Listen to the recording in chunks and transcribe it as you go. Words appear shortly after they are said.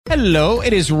Hello,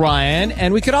 it is Ryan,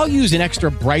 and we could all use an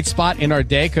extra bright spot in our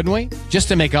day, couldn't we? Just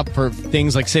to make up for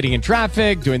things like sitting in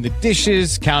traffic, doing the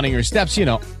dishes, counting your steps, you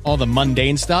know, all the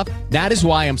mundane stuff. That is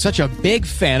why I'm such a big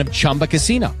fan of Chumba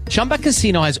Casino. Chumba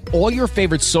Casino has all your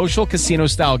favorite social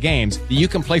casino-style games that you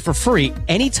can play for free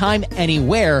anytime,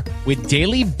 anywhere with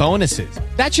daily bonuses.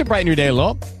 That should brighten your day a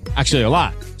little. Actually, a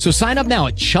lot. So sign up now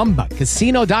at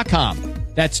ChumbaCasino.com.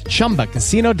 That's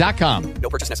ChumbaCasino.com. No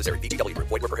purchase necessary. VGW Group.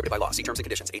 Void where prohibited by law. See terms and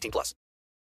conditions. 18+.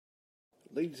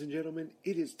 Ladies and gentlemen,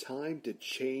 it is time to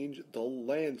change the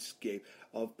landscape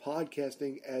of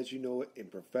podcasting as you know it in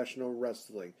professional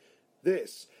wrestling.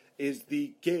 This is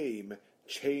the Game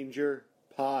Changer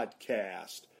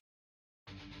Podcast.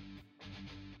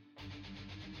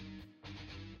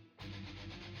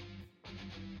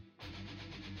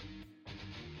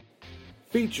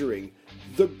 Featuring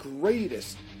the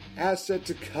greatest asset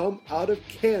to come out of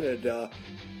Canada,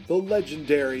 the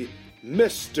legendary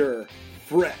Mr.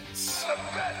 Fretz. The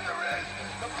best there is,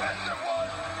 the best there was,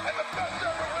 and the best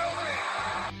ever will be.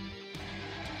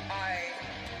 I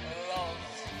love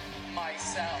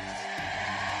myself.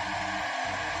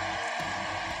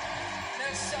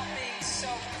 There's something so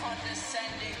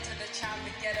condescending to the champ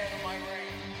to get out of my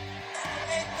ring.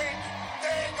 They think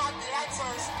they got the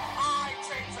answers. I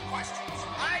change the questions.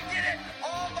 I did it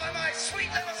all by my sweet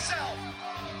little self.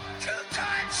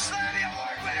 2-time Slammy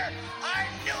Award winner. I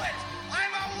knew it.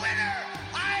 I'm a winner.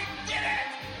 I did it.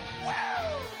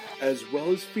 Wow. As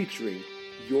well as featuring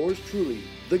yours truly,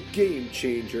 the Game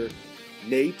Changer,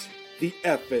 Nate the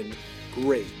Effin'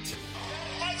 Great.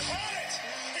 I've had it.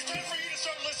 It's time for you to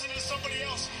start listening to somebody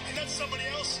else, and that somebody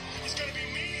else is going to be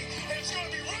me, and it's going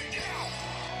to be right now.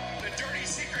 The dirty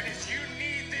secret is you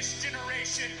need this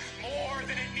generation more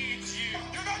than it needs you.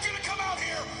 You're not going to come out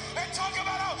here and talk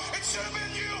about how it should have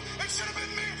been you, it should have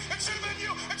been me, it should have been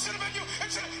you, it should have been you, it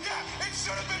should have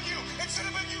been you, it should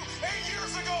have been you 8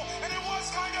 years ago, and it was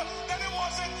kind of, then it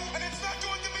wasn't, and it's not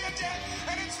going to be again,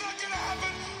 and it's not going to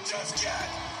happen. Just get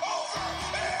over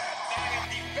it. I am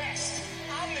the best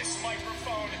on this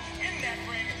microphone, in that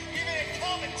ring, even in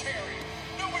commentary.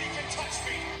 Nobody can touch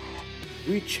me.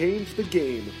 We change the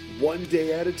game one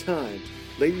day at a time.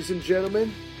 Ladies and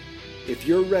gentlemen, if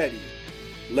you're ready,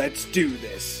 let's do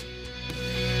this.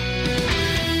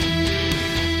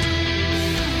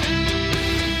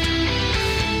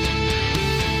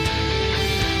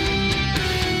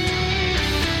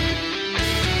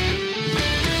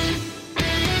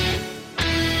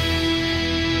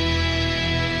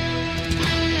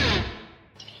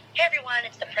 Hey everyone,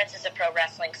 it's the Princess of Pro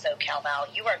Wrestling, SoCal Val.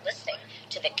 You are listening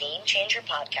to the Game Changer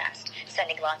Podcast.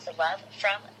 Sending lots of love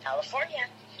from California.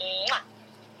 Mwah.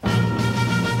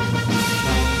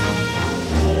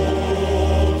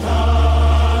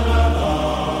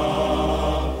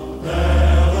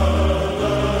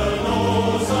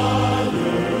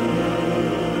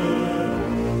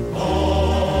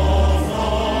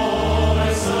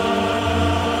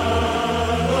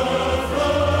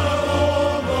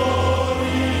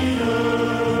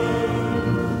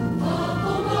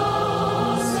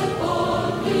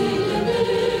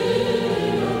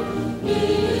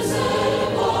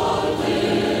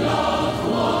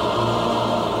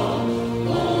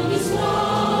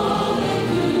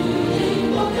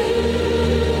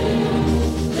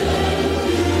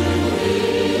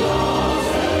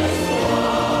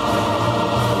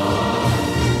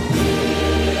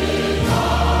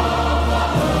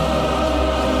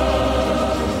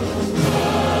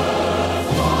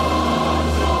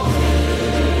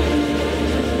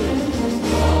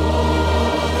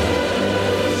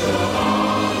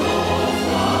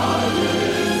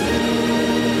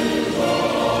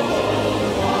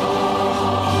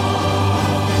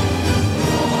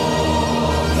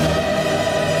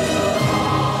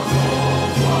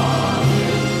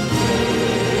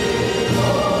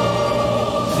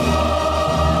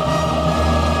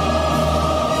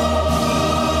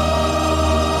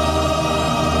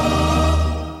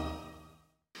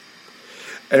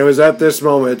 And it was at this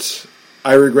moment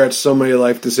I regret so many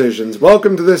life decisions.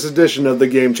 Welcome to this edition of the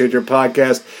Game Changer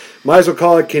Podcast. Might as well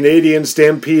call it Canadian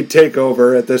Stampede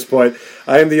Takeover at this point.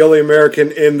 I am the only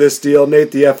American in this deal,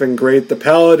 Nate the Effin' Great, the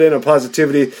Paladin of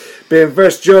Positivity, being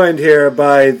first joined here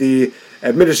by the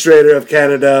Administrator of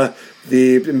Canada,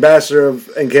 the Ambassador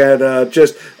in Canada,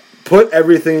 just put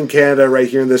everything in Canada right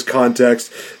here in this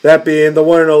context. That being the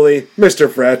one and only Mr.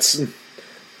 Fretz.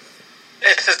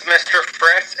 This is Mr.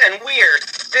 Fretz, and we are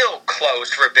still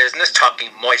closed for business, talking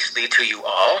moistly to you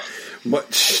all.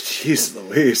 Jeez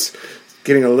Louise.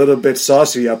 Getting a little bit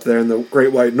saucy up there in the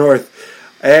Great White North.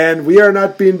 And we are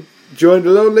not being joined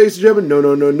alone, ladies and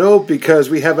gentlemen? No, because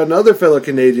we have another fellow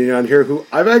Canadian on here who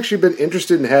I've actually been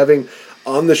interested in having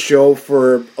on the show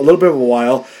for a little bit of a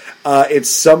while. It's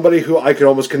somebody who I could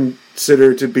almost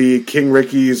consider to be King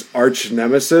Ricky's arch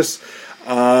nemesis.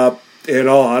 In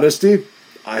all honesty,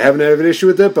 I haven't had an issue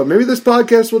with it, but maybe this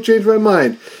podcast will change my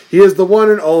mind. He is the one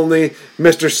and only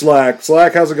Mr. Slack.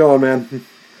 Slack, how's it going, man?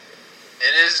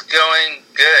 It is going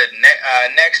good.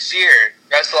 Next year,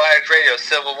 Wrestle Addict Radio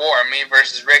Civil War, me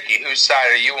versus Ricky. Whose side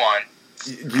are you on?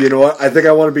 You know what? I think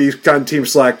I want to be on Team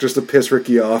Slack just to piss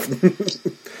Ricky off. All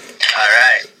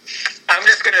right. I'm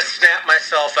just going to snap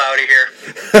myself out of here.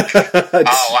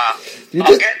 Oh, wow.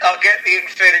 I'll get the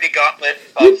Infinity Gauntlet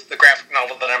of the graphic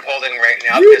novel that I'm holding right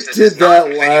now. You did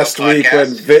that last week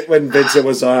when Vincent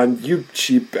was on. You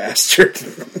cheap bastard.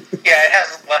 Yeah, it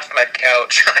hasn't left my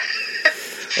couch.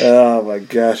 Oh, my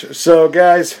gosh. So,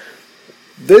 guys,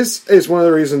 this is one of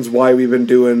the reasons why we've been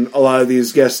doing a lot of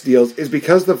these guest deals, is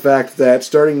because of the fact that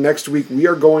starting next week, we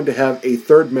are going to have a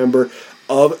third member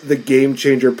of the Game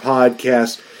Changer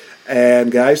podcast.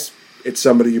 And, guys, it's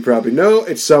somebody you probably know.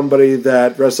 It's somebody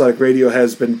that Wrestling Radio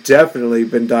has definitely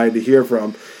been dying to hear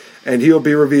from. And he will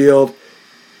be revealed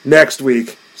next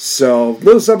week. So, a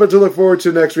little something to look forward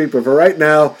to next week. But for right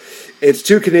now, it's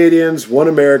 2 Canadians, 1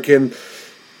 American.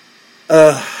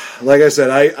 Like I said,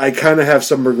 I kind of have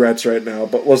some regrets right now,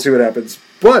 but we'll see what happens.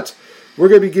 But we're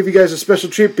going to be giving you guys a special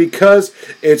treat because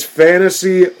it's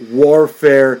Fantasy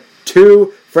Warfare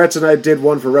 2. Fretz and I did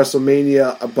one for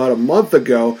WrestleMania about a month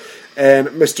ago, and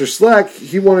Mr. Slack,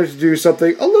 he wanted to do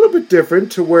something a little bit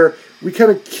different to where we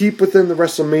kind of keep within the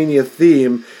WrestleMania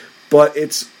theme, but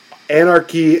it's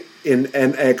Anarchy in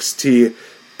NXT.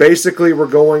 Basically, we're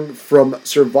going from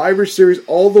Survivor Series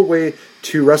all the way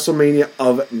to WrestleMania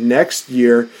of next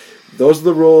year. Those are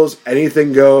the rules.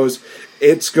 Anything goes.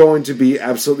 It's going to be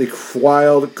absolutely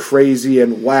wild, crazy,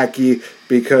 and wacky,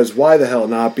 because why the hell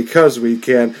not? Because we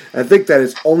can. I think that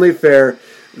it's only fair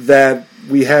that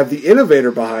we have the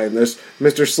innovator behind this.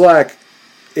 Mr. Slack,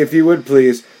 if you would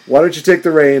please, why don't you take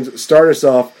the reins, start us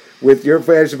off with your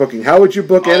fantasy booking. How would you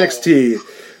book NXT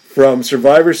from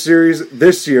Survivor Series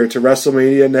this year to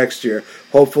WrestleMania next year?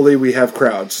 Hopefully we have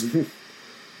crowds. In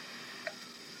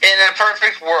a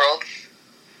perfect world,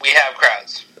 we have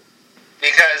crowds.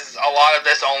 Because a lot of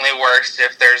this only works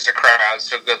if there's a crowd,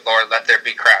 so good Lord, let there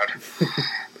be crowd.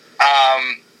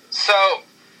 So,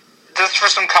 just for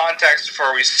some context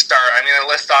before we start, I'm going to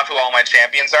list off who all my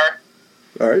champions are.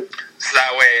 Alright. So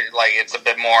that way, like, it's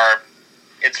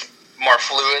more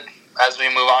fluid as we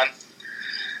move on.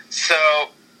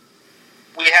 So,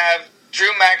 we have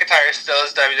Drew McIntyre still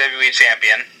as WWE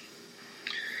Champion.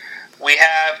 We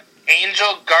have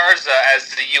Angel Garza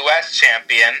as the U.S.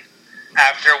 Champion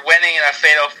after winning in a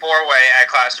Fatal 4-Way at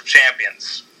Clash of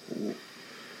Champions. Ooh.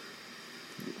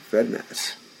 Very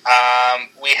nice.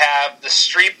 We have the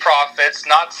Street Profits,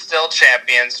 not still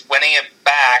champions, winning it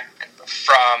back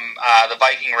from the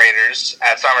Viking Raiders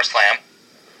at SummerSlam.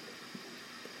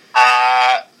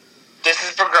 This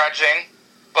is begrudging,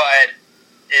 but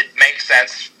it makes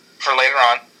sense for later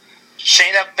on.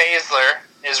 Shayna Baszler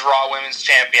is Raw Women's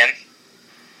Champion.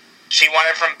 She won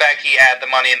it from Becky at the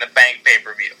Money in the Bank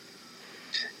pay-per-view.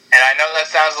 And I know that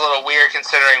sounds a little weird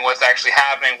considering what's actually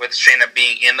happening with Shayna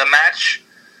being in the match,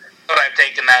 but I've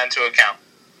taken that into account.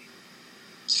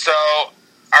 So,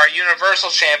 our Universal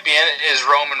Champion is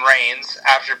Roman Reigns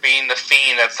after being the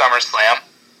Fiend at SummerSlam.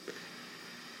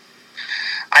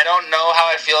 I don't know how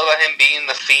I feel about him being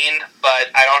the Fiend, but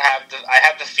I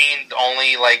have the Fiend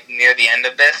only like near the end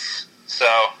of this,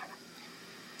 so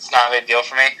it's not a big deal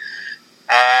for me.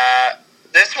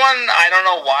 This one, I don't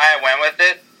know why I went with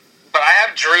it, but I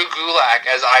have Drew Gulak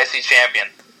as IC Champion.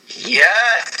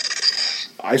 Yes!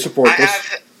 I support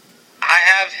this. I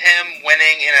have him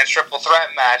winning in a triple threat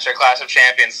match at Clash of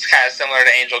Champions, kind of similar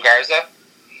to Angel Garza.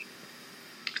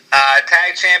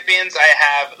 Tag Champions, I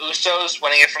have Usos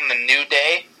winning it from the New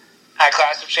Day at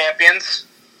Clash of Champions.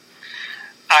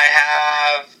 I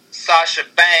have Sasha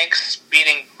Banks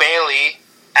beating Bayley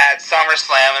at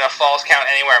SummerSlam in a Falls Count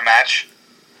Anywhere match.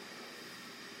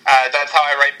 That's how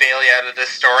I write Bayley out of this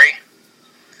story.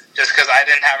 Just because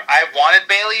I wanted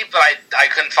Bayley, but I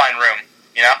couldn't find room,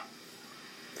 you know?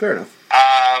 Fair enough.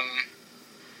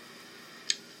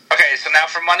 Okay, so now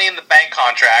for Money in the Bank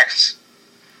contracts,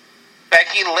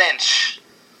 Becky Lynch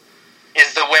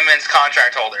is the women's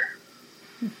contract holder.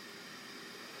 And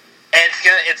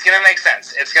it's gonna make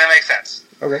sense. It's gonna make sense.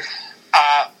 Okay.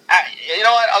 You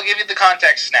know what? I'll give you the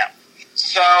context now.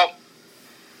 So,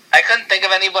 I couldn't think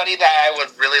of anybody that I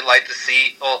would really like to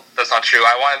see. Well, that's not true.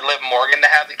 I wanted Liv Morgan to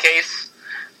have the case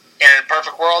in a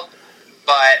perfect world.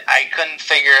 but I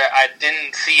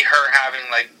didn't see her having,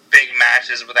 like, big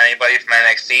matches with anybody from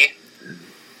NXT.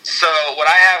 So what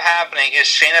I have happening is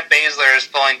Shayna Baszler is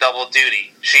pulling double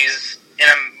duty. She's in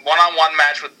a one-on-one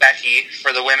match with Becky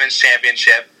for the Women's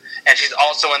Championship, and she's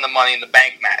also in the Money in the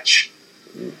Bank match.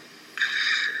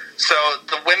 So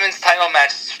the women's title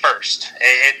match is first.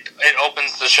 It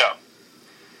opens the show.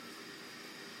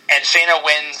 And Shayna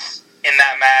wins in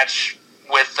that match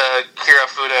with the Kira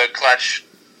Fuda clutch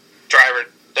driver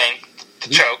thing to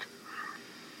choke.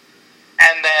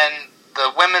 And then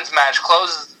the women's match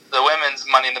closes, the women's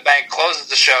Money in the Bank closes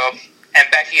the show,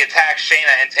 and Becky attacks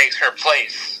Shayna and takes her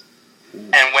place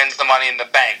and wins the Money in the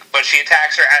Bank. But she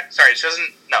attacks her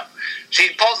she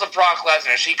pulls the Brock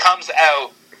Lesnar. She comes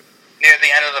out near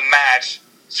the end of the match,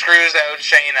 screws out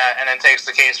Shayna, and then takes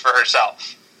the case for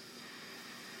herself.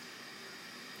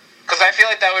 Because I feel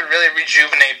like that would really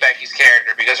rejuvenate Becky's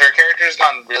character, because her character has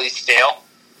gone really stale.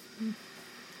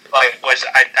 Like, which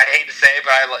I hate to say,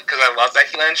 but because I love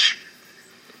Becky Lynch.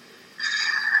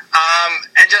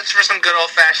 And just for some good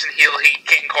old-fashioned heel heat,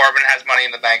 King Corbin has Money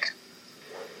in the Bank.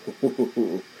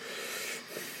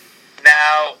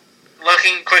 Now,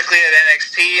 looking quickly at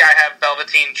NXT, I have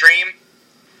Velveteen Dream,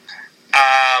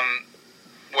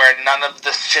 where none of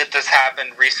the shit that's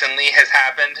happened recently has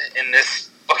happened in this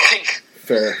booking.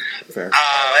 Fair.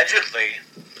 Allegedly.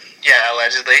 Yeah,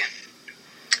 allegedly.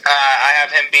 I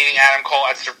have him beating Adam Cole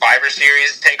at Survivor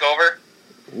Series TakeOver.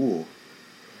 Ooh.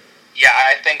 Yeah,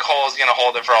 I think Cole is going to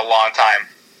hold it for a long time.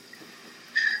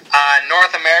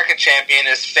 North American champion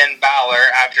is Finn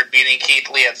Balor after beating Keith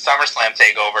Lee at SummerSlam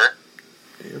TakeOver.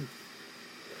 Damn.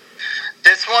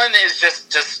 This one is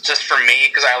just for me,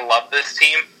 because I love this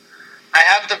team. I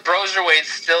have the Broserweights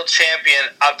still champion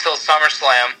up till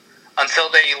SummerSlam, until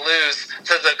they lose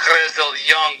to the Grizzled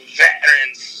Young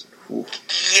Veterans. Ooh.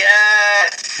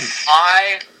 Yes!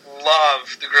 I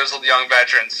love the Grizzled Young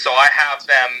Veterans, so I have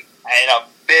them in a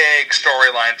big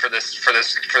storyline for this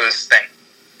thing.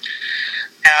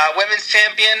 Women's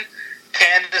champion,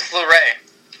 Candice LeRae,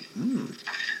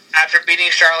 after beating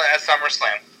Charlotte at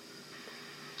SummerSlam.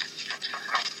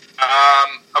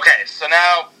 Okay, so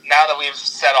now that we've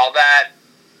said all that,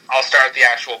 I'll start the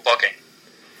actual booking.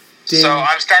 Ding. So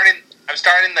I'm starting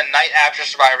the night after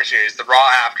Survivor Series, the Raw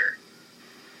after.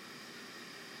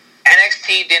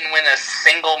 NXT didn't win a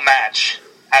single match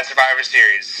at Survivor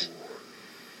Series.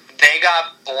 They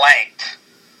got blanked.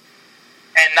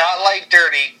 And not like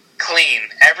dirty, clean.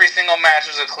 Every single match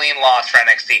was a clean loss for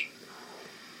NXT.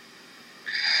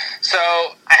 So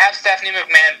I have Stephanie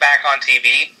McMahon back on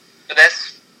TV for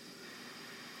this.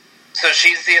 So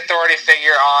she's the authority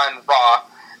figure on Raw,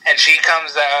 and she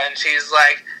comes out and she's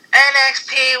like,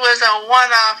 NXT was a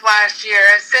one-off last year,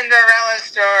 a Cinderella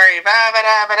story,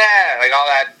 ba-ba-da-ba-da, like all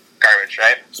that garbage,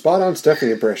 right? Spot on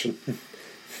Stephanie impression.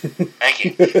 Thank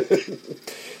you.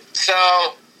 So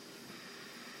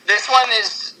this one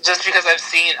is just because I've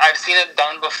seen it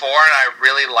done before and I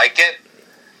really like it.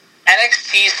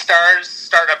 NXT stars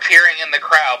start appearing in the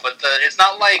crowd, but it's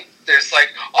not like there's like,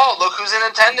 oh, look who's in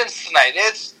attendance tonight.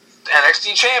 It's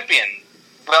NXT champion,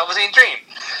 Velveteen Dream.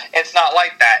 It's not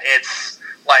like that. It's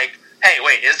like, hey,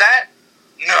 wait, is that?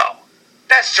 No.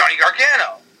 That's Johnny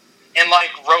Gargano in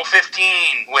like row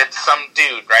 15 with some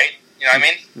dude, right? You know what I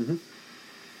mean? Mm-hmm.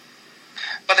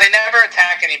 But they never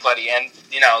attack anybody, and,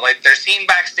 like, they're seen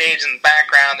backstage in the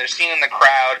background, they're seen in the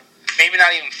crowd, maybe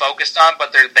not even focused on,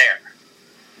 but they're there.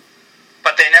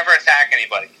 But they never attack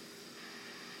anybody.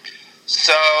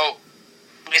 So,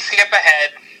 we skip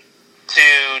ahead to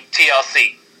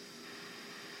TLC.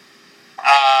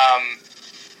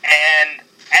 And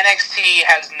NXT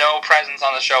has no presence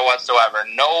on the show whatsoever.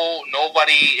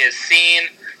 Nobody is seen,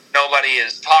 nobody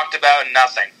is talked about,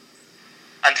 nothing.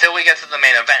 Until we get to the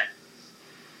main event.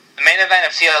 The main event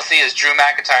of TLC is Drew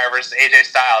McIntyre versus AJ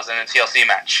Styles in a TLC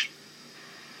match.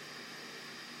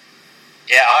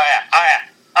 Yeah, oh yeah.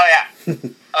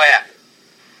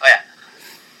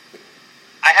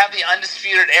 I have the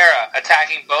Undisputed Era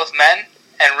attacking both men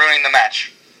and ruining the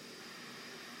match.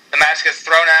 The match gets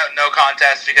thrown out, no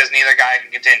contest, because neither guy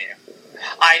can continue.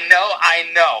 I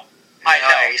know.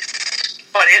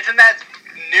 But isn't that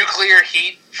nuclear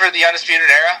heat for the Undisputed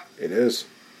Era? It is.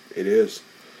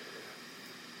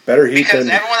 Better heat because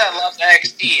than... everyone that loves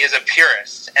NXT is a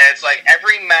purist, and it's like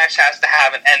every match has to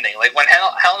have an ending. Like when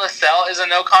Hell in a Cell is a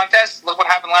no contest, look what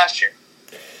happened last year.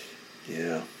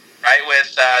 Yeah. Right, with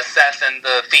Seth and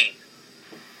The Fiend.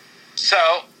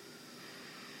 So,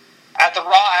 at the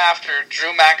Raw after,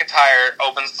 Drew McIntyre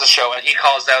opens the show and he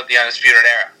calls out the Undisputed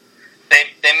Era.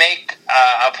 They make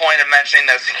a point of mentioning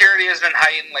that security has been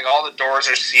heightened, like all the doors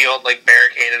are sealed, like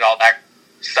barricaded, all that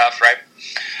stuff, right?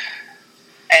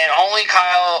 And only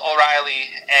Kyle O'Reilly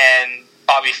and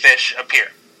Bobby Fish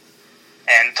appear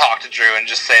and talk to Drew and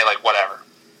just say, like, whatever.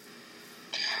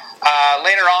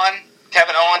 Later on,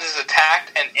 Kevin Owens is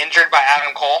attacked and injured by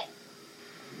Adam Cole.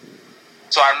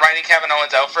 So I'm writing Kevin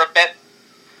Owens out for a bit.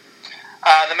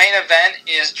 The main event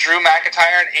is Drew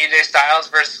McIntyre and AJ Styles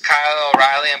versus Kyle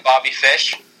O'Reilly and Bobby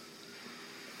Fish.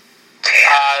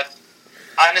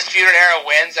 Undisputed Era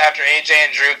wins after AJ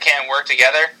and Drew can't work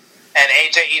together, and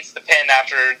AJ eats the pin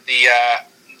after the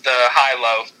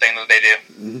high-low thing that they do.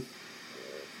 Mm-hmm.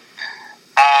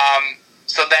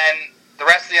 So then the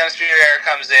rest of the Undisputed Era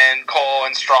comes in, Cole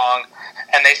and Strong,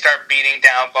 and they start beating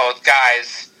down both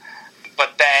guys.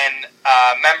 But then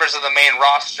members of the main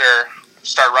roster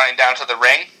start running down to the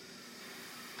ring.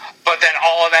 But then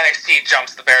all of NXT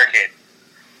jumps the barricade.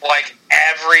 Like,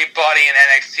 everybody in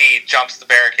NXT jumps the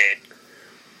barricade.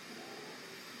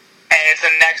 And it's a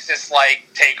Nexus-like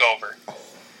takeover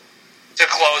to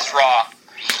close Raw.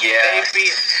 Yeah.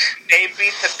 They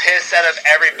beat the piss out of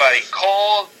everybody.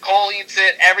 Cole eats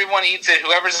it. Everyone eats it.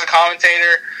 Whoever's the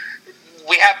commentator.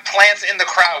 We have plants in the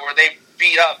crowd where they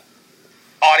beat up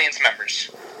audience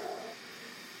members.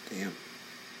 Damn.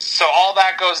 So all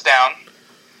that goes down.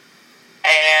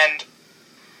 And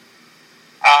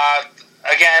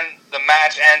again, the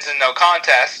match ends in no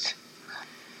contest.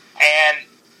 And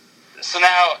so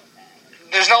now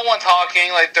there's no one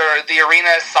talking. Like, the arena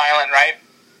is silent, right?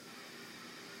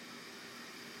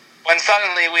 When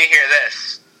suddenly we hear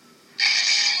this.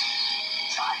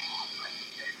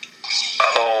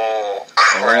 Oh,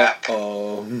 crap.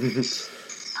 Oh.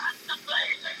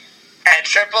 And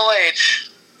Triple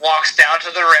H walks down to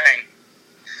the ring.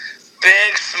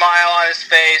 Big smile on his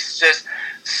face. Just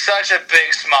such a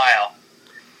big smile.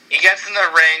 He gets in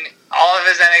the ring. All of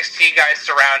his NXT guys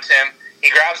surround him. He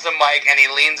grabs the mic and he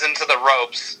leans into the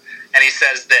ropes. And he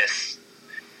says this.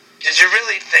 Did you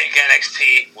really think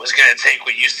NXT was going to take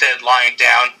what you said lying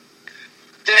down?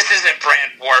 This isn't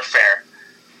brand warfare.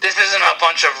 This isn't a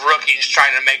bunch of rookies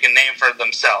trying to make a name for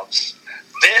themselves.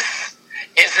 This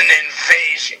is an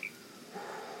invasion.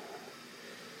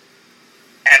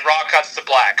 And Raw cuts to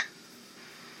black.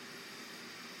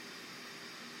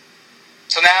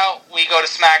 So now we go to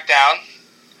SmackDown,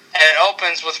 and it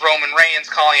opens with Roman Reigns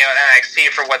calling out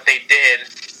NXT for what they did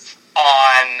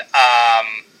on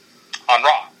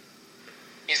Raw.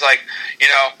 He's like,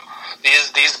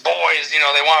 these boys,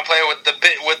 they want to play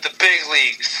with the big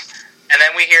leagues. And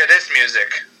then we hear this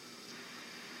music.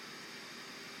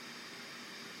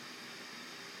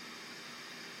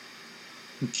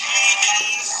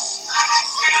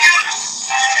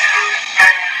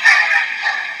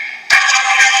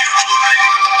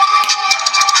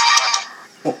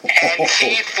 And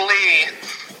Keith Lee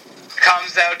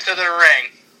comes out to the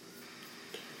ring.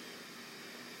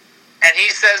 And he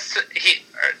says,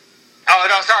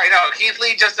 Keith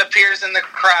Lee just appears in the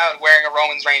crowd wearing a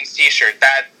Roman Reigns t-shirt.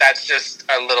 That's just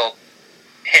a little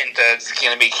hint that it's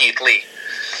going to be Keith Lee.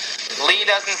 Lee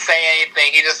doesn't say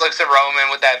anything. He just looks at Roman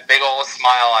with that big old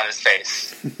smile on his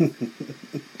face.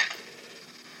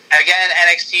 Again,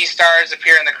 NXT stars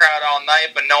appear in the crowd all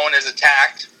night, but no one is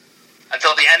attacked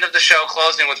until the end of the show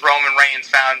closing with Roman Reigns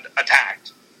found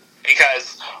attacked.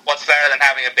 Because what's better than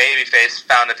having a babyface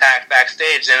found attacked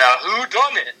backstage in a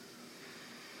whodunit?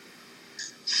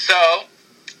 So,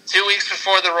 2 weeks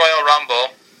before the Royal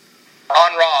Rumble,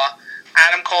 on Raw,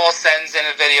 Adam Cole sends in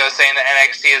a video saying that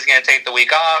NXT is going to take the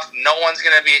week off. No one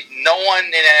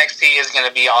in NXT is going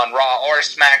to be on Raw or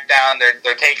SmackDown.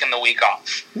 They're taking the week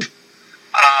off.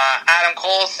 Adam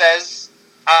Cole says,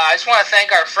 I just want to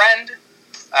thank our friend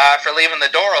for leaving the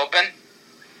door open.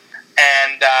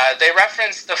 And they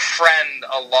reference the friend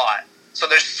a lot. So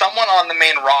there's someone on the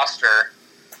main roster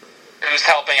who's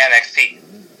helping NXT.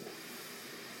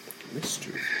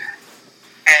 Mystery.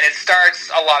 And it starts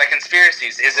a lot of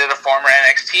conspiracies. Is it a former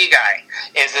NXT guy?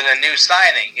 Is it a new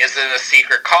signing? Is it a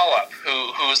secret call-up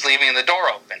who's leaving the door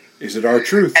open? Is it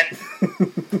R-Truth? And,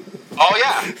 oh,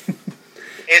 yeah.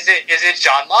 Is it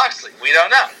John Moxley? We don't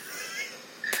know.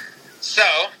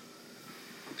 So...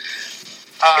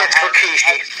 it's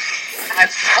Rikishi.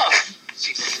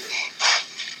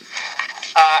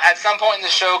 At some point in the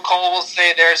show, Cole will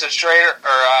say there's a traitor,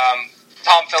 or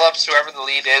Tom Phillips, whoever the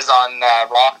lead is on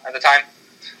Raw at the time,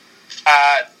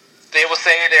 they will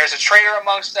say there's a traitor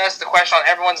amongst us. The question on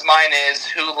everyone's mind is,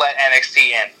 who let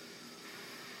NXT in?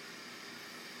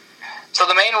 So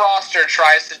the main roster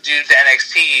tries to do to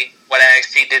NXT what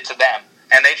NXT did to them,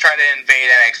 and they try to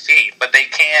invade NXT, but they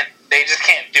just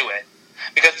can't do it.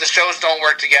 Because the shows don't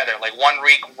work together. Like, 1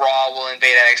 week Raw will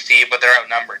invade NXT, but they're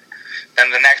outnumbered.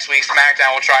 Then the next week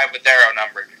SmackDown will try, but they're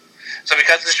outnumbered. So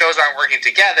because the shows aren't working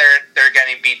together, they're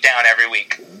getting beat down every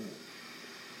week.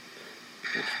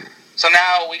 So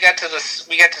now we get to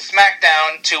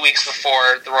SmackDown 2 weeks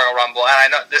before the Royal Rumble, and I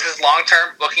know this is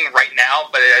long-term booking right now,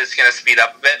 but it is going to speed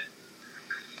up a bit.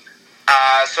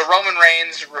 So Roman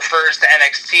Reigns refers to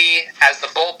NXT as the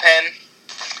bullpen,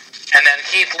 and then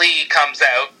Keith Lee comes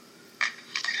out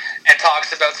and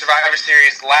talks about Survivor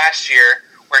Series last year,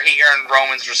 where he earned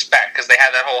Roman's respect, because they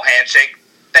had that whole handshake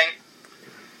thing.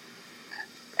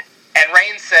 And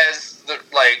Reigns says,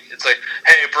 it's like,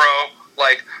 hey, bro,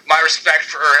 like, my respect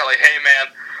for her, like, hey,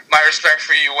 man, my respect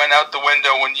for you went out the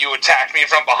window when you attacked me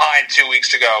from behind 2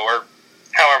 weeks ago, or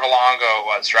however long ago it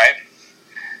was, right?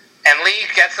 And Lee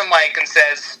gets the mic and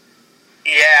says,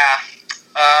 yeah,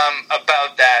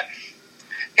 about that.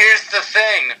 Here's the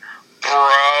thing,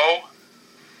 bro.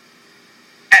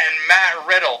 And Matt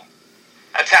Riddle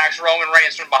attacks Roman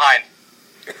Reigns from behind.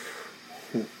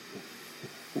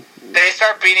 They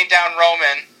start beating down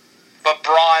Roman, but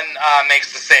Braun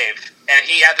makes the save. And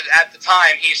he, at the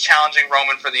time, he's challenging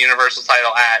Roman for the Universal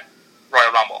title at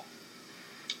Royal Rumble.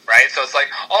 Right? So it's like,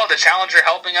 oh, the challenger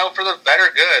helping out for the better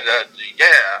good.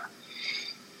 Yeah.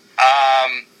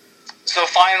 So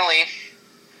finally,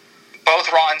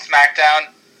 both Raw and SmackDown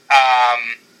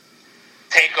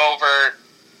take over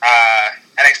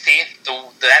NXT.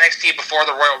 The NXT before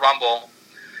the Royal Rumble,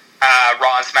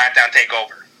 Raw and SmackDown take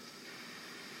over.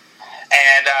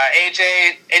 And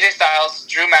AJ Styles,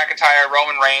 Drew McIntyre,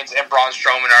 Roman Reigns, and Braun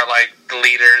Strowman are like the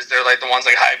leaders. They're like the ones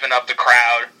like hyping up the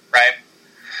crowd, right?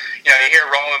 You know, you hear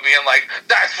Roman being like,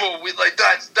 "That's what we like.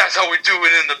 That's how we do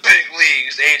it in the big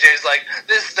leagues." AJ's like,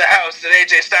 "This is the house that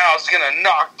AJ Styles is gonna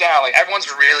knock down." Like everyone's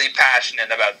really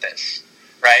passionate about this,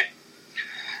 right?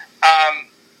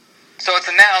 So it's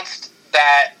announced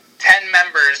that 10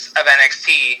 members of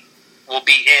NXT will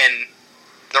be in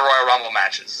the Royal Rumble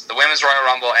matches, the Women's Royal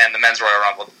Rumble and the Men's Royal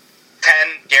Rumble. 10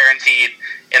 guaranteed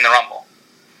in the Rumble.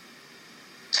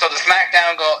 So the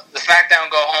SmackDown Go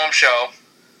Home show,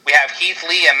 we have Keith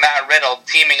Lee and Matt Riddle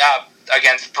teaming up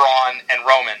against Braun and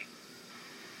Roman.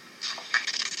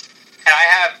 And I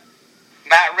have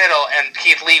Matt Riddle and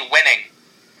Keith Lee winning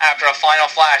after a final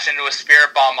flash into a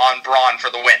spirit bomb on Braun for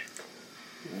the win.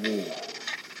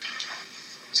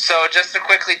 So just to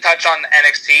quickly touch on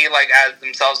NXT, like as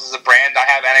themselves as a brand, I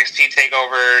have NXT take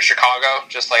over Chicago,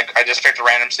 just like I just picked a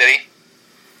random city.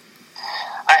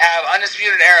 I have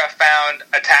Undisputed Era found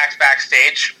attacked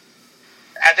backstage.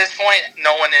 At this point,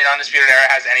 no one in Undisputed Era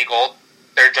has any gold.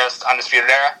 They're just Undisputed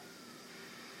Era.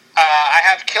 I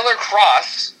have Killer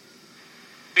Cross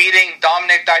beating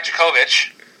Dominik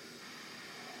Dijakovic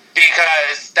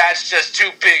because that's just two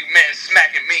big men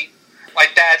smacking me.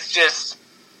 Like, that's,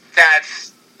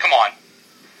 come on.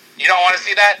 You don't want to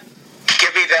see that?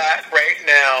 Give me that right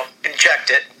now.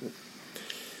 Inject it.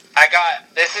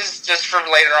 This is just for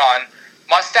later on.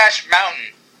 Mustache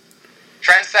Mountain.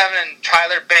 Trent Seven and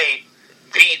Tyler Bate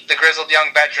beat the Grizzled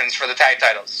Young Veterans for the tag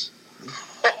titles.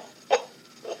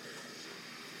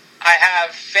 I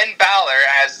have Finn Balor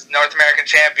as North American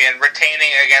Champion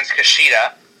retaining against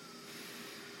Kushida.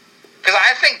 Because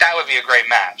I think that would be a great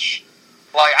match.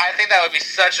 Like, I think that would be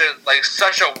such a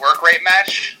work rate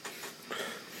match.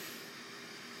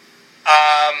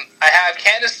 I have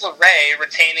Candice LeRae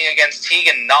retaining against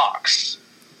Tegan Nox.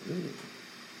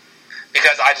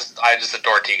 Because I just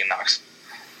adore Tegan Nox.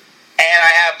 And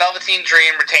I have Velveteen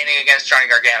Dream retaining against Johnny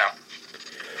Gargano.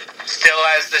 Still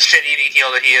as the shit-eating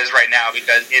heel that he is right now,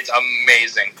 because it's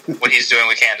amazing what he's doing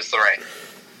with Candice LeRae.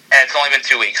 And it's only been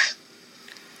 2 weeks.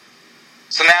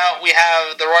 So now we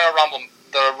have the Royal Rumble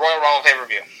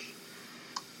pay-per-view.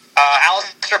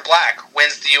 Aleister Black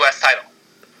wins the U.S. title.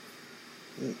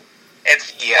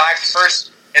 It's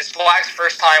Black's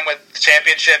first time with the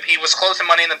championship. He was close to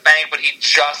Money in the Bank, but he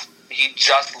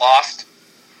just lost.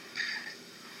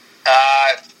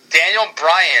 Daniel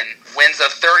Bryan wins a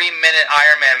 30-minute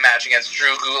Iron Man match against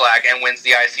Drew Gulak and wins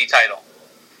the IC title.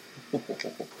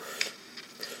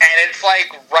 And it's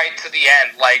like right to the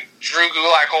end. Like, Drew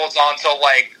Gulak holds on till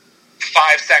like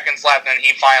 5 seconds left, and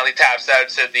he finally taps out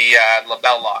to the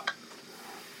label lock.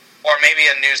 Or maybe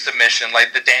a new submission,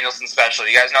 like the Danielson special.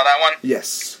 You guys know that one?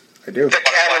 Yes, I do. The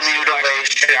cattle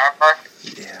mutilation.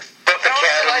 Yeah. But the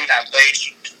cattle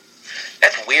mutilation.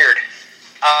 That's weird.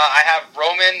 I have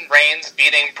Roman Reigns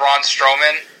beating Braun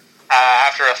Strowman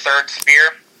after a third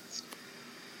spear.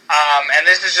 And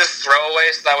this is just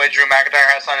throwaway, so that way Drew McIntyre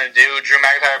has something to do. Drew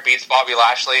McIntyre beats Bobby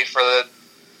Lashley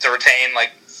to retain,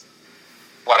 like,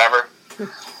 whatever.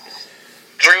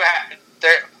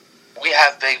 We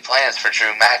have big plans for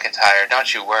Drew McIntyre,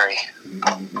 don't you worry.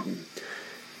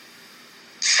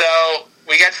 So,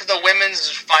 we get to the women's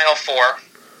Final Four.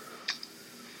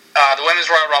 the Women's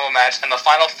Royal Rumble match, and the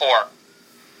final four: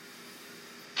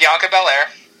 Bianca Belair,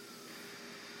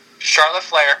 Charlotte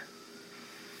Flair,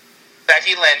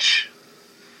 Becky Lynch,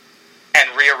 and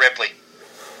Rhea Ripley.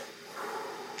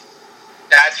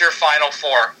 That's your final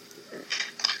four.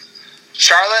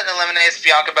 Charlotte eliminates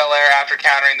Bianca Belair after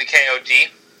countering the KOD.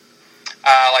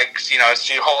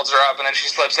 She holds her up and then she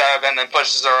slips out of it and then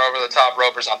pushes her over the top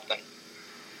rope or something.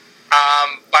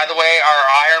 By the way, our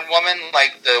Iron Woman,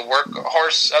 like the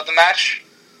workhorse of the match,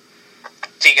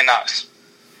 Tegan Nox.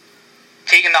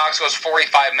 Tegan Nox goes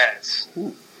 45 minutes.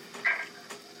 Ooh.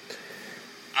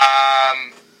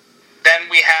 Then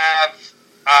we have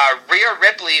Rhea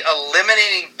Ripley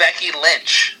eliminating Becky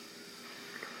Lynch.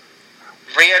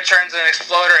 Rhea turns an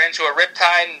exploder into a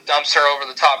riptide and dumps her over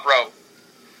the top rope.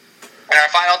 And our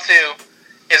final two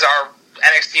is our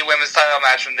NXT Women's title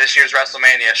match from this year's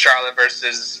WrestleMania, Charlotte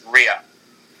versus Rhea.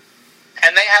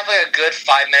 And they have like a good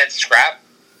 5-minute scrap.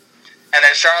 And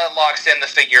then Charlotte locks in the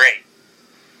figure 8.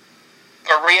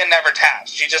 But Rhea never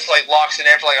taps. She just like locks it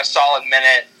in for like a solid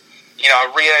minute.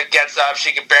 Rhea gets up.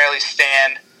 She can barely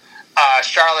stand.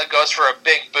 Charlotte goes for a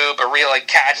big boot, but Rhea like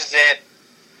catches it,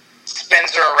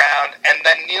 spins her around, and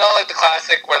then like the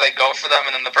classic where they go for them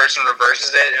and then the person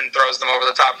reverses it and throws them over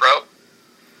the top rope.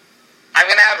 I'm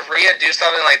gonna have Rhea do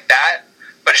something like that,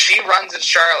 but she runs at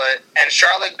Charlotte, and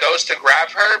Charlotte goes to grab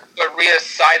her, but Rhea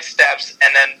sidesteps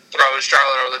and then throws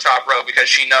Charlotte over the top rope because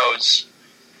she knows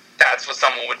that's what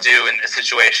someone would do in this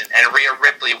situation. And Rhea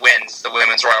Ripley wins the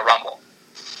Women's Royal Rumble.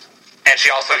 And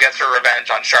she also gets her revenge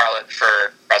on Charlotte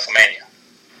for WrestleMania.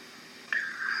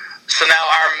 So now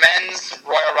our Men's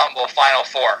Royal Rumble Final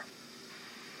Four.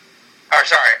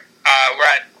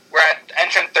 We're at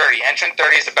Entrant 30. Entrant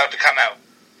 30 is about to come out.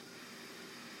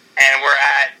 And we're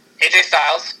at AJ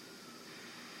Styles,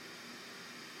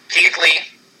 Keith Lee,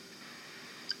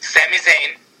 Sami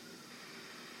Zayn,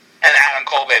 and Adam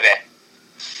Cole, baby,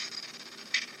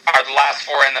 are the last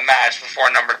four in the match before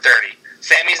number 30.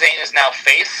 Sami Zayn is now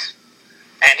face,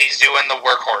 and he's doing the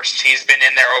workhorse. He's been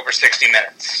in there over 60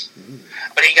 minutes.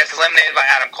 But he gets eliminated by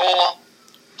Adam Cole.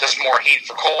 Just more heat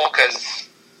for Cole, because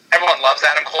everyone loves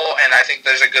Adam Cole, and I think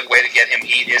there's a good way to get him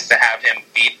heat is to have him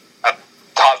beat a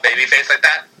top babyface like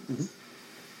that. Mm-hmm.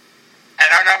 And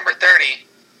our number 30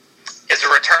 is a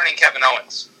returning Kevin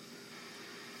Owens.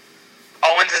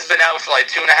 Owens has been out for like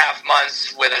 2.5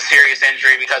 months with a serious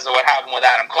injury because of what happened with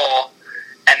Adam Cole,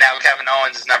 and now Kevin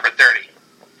Owens is number 30.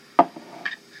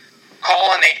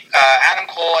 Adam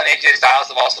Cole and AJ Styles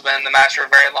have also been in the match for a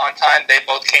very long time. They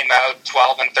both came out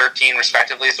 12 and 13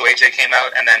 respectively, so AJ came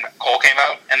out and then Cole came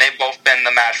out, and they've both been in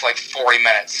the match for like 40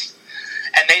 minutes.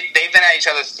 And they've been at each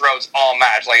other's throats all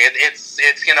match. Like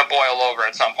it's going to boil over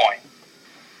at some point.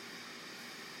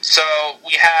 So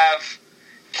we have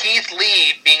Keith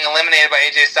Lee being eliminated by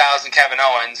AJ Styles and Kevin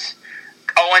Owens.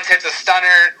 Owens hits a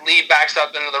stunner, Lee backs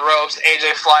up into the ropes,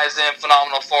 AJ flies in,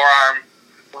 phenomenal forearm,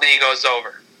 Lee goes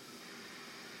over.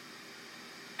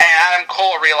 And Adam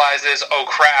Cole realizes, oh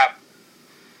crap,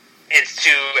 it's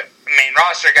two main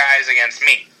roster guys against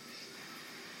me.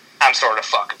 I'm sort of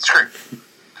fucking screwed.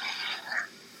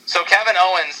 So Kevin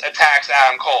Owens attacks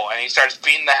Adam Cole, and he starts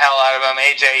beating the hell out of him.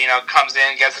 AJ, comes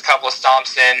in, gets a couple of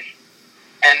stomps in,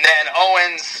 and then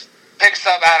Owens picks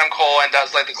up Adam Cole and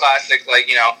does like the classic,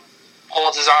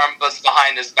 holds his arm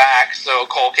behind his back so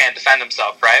Cole can't defend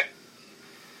himself, right?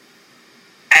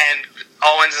 And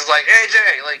Owens is like,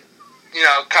 AJ,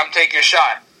 come take your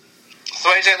shot. So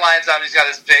AJ lines up, he's got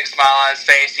this big smile on his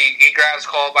face, he grabs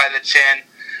Cole by the chin,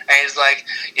 and he's like,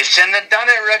 you shouldn't have done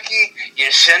it, rookie,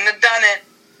 you shouldn't have done it.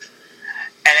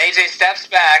 And AJ steps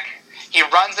back, he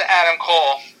runs at Adam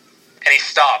Cole, and he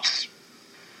stops.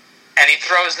 And he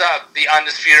throws up the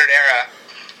Undisputed Era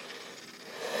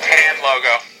hand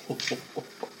logo.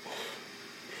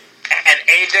 And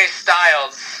AJ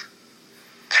Styles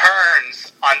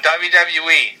turns on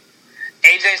WWE.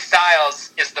 AJ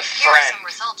Styles is the friend. Here are some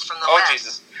results from the web.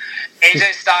 Jesus.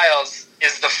 AJ Styles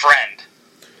is the friend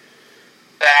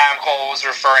that Adam Cole was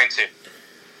referring to.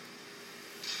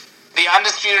 The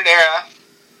Undisputed Era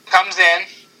comes in.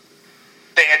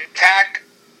 They attack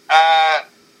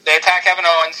Kevin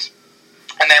Owens,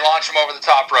 and they launch him over the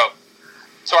top rope.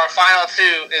 So our final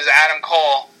two is Adam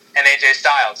Cole and AJ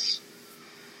Styles.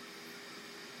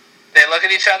 They look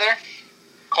at each other.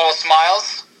 Cole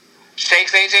smiles,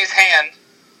 shakes AJ's hand,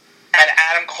 and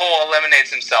Adam Cole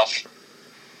eliminates himself.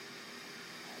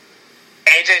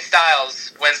 AJ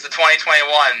Styles wins the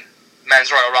 2021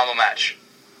 Men's Royal Rumble match.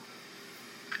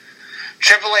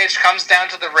 Triple H comes down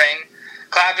to the ring,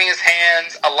 clapping his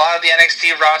hands. A lot of the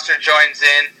NXT roster joins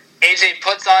in. AJ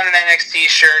puts on an NXT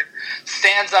shirt,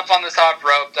 stands up on the top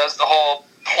rope, does the whole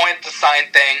point the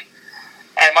sign thing,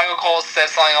 And Michael Cole says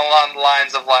something along the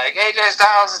lines of like, AJ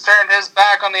Styles has turned his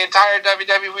back on the entire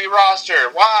WWE roster.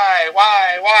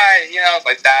 Why? You know,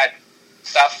 like that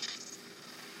stuff.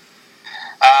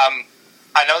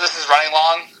 I know this is running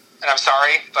long, and I'm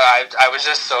sorry, but I was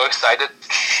just so excited.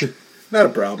 Not a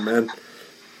problem, man.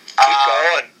 Keep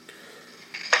going.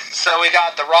 So we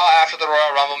got the Raw after the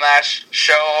Royal Rumble match.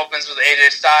 Show opens with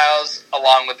AJ Styles,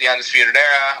 along with the Undisputed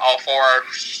Era, all four,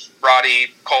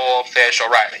 Roddy, Cole, Fish,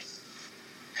 O'Reilly.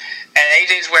 And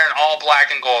AJ's wearing all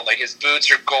black and gold. Like, his boots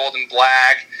are gold and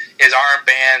black, his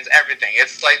armbands, everything.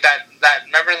 It's like that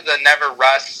remember the Never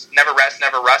Rust,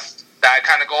 that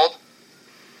kind of gold?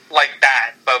 Like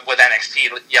that, but with NXT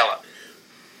yellow.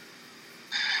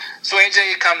 So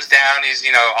AJ comes down, he's,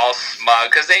 you know, all smug,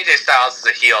 because AJ Styles is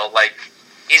a heel. Like,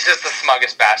 he's just the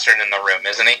smuggest bastard in the room,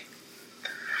 isn't he?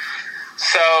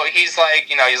 So he's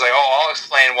like, oh, I'll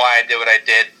explain why I did what I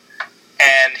did.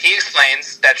 And he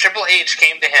explains that Triple H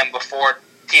came to him before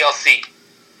TLC.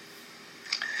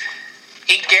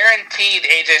 He guaranteed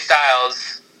AJ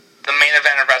Styles the main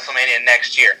event of WrestleMania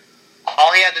next year.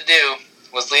 All he had to do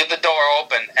was leave the door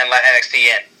open and let NXT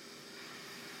in.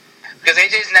 Because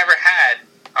AJ's never had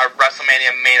a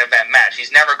WrestleMania main event match.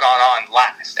 He's never gone on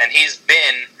last. And he's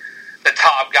been the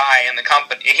top guy in the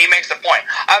company. He makes a point.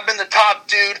 I've been the top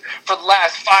dude for the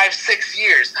last 5-6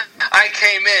 years. I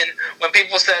came in when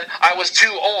people said I was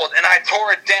too old, and I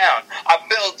tore it down. I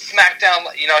built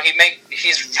SmackDown. You know,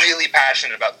 he's really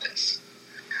passionate about this.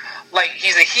 Like,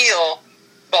 he's a heel,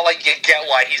 but like, you get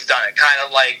why he's done it. Kind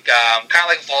of like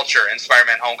Vulture in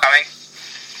Spider-Man: Homecoming,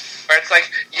 where it's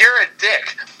like, you're a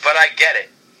dick, but I get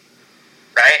it.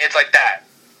 Right? It's like that.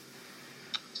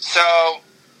 So,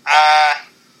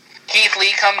 Keith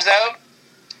Lee comes out.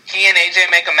 He and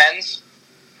AJ make amends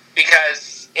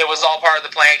because it was all part of the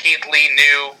plan. Keith Lee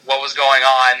knew what was going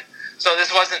on. So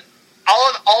this wasn't...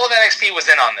 All of NXT was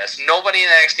in on this. Nobody in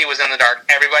NXT was in the dark.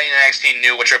 Everybody in NXT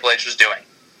knew what Triple H was doing.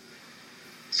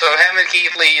 So him and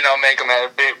Keith Lee, you know, make them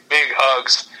have big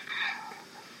hugs.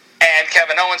 And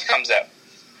Kevin Owens comes out.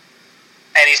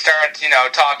 And he starts, you know,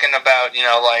 talking about, you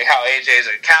know, like how AJ's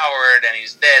a coward and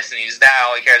he's this and he's that.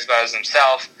 All he cares about is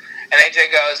himself. And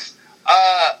AJ goes,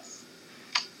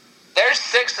 there's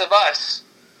 6 of us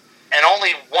and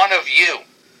only 1 of you.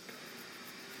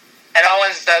 And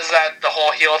Owens does that, the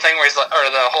whole heel thing where he's like, or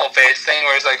the whole face thing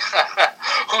where he's like,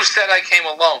 who said I came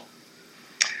alone?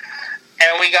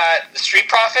 And we got the Street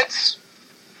Profits,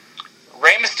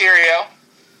 Rey Mysterio,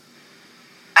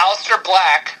 Aleister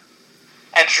Black,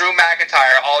 and Drew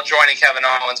McIntyre all joining Kevin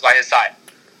Owens by his side.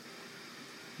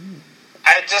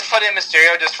 I just put in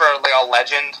Mysterio just for like a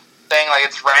legend thing. Like,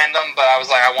 it's random, but I was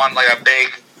like, I want like a big,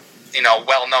 you know,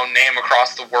 well-known name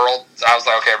across the world. So I was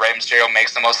like, okay, Rey Mysterio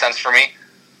makes the most sense for me.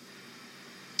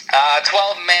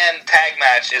 12-man tag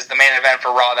match is the main event for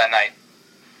Raw that night.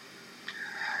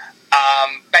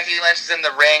 Becky Lynch is in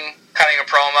the ring cutting a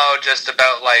promo just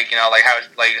about like, you know, like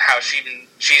how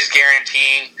she's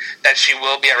guaranteeing that she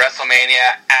will be at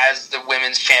WrestleMania as the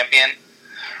women's champion.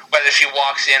 Whether she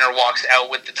walks in or walks out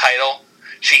with the title,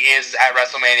 she is at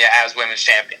WrestleMania as women's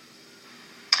champion.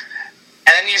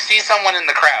 And then you see someone in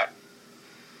the crowd.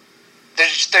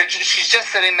 She's just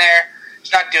sitting there.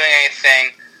 She's not doing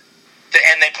anything.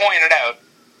 And they point it out,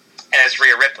 and it's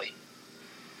Rhea Ripley.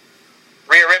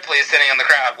 Rhea Ripley is sitting in the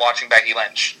crowd watching Becky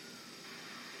Lynch.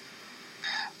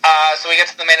 So we get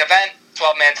to the main event,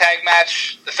 12-man tag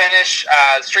match. The finish,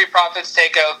 the Street Profits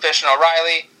take out Fish and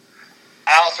O'Reilly.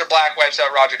 Aleister Black wipes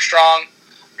out Roderick Strong.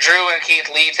 Drew and Keith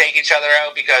Lee take each other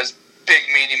out because big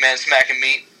meaty men smacking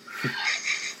meat.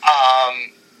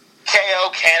 KO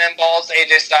cannonballs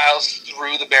AJ Styles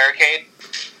through the barricade.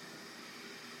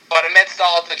 But amidst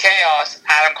all of the chaos,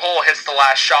 Adam Cole hits the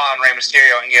last shot on Rey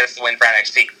Mysterio and gets the win for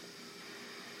NXT.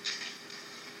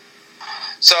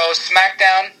 So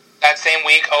SmackDown that same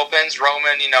week opens,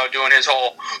 Roman, you know, doing his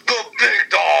whole, the big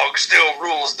dog still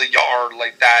rules the yard,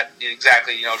 like that,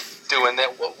 exactly, you know, doing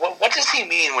that. What does he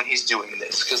mean when he's doing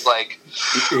this? Because, like...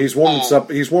 He's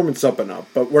warming something up,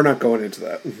 but we're not going into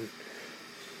that.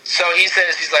 So he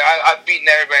says, he's like, I've beaten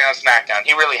everybody on SmackDown.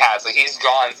 He really has. Like, he's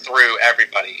gone through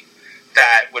everybody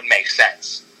that would make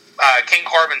sense. King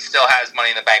Corbin still has Money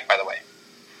in the Bank, by the way.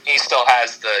 He still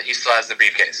has the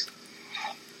briefcase.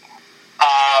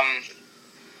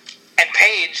 And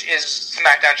Paige is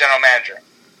SmackDown general manager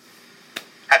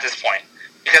at this point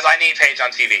because I need Paige on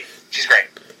TV. She's great.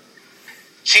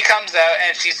 She comes out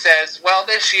and she says, well,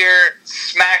 this year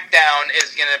SmackDown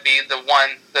is going to be the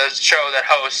show that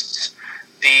hosts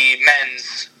the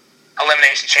men's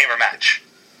Elimination Chamber match.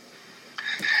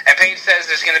 And Paige says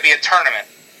there's going to be a tournament.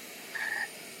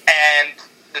 And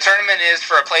the tournament is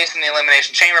for a place in the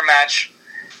Elimination Chamber match,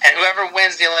 And whoever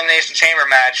wins the Elimination Chamber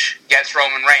match gets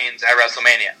Roman Reigns at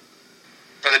WrestleMania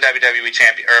for the WWE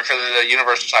champion, or for the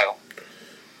Universal title.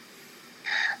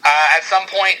 At some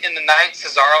point in the night,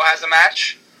 Cesaro has a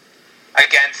match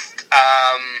against,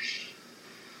 I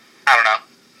don't know,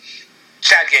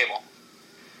 Chad Gable.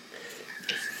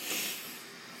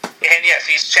 And yes,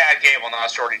 he's Chad Gable,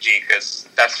 not Shorty G, because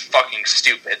that's fucking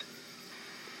stupid.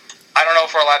 I don't know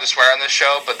if we're allowed to swear on this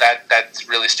show, but that's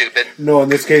really stupid. No, in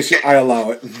this case, I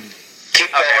allow it.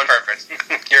 Keep going. Okay,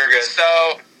 perfect. You're good.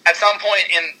 So, at some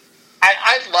point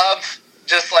I love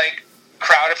just, like,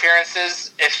 crowd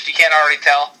appearances, if you can't already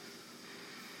tell.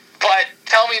 But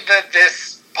tell me that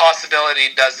this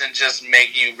possibility doesn't just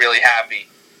make you really happy.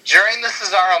 During the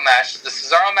Cesaro match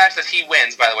that he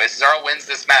wins, by the way, Cesaro wins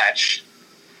this match,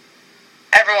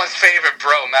 everyone's favorite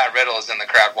bro, Matt Riddle, is in the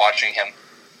crowd watching him,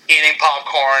 eating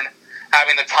popcorn,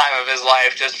 having the time of his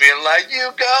life, just being like,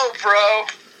 you go, bro.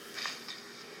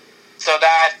 So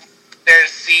that there's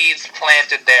seeds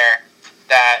planted there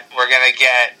that we're going to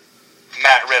get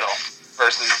Matt Riddle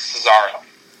versus Cesaro.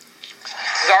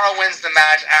 Cesaro wins the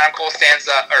match. Adam Cole stands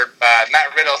up, or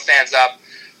Matt Riddle stands up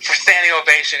for standing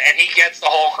ovation, and he gets the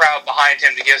whole crowd behind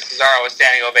him to give Cesaro a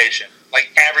standing ovation.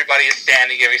 Like, everybody is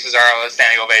standing, giving Cesaro a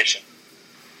standing ovation.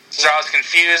 Cesaro's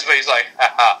confused, but he's like,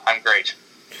 I'm great.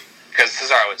 Because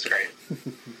Cesaro is great.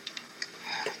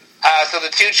 So the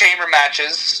two chamber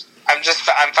matches, I'm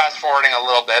fast forwarding a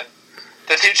little bit.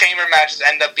 The two chamber matches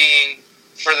end up being,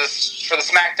 for the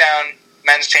SmackDown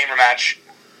men's chamber match,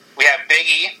 we have Big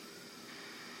E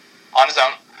on his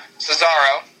own,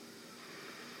 Cesaro,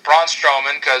 Braun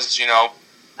Strowman, because, you know,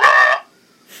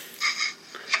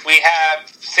 we have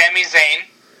Sami Zayn,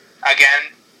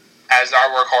 again, as our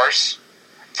workhorse.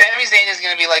 Sami Zayn is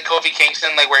going to be like Kofi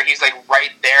Kingston, like where he's like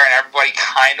right there and everybody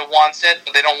kind of wants it,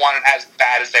 but they don't want it as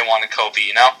bad as they wanted Kofi,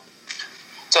 you know?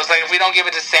 So it's like if we don't give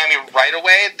it to Sami right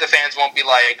away, the fans won't be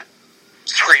like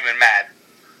screaming mad.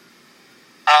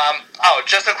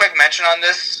 Just a quick mention on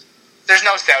this. There's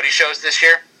no Saudi shows this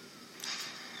year.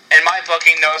 In my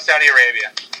booking, no Saudi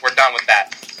Arabia. We're done with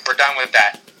that. We're done with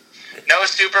that. No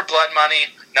super blood money,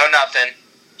 no nothing.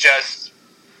 Just,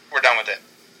 we're done with it.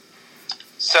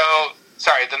 So,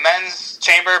 sorry, the men's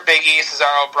chamber, Big E,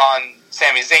 Cesaro, Braun,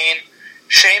 Sami Zayn.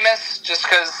 Sheamus, just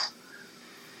because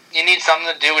you need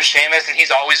something to do with Sheamus, and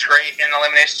he's always great in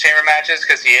Elimination Chamber matches,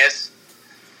 because he is.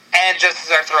 And just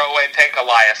as our throwaway pick,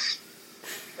 Elias.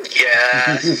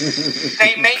 Yeah.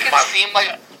 They make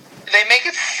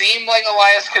it seem like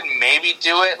Elias could maybe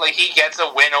do it. Like, he gets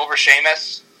a win over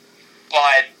Sheamus.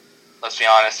 But, let's be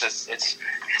honest, it's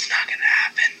not going to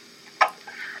happen.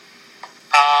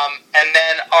 And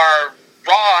then our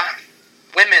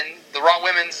the Raw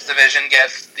Women's division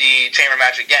gets the chamber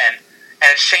match again.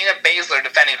 And it's Shayna Baszler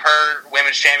defending her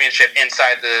women's championship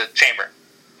inside the chamber.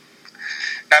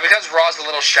 Now, because Raw's a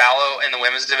little shallow in the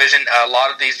women's division, a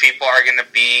lot of these people are going to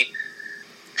be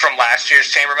from last year's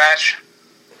chamber match.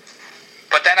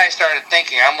 But then I started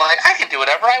thinking, I'm like, I can do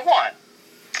whatever I want.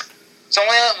 So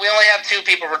we only have two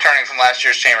people returning from last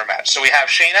year's chamber match. So we have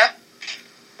Shayna,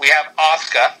 we have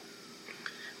Asuka,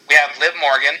 we have Liv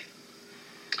Morgan,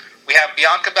 we have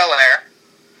Bianca Belair,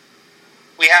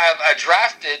 we have a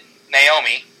drafted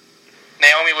Naomi.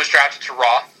 Naomi was drafted to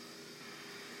Raw.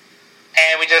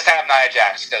 And we just have Nia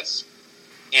Jax, because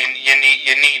you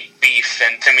need beef,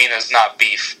 and Tamina's not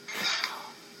beef.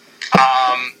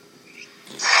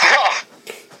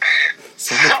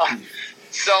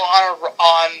 So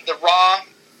on the Raw,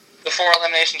 before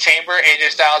Elimination Chamber, AJ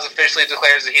Styles officially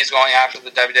declares that he's going after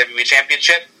the WWE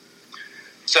Championship.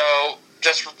 So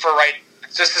just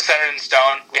to set it in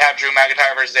stone, we have Drew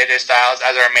McIntyre versus AJ Styles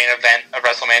as our main event of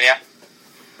WrestleMania.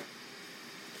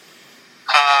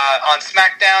 On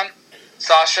SmackDown,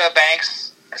 Sasha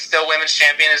Banks, still women's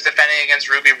champion, is defending against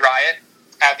Ruby Riott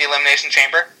at the Elimination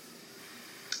Chamber.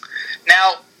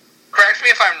 Now, correct me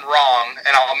if I'm wrong,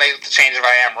 and I'll make the change if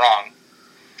I am wrong.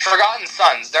 Forgotten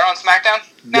Sons, they're on SmackDown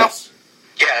now?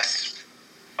 Yes.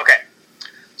 Okay.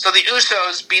 So the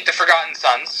Usos beat the Forgotten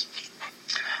Sons,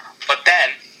 but then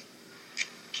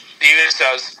the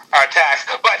Usos are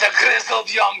attacked by the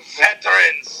Grizzled Young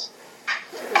Veterans.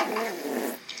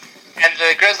 And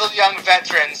the Grizzled Young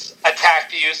Veterans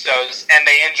attack the Usos, and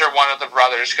they injure one of the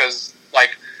brothers, because one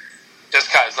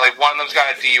of them's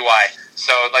got a DUI.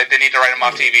 So, they need to write him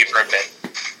off TV for a bit.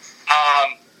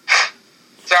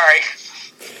 Sorry.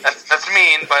 That's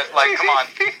mean, but, come on.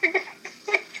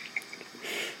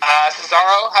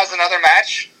 Cesaro has another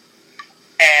match,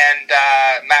 and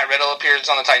Matt Riddle appears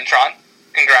on the Titantron,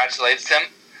 congratulates him,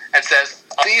 and says,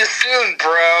 "I'll see you soon,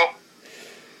 bro."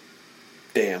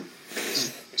 Damn.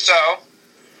 So,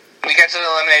 we get to the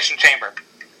Elimination Chamber.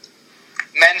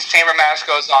 Men's chamber match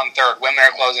goes on third. Women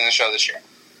are closing the show this year.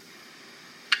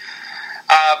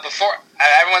 Before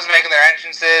everyone's making their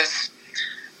entrances,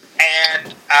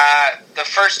 and the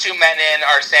first two men in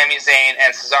are Sami Zayn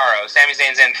and Cesaro. Sami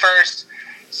Zayn's in first.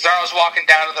 Cesaro's walking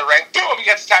down to the ring. Boom! He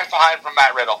gets attacked behind from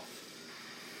Matt Riddle.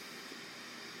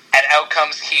 And out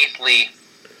comes Keith Lee.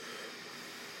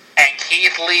 And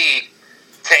Keith Lee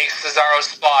takes Cesaro's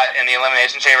spot in the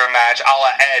Elimination Chamber match a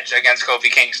la Edge against Kofi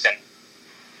Kingston.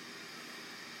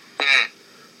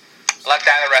 Let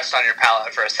that rest on your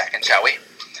palate for a second, shall we?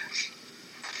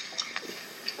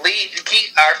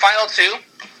 Our final two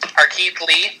are Keith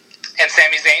Lee and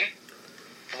Sami Zayn.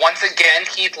 Once again,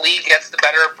 Keith Lee gets the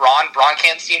better of Braun. Braun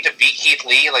can't seem to beat Keith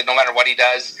Lee, like no matter what he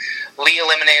does. Lee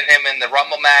eliminated him in the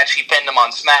Rumble match. He pinned him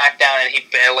on SmackDown, and he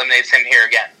eliminates him here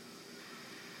again.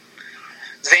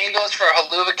 Zayn goes for a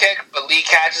haluva kick, but Lee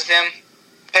catches him,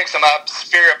 picks him up,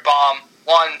 Spirit Bomb.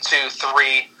 1, 2,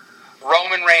 3.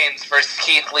 Roman Reigns versus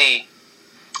Keith Lee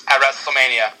at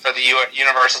WrestleMania for the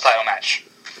Universal title match.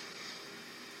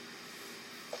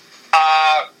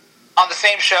 On the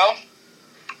same show,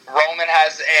 Roman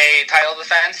has a title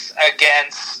defense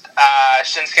against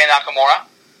Shinsuke Nakamura.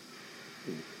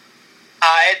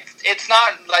 It's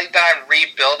not like that I'm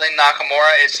rebuilding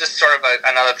Nakamura. It's just sort of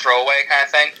another throwaway kind of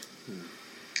thing.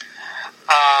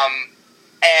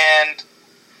 And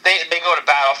they go to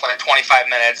battle for like 25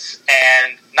 minutes,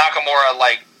 and Nakamura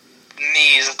like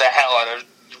knees the hell out of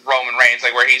Roman Reigns,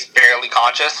 like where he's barely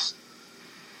conscious.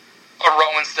 But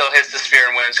Roman still hits the spear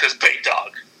and wins because big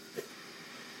dog.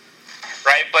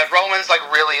 Right? But Roman's like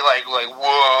really like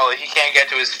whoa, he can't get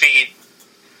to his feet.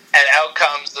 And out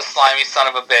comes the slimy son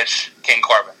of a bitch, King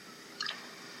Corbin.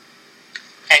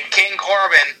 And King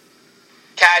Corbin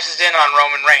cashes in on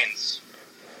Roman Reigns.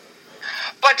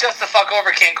 But just to fuck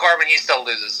over King Corbin, he still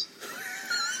loses.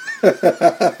 Because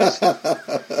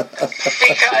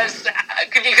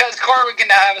Corbin can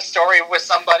now have a story with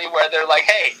somebody where they're like,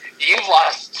 hey, you've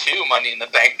lost 2 Money in the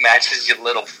Bank matches, you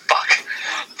little fuck.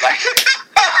 Like,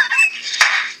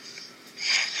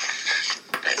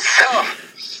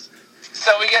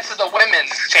 so we get to the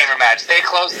women's chamber match. They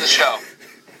close the show.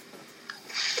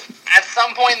 At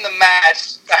some point in the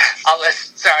match, I'll let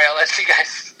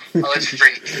you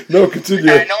breathe. No,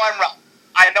 continue. I know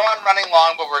I'm running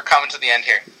long, but we're coming to the end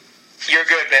here. You're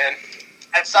good, man.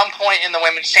 At some point in the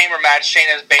women's chamber match,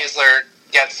 Shayna Baszler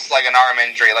gets like an arm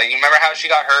injury. Like, you remember how she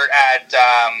got hurt at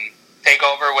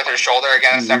TakeOver with her shoulder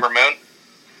against Ember Moon?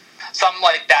 Something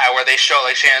like that, where they show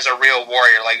like Shayna's a real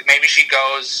warrior. Like, maybe she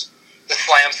goes to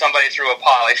slam somebody through a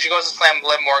pod. Like, she goes to slam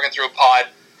Liv Morgan through a pod,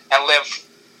 and Liv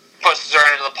pushes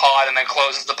her into the pod and then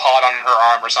closes the pod on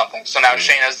her arm or something. So now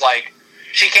Shayna's like,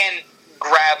 she can't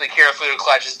grab the Kirifuda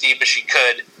clutch as deep as she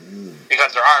could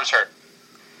because her arm's hurt.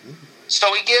 So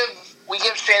we give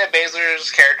Shayna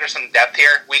Baszler's character some depth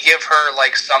here. We give her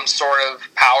like some sort of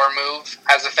power move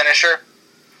as a finisher.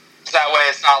 So that way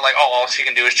it's not like, oh, all she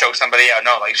can do is choke somebody out.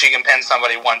 No, like she can pin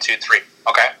somebody 1, 2, 3.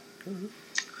 Okay? Mm-hmm.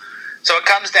 So it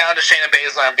comes down to Shayna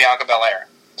Baszler and Bianca Belair.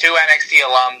 2 NXT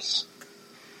alums.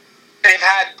 They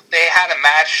had a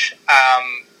match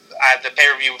at the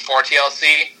pay-per-view before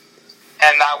TLC,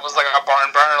 and that was like a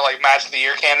barn burner, like match of the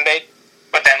year candidate.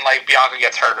 But then like Bianca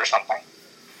gets hurt or something.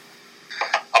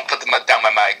 I'll put down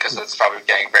my mic because it's probably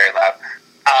getting very loud.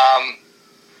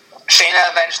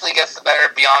 Shayna eventually gets the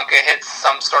better. Bianca hits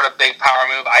some sort of big power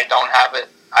move. I don't have it.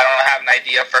 I don't have an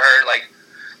idea for her. Like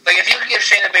if you could give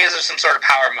Shayna Baszler some sort of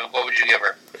power move, what would you give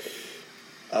her?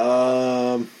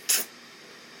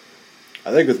 I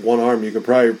think with one arm you could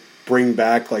probably bring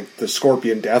back like the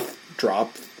Scorpion Death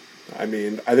drop. I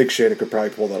mean, I think Shayna could probably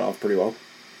pull that off pretty well.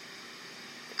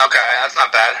 Okay, that's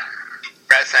not bad.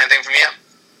 Brad, anything from you?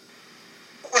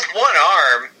 With one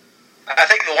arm, I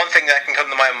think the one thing that can come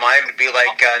to my mind would be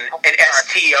like an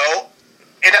STO.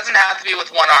 It doesn't have to be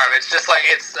with one arm. It's just like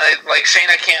like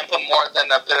Shayna can't put more than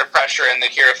a bit of pressure in the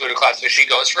Kirifuda clutch. She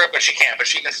goes for it, but she can't. But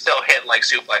she can still hit like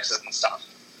suplexes and stuff.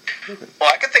 Well,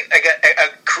 I can think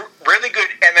a really good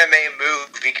MMA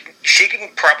move. She can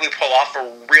probably pull off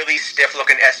a really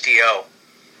stiff-looking STO.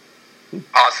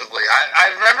 Possibly.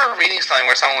 I remember reading something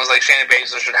where someone was like, Shayna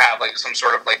Baszler should have like some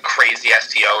sort of like crazy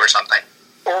STO or something.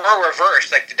 Or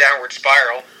reverse, like the downward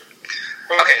spiral.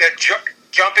 Or like a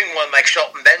jumping one like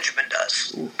Shelton Benjamin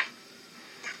does. Ooh.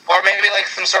 Or maybe like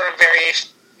some sort of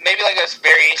variation, maybe like a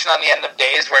variation on the End of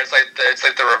Days where it's like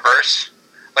the reverse.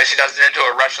 Like she does it into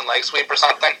a Russian leg sweep or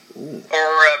something. Ooh.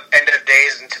 Or End of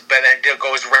Days, but then it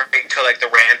goes right into like the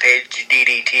Rampage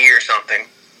DDT or something.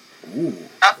 Ooh.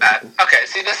 Not bad. Okay,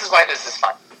 see, this is why this is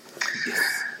fun.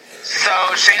 So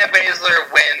Shayna Baszler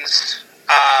wins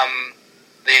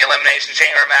the Elimination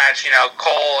Chamber match,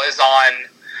 Cole is on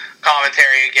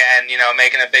commentary again,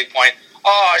 making a big point.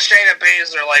 Oh, Shayna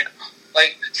Baszler,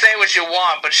 like, say what you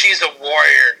want, but she's a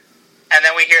warrior. And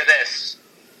then we hear this.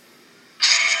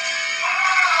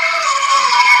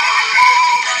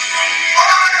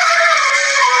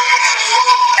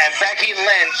 And Becky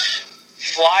Lynch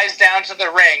flies down to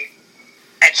the ring,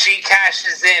 and she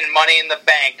cashes in Money in the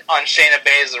Bank on Shayna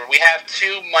Baszler. We have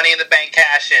 2 Money in the Bank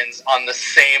cash-ins on the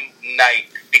same night,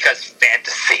 because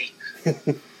fantasy.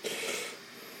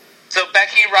 So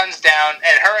Becky runs down,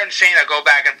 and her and Shayna go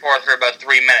back and forth for about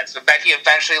 3 minutes. But Becky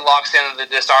eventually locks into the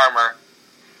disarmor,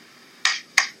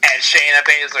 and Shayna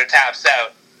Baszler taps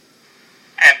out.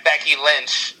 And Becky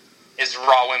Lynch is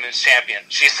Raw Women's Champion.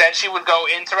 She said she would go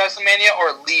into WrestleMania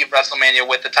or leave WrestleMania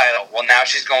with the title. Well, now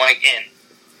she's going in.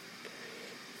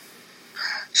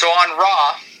 So on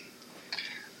Raw,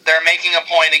 they're making a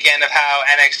point again of how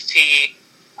NXT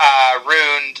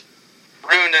ruined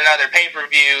another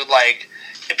pay-per-view. Like,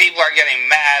 people are getting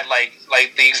mad.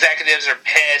 Like the executives are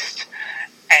pissed.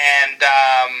 And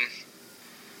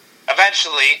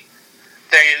eventually,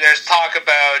 there's talk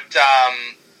about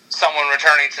someone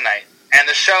returning tonight. And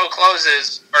the show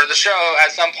closes, or the show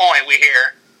at some point we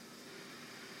hear,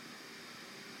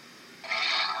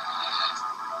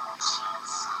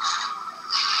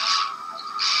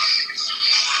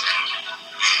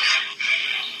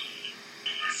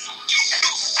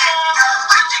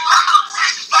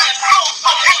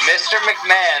 Mr.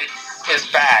 McMahon is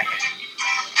back.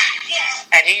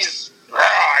 And he's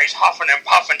huffing and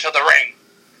puffing to the ring.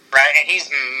 Right? And he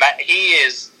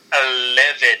is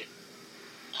livid.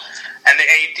 And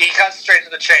he cuts straight to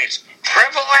the chase.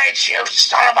 Triple H, you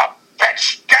son of a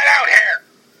bitch, get out here!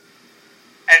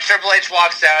 And Triple H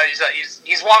walks out.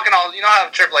 He's walking all. You know how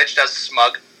Triple H does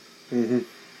smug,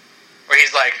 where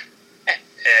he's like,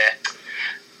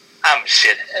 I'm a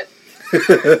shithead.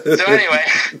 So anyway,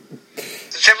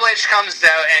 so Triple H comes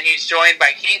out and he's joined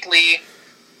by Keith Lee,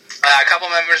 a couple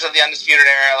members of the Undisputed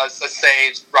Era. Let's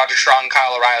say Roderick Strong,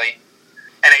 Kyle O'Reilly,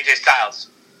 and AJ Styles.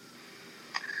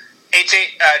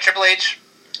 Triple H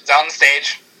is on the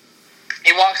stage.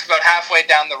 He walks about halfway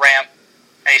down the ramp,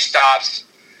 and he stops,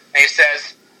 and he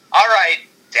says, "All right,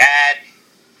 Dad,"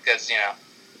 because,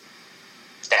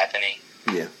 Stephanie.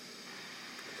 Yeah.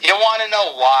 You want to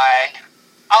know why?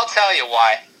 I'll tell you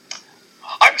why.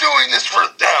 I'm doing this for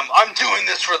them. I'm doing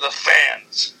this for the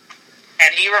fans.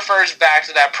 And he refers back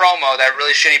to that promo, that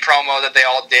really shitty promo that they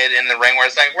all did in the ring, where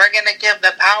it's like, we're going to give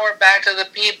the power back to the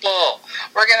people.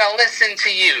 We're going to listen to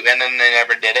you. And then they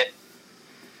never did it.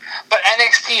 But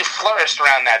NXT flourished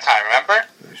around that time, remember?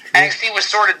 NXT was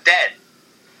sort of dead.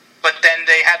 But then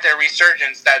they had their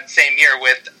resurgence that same year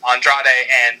with Andrade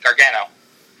and Gargano.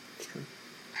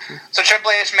 So Triple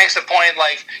H makes a point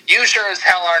like, you sure as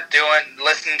hell aren't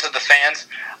listening to the fans.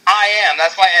 I am.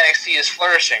 That's why NXT is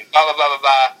flourishing. Blah, blah, blah, blah,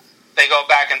 blah. They go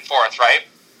back and forth, right?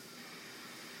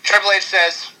 Triple H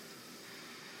says,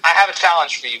 I have a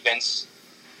challenge for you, Vince.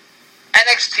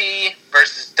 NXT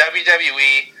versus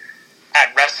WWE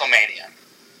at WrestleMania.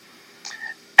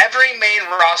 Every main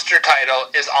roster title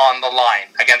is on the line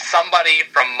against somebody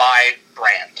from my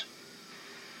brand.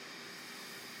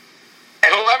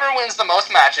 And whoever wins the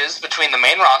most matches between the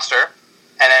main roster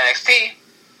and NXT,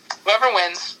 whoever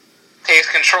wins takes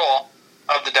control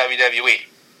of the WWE.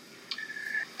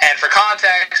 And for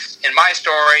context, in my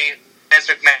story, Vince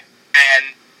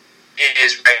McMahon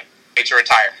is ready to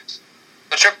retire.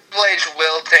 So Triple H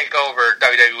will take over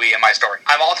WWE in my story.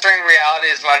 I'm altering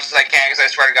reality as much as I can because I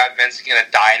swear to God, Vince is going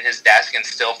to die in his desk and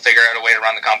still figure out a way to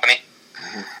run the company.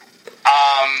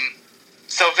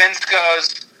 So Vince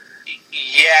goes,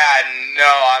 yeah,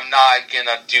 no, I'm not going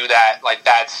to do that. Like,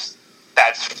 that's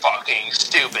fucking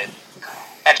stupid.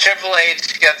 And Triple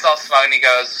H gets all smug and he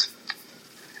goes,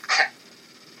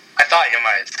 I thought you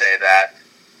might say that.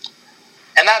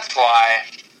 And that's why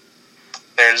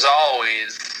there's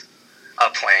always a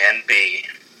plan B.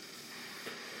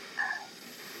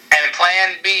 And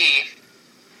plan B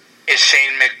is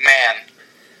Shane McMahon.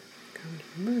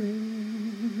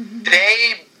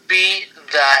 They beat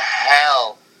the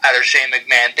hell out of Shane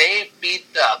McMahon. They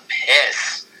beat the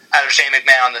piss out of Shane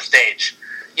McMahon on the stage.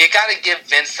 You gotta give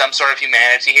Vince some sort of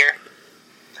humanity here.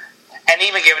 And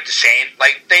even give it to Shane.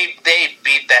 Like, they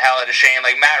beat the hell out of Shane.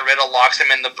 Like, Matt Riddle locks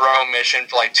him in the bro mission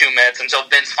for like 2 minutes until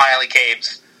Vince finally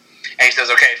caves. And he says,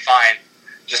 okay, fine.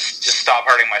 Just stop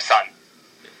hurting my son.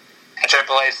 And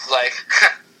Triple H is like,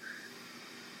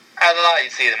 I thought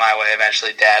you'd see it my way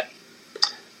eventually, Dad.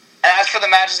 And as for the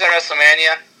matches at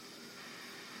WrestleMania,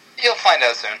 you'll find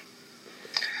out soon.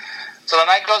 So the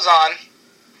night goes on.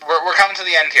 we're coming to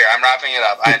the end here. I'm wrapping it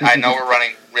up. I know we're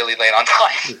running really late on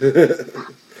time.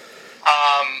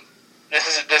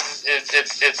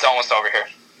 It's almost over here.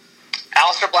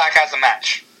 Aleister Black has a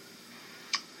match.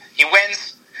 He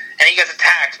wins, and he gets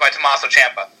attacked by Tommaso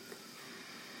Ciampa.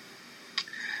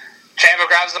 Ciampa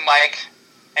grabs the mic,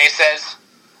 and he says,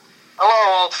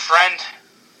 "Hello, old friend.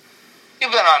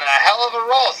 You've been on a hell of a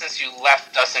roll since you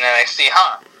left us in NXT,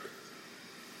 huh?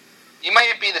 You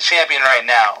might be the champion right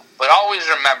now, but always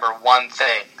remember one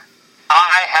thing.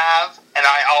 I have, and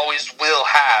I always will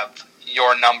have,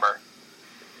 your number.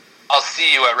 I'll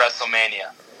see you at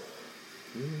WrestleMania."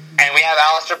 And we have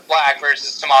Aleister Black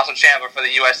versus Tommaso Ciampa for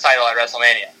the U.S. title at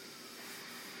WrestleMania.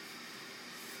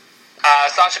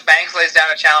 Sasha Banks lays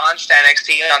down a challenge to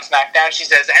NXT on SmackDown. She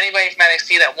says, "Anybody from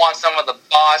NXT that wants some of the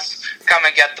boss, come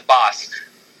and get the boss."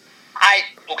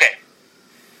 Okay.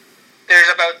 There's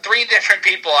about 3 different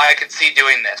people I could see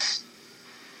doing this.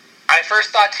 I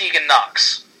first thought Tegan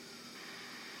Nox,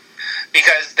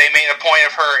 because they made a point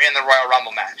of her in the Royal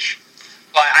Rumble match.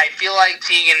 But I feel like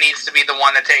Tegan needs to be the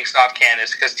one that takes off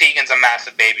Candice, because Tegan's a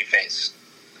massive babyface.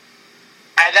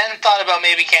 I then thought about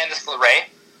maybe Candice LeRae.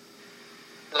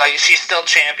 Like, she's still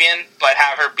champion, but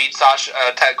have her beat Sasha,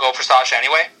 go for Sasha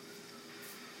anyway.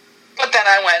 But then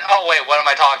I went, oh wait, what am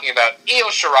I talking about? Io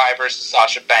Shirai versus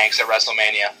Sasha Banks at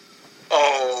WrestleMania.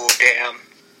 Oh, damn.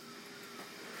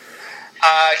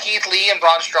 Keith Lee and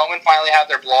Braun Strowman finally have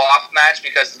their blow-off match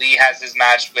because Lee has his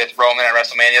match with Roman at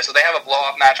WrestleMania. So they have a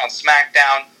blow-off match on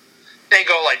SmackDown. They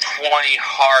go like 20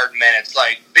 hard minutes,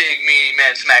 like big meaty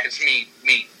man smack. It's meat.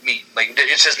 Like,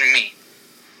 it's just meat.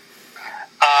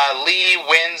 Lee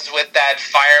wins with that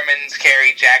fireman's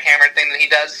carry jackhammer thing that he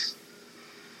does.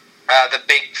 The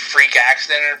big freak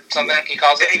accident or something he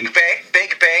calls it.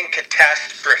 Big Bang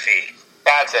Catastrophe.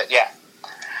 That's it, yeah.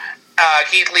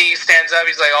 Keith Lee stands up.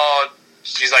 He's like, oh,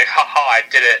 she's like, ha, I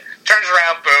did it. Turns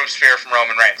around, boom, spear from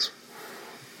Roman Reigns.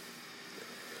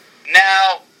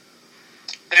 Now,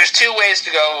 there's 2 ways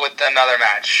to go with another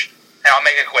match, and I'll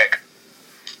make it quick.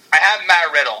 I have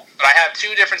Matt Riddle, but I have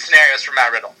 2 different scenarios for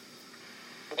Matt Riddle.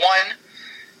 One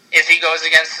is he goes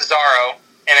against Cesaro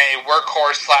in a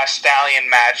workhorse/stallion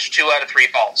match, 2 out of 3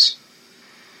 falls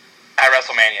at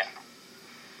WrestleMania.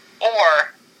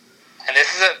 Or, and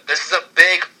this is a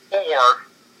big or,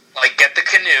 like get the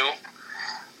canoe.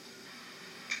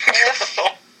 If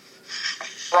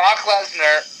Brock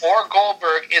Lesnar or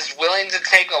Goldberg is willing to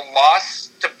take a loss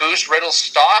to boost Riddle's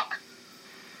stock,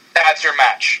 that's your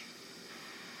match.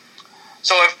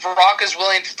 So if Brock is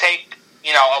willing to take,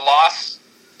 a loss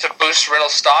to boost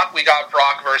Riddle's stock, we got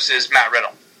Brock versus Matt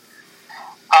Riddle.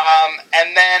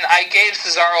 And then I gave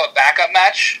Cesaro a backup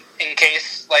match in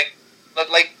case, like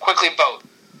quickly vote.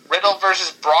 Riddle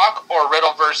versus Brock or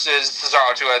Riddle versus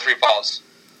Cesaro, 2 out of 3 falls?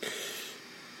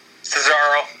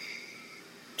 Cesaro.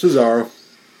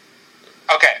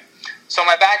 Okay. So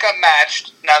my backup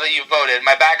match, now that you voted,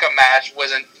 my backup match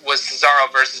was Cesaro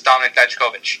versus Dominik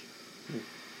Dijakovic.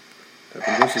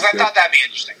 Because I thought that'd be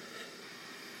interesting.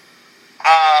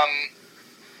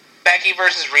 Becky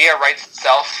versus Rhea writes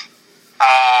itself.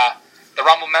 The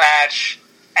Rumble match,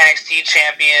 NXT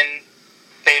champion,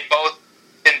 they've both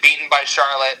been beaten by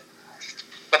Charlotte.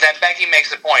 But then Becky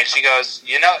makes a point. She goes,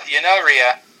 you know,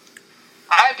 Rhea,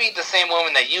 I beat the same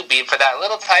woman that you beat for that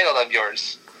little title of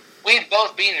yours. We've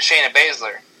both beaten Shayna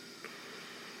Baszler.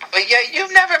 But yet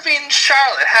you've never beaten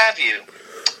Charlotte, have you?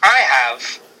 I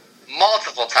have.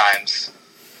 Multiple times.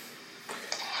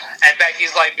 And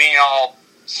Becky's like being all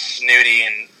snooty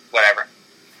and whatever.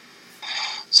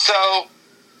 So,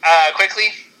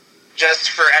 quickly, just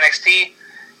for NXT,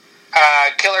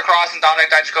 Killer Kross and Dominik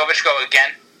Dijakovic go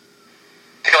again.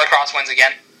 Killer Kross wins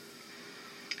again.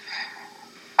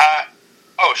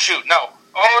 Oh shoot, no.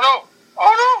 Oh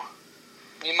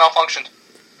no! You malfunctioned.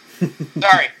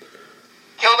 Sorry.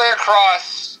 Killer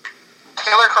Kross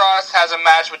has a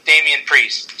match with Damian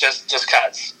Priest. Just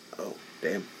cuts. Oh,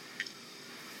 damn.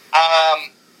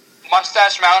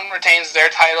 Mustache Mountain retains their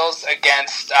titles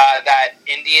against that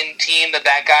Indian team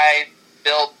that guy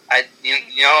built.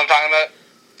 You know what I'm talking about?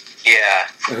 Yeah.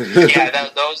 Yeah,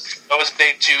 those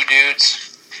big 2 dudes.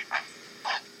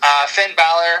 Finn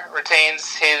Balor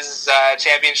retains his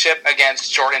championship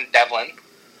against Jordan Devlin.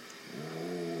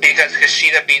 Because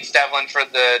Kushida beats Devlin for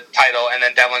the title, and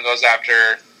then Devlin goes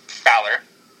after Balor.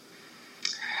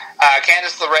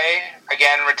 Candice LeRae,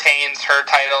 again, retains her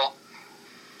title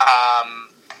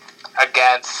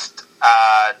against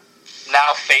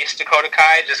now face Dakota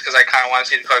Kai, just because I kind of want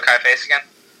to see Dakota Kai face again.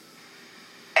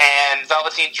 And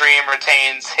Velveteen Dream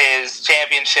retains his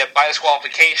championship by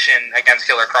disqualification against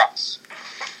Killer Kross.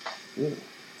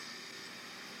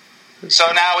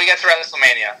 So now we get to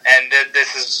WrestleMania, and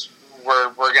this is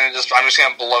I'm just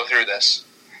gonna blow through this.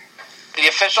 The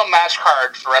official match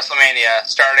card for WrestleMania,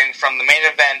 starting from the main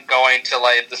event, going to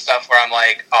like the stuff where I'm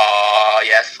like, oh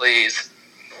yes, please.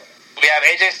 We have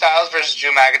AJ Styles versus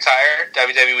Drew McIntyre,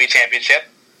 WWE Championship.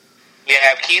 We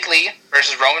have Keith Lee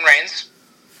versus Roman Reigns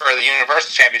for the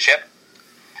Universal Championship.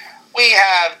 We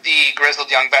have the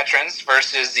Grizzled Young Veterans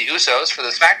versus the Usos for the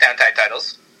SmackDown Tag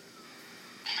Titles.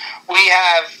 We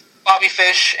have Bobby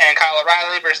Fish and Kyle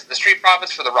O'Reilly versus the Street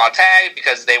Profits for the Raw Tag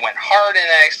because they went hard in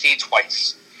NXT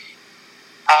twice.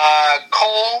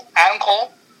 Adam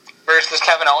Cole versus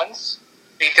Kevin Owens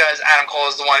because Adam Cole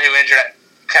is the one who injured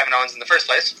Kevin Owens in the first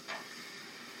place.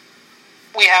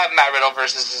 We have Matt Riddle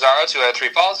versus Cesaro, 2 out of 3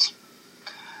 falls.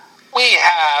 We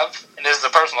have, and this is a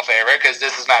personal favorite because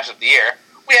this is match of the year,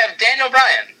 we have Daniel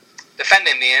Bryan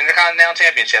defending the Intercontinental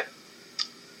Championship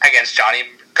against Johnny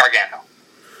Gargano.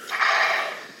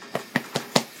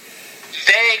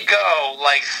 They go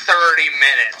like 30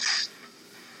 minutes.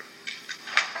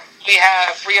 We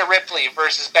have Rhea Ripley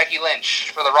versus Becky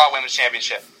Lynch for the Raw Women's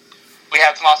Championship. We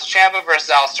have Tommaso Ciampa versus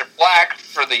Aleister Black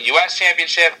for the U.S.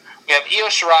 Championship. We have Io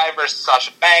Shirai versus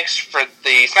Sasha Banks for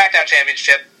the SmackDown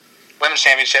Championship, Women's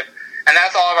Championship, and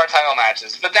that's all of our title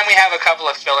matches. But then we have a couple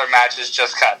of filler matches,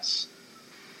 just cuts.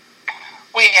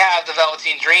 We have the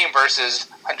Velveteen Dream versus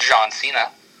John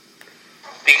Cena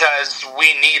because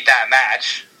we need that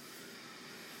match.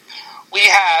 We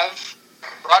have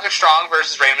Roderick Strong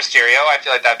versus Rey Mysterio. I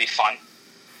feel like that'd be fun.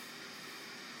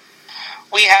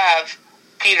 We have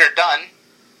Peter Dunne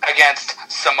against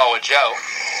Samoa Joe.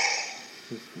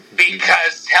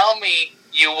 Because tell me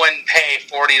you wouldn't pay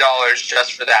 $40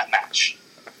 just for that match.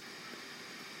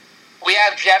 We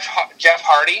have Jeff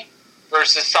Hardy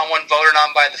versus someone voted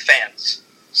on by the fans.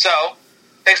 So,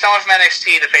 pick someone from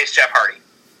NXT to face Jeff Hardy.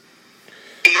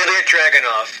 Ilya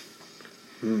Dragunov.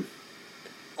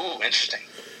 Ooh, interesting.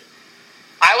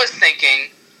 I was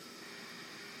thinking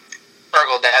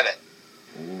Fergal Devitt.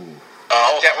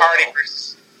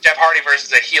 Jeff Hardy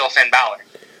versus a heel Finn Balor.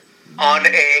 On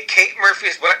a Kate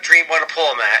Murphy's Wet Dream Want to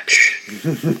Pull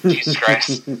match. Jesus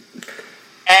Christ.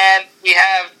 And we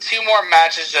have 2 more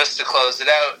matches just to close it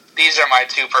out. These are my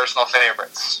 2 personal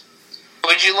favorites.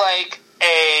 Would you like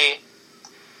a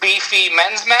beefy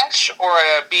men's match or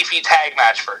a beefy tag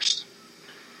match first?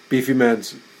 Beefy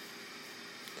men's.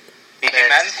 Beefy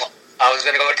men's? I was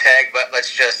going to go tag, but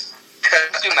let's just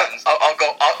do men's. I'll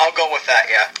go with that,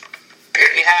 yeah.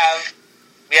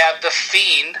 We have the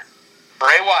Fiend,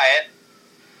 Bray Wyatt,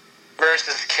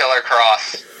 versus Killer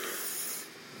Cross.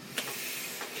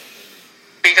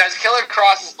 Because Killer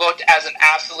Cross is booked as an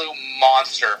absolute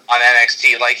monster on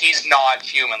NXT. Like, he's not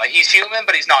human. Like, he's human,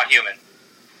 but he's not human.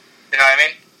 You know what I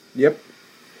mean? Yep.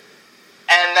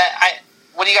 And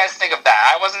what do you guys think of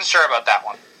that? I wasn't sure about that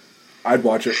one. I'd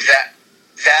watch it.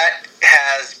 That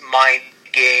has mind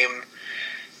games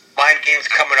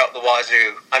coming out the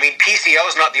wazoo. I mean, PCO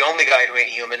is not the only guy who ain't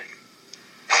human.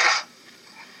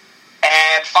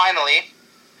 And finally,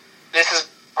 this is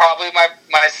probably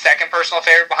my second personal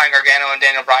favorite behind Gargano and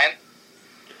Daniel Bryan.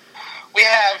 We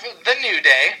have the New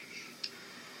Day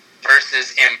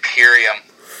versus Imperium.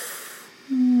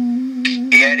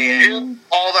 Yeah,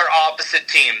 all their opposite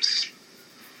teams.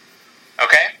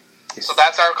 Okay? Yes. So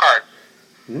that's our card.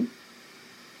 Mm-hmm.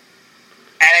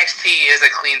 NXT is a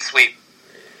clean sweep.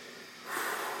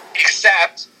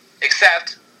 Except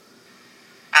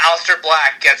Aleister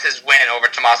Black gets his win over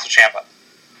Tommaso Ciampa.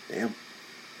 Damn.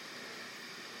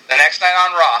 The next night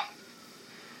on Raw,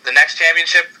 the next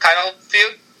championship title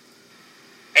feud,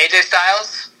 AJ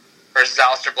Styles versus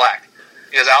Aleister Black.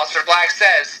 Because Aleister Black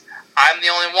says, I'm the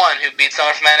only one who beat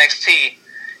someone from NXT.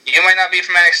 You might not be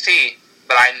from NXT,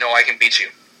 but I know I can beat you.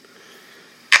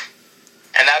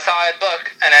 And that's how I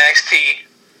book an NXT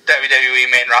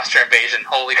WWE main roster invasion.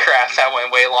 Holy crap, that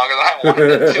went way longer than I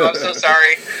wanted it to. I'm so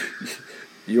sorry.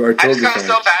 You are totally I just got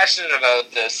so passionate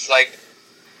about this. Like,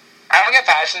 I don't get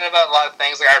passionate about a lot of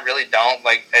things. Like, I really don't.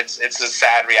 Like, it's a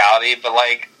sad reality. But,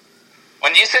 like,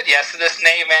 when you said yes to this,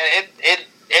 Nate, man,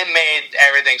 it made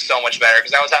everything so much better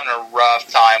because I was having a rough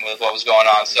time with what was going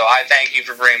on. So I thank you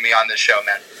for bringing me on this show,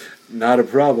 man. Not a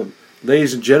problem.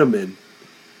 Ladies and gentlemen,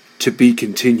 to be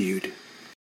continued.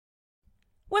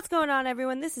 What's going on,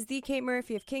 everyone? This is the Kate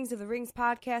Murphy of Kings of the Rings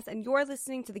podcast, and you're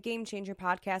listening to the Game Changer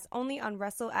podcast only on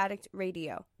Wrestle Addict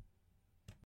Radio.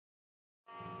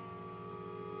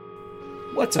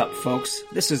 What's up, folks?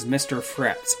 This is Mr.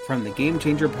 Fretz from the Game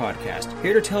Changer podcast,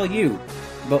 here to tell you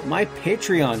about my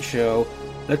Patreon show,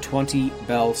 The 20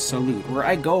 Bell Salute, where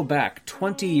I go back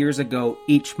 20 years ago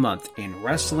each month in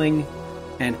wrestling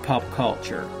and pop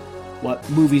culture. what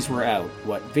movies were out,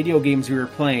 what video games we were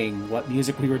playing, what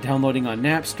music we were downloading on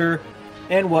Napster,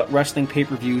 and what wrestling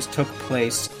pay-per-views took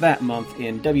place that month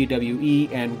in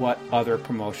WWE and what other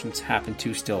promotions happen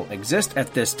to still exist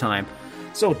at this time.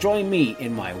 So join me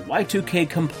in my Y2K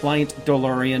compliant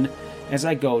DeLorean as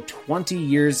I go 20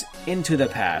 years into the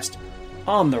past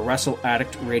on the Wrestle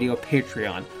Addict Radio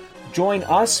Patreon. Join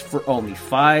us for only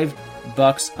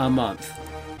 $5 a month.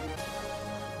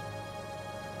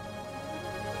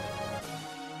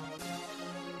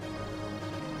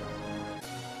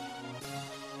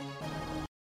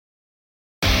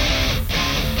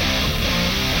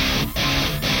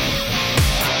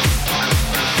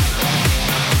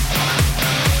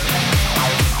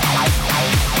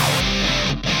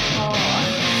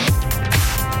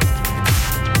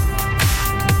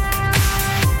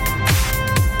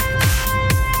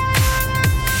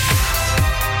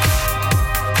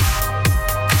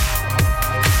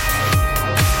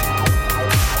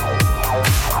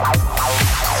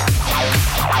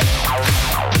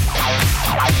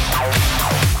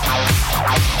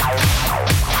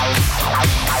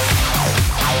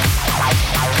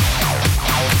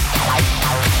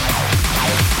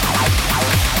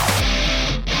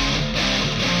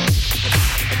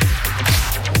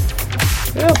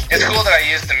 It's cool that I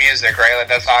used the music, right? Like,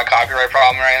 that's not a copyright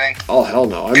problem or anything? Oh, hell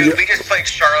no. Dude, we just played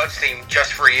Charlotte's theme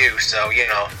just for you, so, you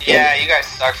know. Yeah, you guys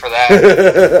suck for that.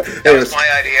 That was my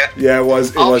idea. Yeah, it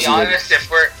was. I'll be honest,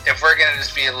 if we're gonna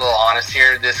just be a little honest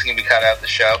here, this can be cut out of the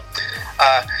show.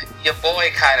 Your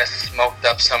boy kind of smoked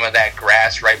up some of that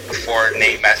grass right before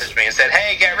Nate messaged me and said,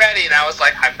 "Hey, get ready," and I was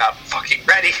like, "I'm not fucking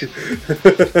ready."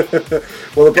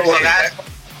 Well, it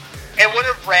would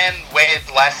have ran way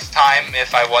less time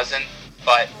if I wasn't,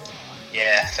 but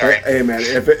yeah, sorry. Hey man,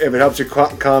 if it helps you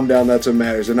calm down, that's what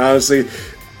matters. And honestly,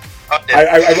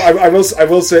 I will say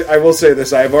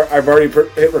this: I've already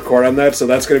hit record on that, so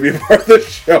that's going to be part of the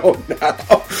show now.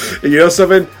 And you know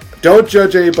something? Don't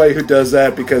judge anybody who does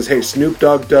that because hey, Snoop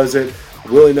Dogg does it,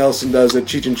 Willie Nelson does it,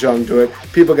 Cheech and Chong do it.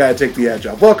 People got to take the edge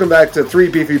off. Welcome back to Three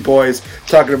Beefy Boys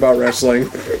talking about wrestling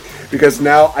because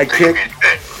now I can't.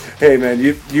 Hey man,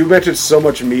 you mentioned so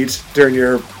much meat during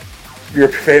your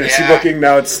fantasy booking.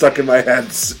 Now it's stuck in my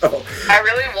head. So I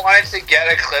really wanted to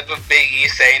get a clip of Big E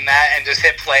saying that and just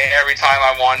hit play every time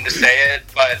I wanted to say it,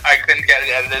 but I couldn't get it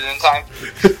edited in time.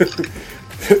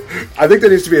 I think there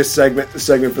needs to be a segment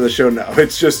for the show now.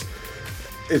 It's just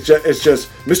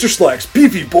Mr. Slacks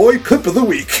Beefy Boy Clip of the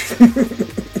Week.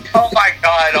 Oh my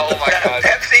god!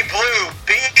 Pepsi Blue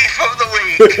Beef of the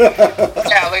Week.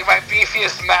 Yeah, like my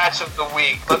beefiest match of the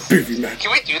week.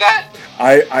 Can we do that?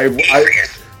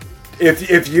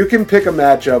 If you can pick a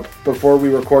matchup before we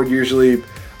record, usually,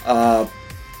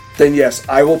 then yes,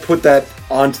 I will put that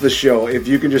onto the show. If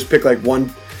you can just pick like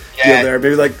one deal there,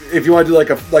 maybe like if you want to do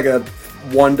like a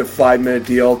 1 to 5 minute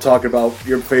deal talking about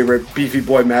your favorite Beefy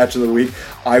Boy match of the week,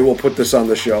 I will put this on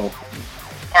the show.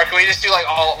 Or can we just do like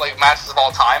all like matches of all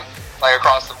time, like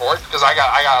across the board? Because I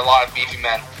got a lot of beefy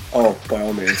men. Oh, by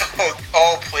all means.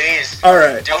 Oh, please. All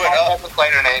right. Do it up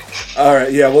later, Nate. All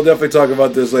right. Yeah, we'll definitely talk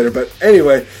about this later. But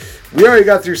anyway, we already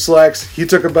got through Slacks. He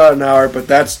took about an hour, but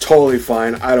that's totally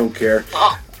fine. I don't care.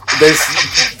 Oh.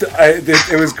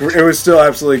 It was still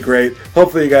absolutely great.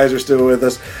 Hopefully you guys are still with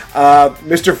us.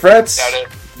 Mr. Fretz,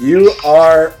 you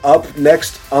are up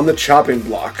next on the chopping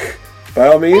block. By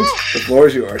all means, the floor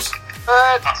is yours.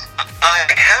 I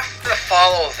have to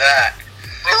follow that.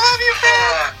 I love you,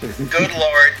 man. Good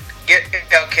Lord.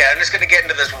 Okay, I'm just going to get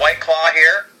into this White Claw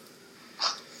here.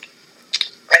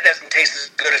 That doesn't taste as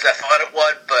good as I thought it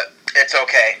would, but it's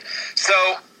okay. So,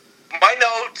 my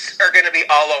notes are going to be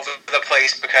all over the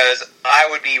place because I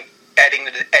would be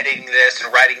editing this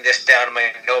and writing this down in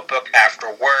my notebook after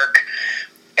work,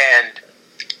 and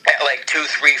at like 2,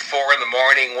 3, 4 in the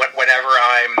morning whenever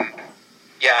I'm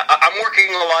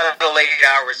working a lot of the late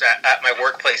hours at my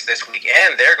workplace this week,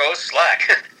 and there goes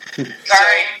Slack.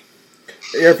 Sorry.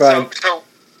 You're fine. So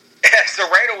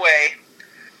right away,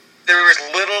 there was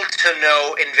little to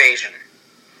no invasion.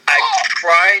 I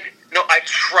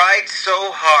tried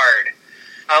so hard.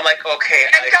 I'm like, okay,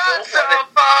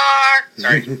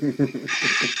 Sorry.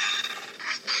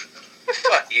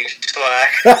 Fuck you,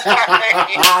 Slack.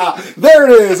 There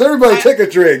it is. Everybody take a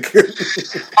drink. I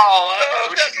just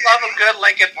love a good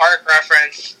Linkin Park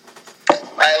reference.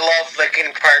 I love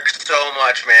Linkin Park so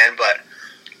much, man, but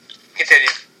continue.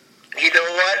 You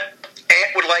know what?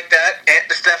 Ant would like that. Ant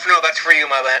DeStefano, that's for you,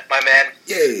 my man.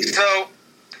 Yay. So,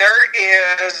 there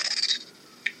is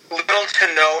little to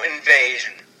no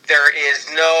invasion. There is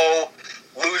no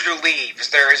loser leaves.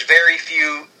 There is very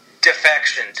few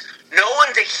defections. No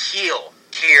one's a heel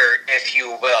here, if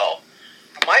you will.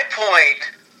 my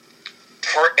point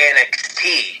for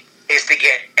NXT is to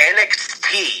get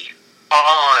NXT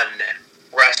on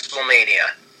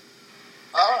WrestleMania.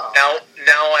 Oh.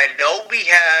 Now I know we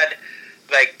had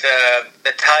like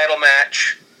the title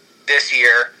match this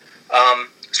year.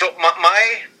 So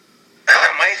my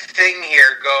thing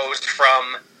here goes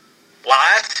from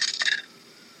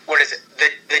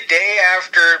the day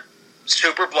after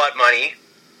Super Blood Money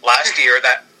last year,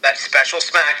 that special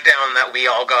SmackDown that we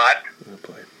all got. Oh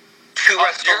boy.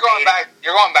 You're going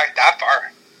back that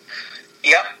far.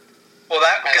 Yep. Well,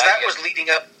 that was leading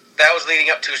up. That was leading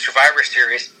up to Survivor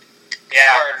Series.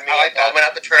 Yeah, Pardon me. I like that. I'm gonna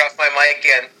have to turn off my mic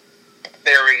again.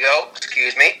 There we go.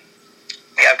 Excuse me.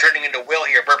 Yeah, I'm turning into Will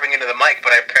here, burping into the mic,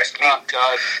 but I pressed mute. Oh,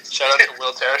 God. Shout out to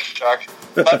Will Tereshchuk.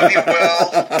 Love you,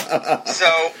 Will.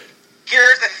 So,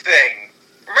 here's the thing.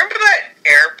 Remember that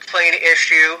airplane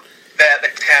issue that the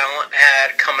talent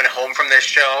had coming home from this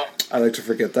show? I like to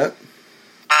forget that.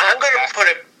 I'm going to put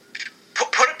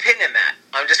a pin in that.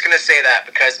 I'm just going to say that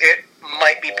because it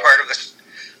might be part of this.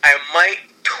 I might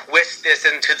twist this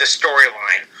into the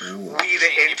storyline. Weave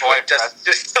it into it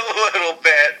just a little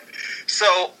bit.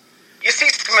 So, you see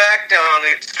SmackDown,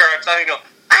 it starts out, you go,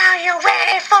 are you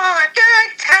ready for a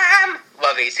good time?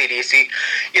 Love AC/DC.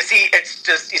 You see,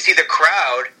 you see the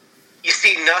crowd, you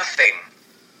see nothing.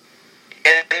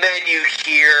 And then you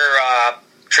hear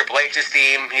Triple H's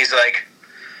theme. He's like,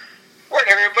 where'd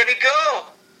everybody go?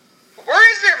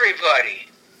 Where is everybody?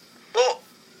 Well,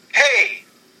 hey,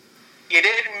 you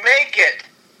didn't make it.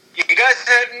 You guys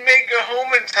didn't make it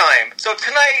home in time. So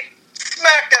tonight,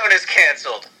 SmackDown is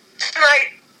canceled.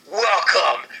 Tonight,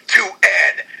 welcome to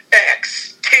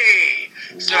NXT.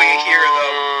 So you hear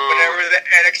whatever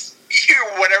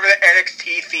the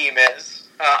NXT theme is.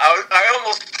 I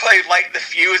almost played Light the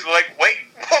Fuse, but like, wait,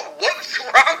 what's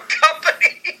wrong,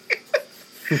 company?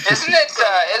 Isn't it,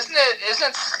 God.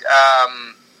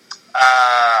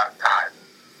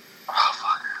 Oh,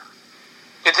 fuck.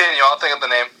 Continue, I'll think of the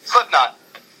name. Slipknot.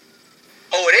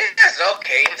 Oh, it is?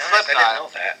 Okay, It's nice. I Slipknot. didn't know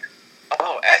that.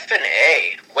 Oh,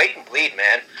 F&A. Wait and bleed,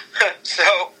 man.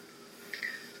 So,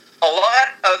 a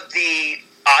lot of the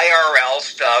IRL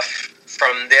stuff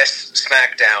from this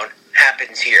SmackDown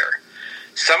happens here.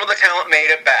 Some of the talent made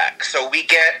it back. So we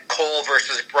get Cole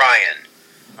versus Bryan.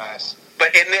 Nice.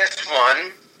 But in this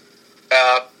one,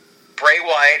 Bray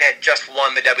Wyatt had just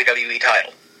won the WWE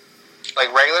title.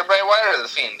 Like regular Bray Wyatt or The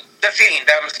Fiend? The Fiend,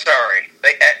 I'm sorry.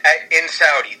 In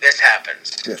Saudi, this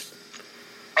happens. Yes.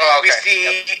 Oh, okay.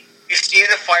 You see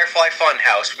the Firefly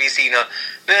Funhouse. We see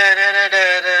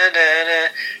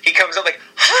he comes up like,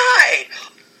 hi!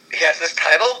 He has this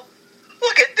title.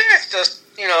 Look at this. Just,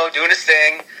 doing his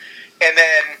thing. And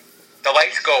then the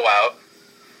lights go out.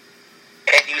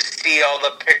 And you see all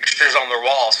the pictures on their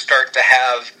wall start to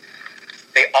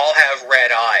they all have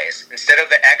red eyes. Instead of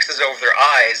the X's over their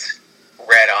eyes,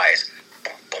 red eyes.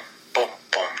 Boom, boom, boom,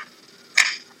 boom.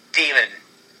 Demon.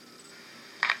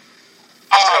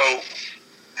 So,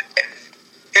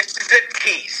 this is a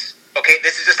tease. Okay,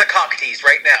 this is just a cock tease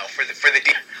right now for the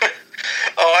demon.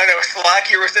 Oh, I know, Slack,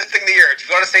 you're resisting the urge. If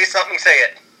you want to say something, say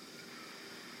it.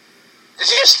 Did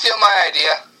you just steal my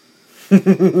idea?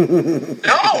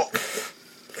 No!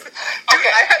 Dude,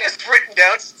 I had this written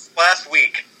down since last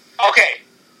week. Okay.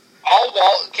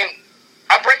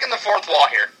 I'm breaking the fourth wall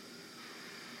here.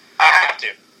 I have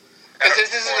to. Because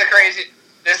this is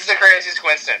the craziest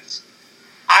coincidence.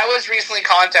 I was recently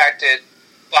contacted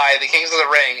by the Kings of the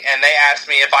Ring, and they asked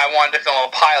me if I wanted to film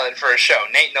a pilot for a show.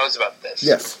 Nate knows about this.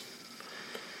 Yes.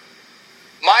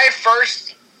 My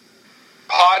first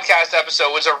podcast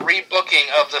episode was a rebooking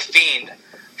of The Fiend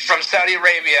from Saudi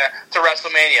Arabia to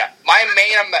WrestleMania. My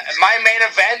main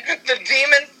event, the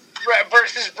Demon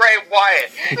versus Bray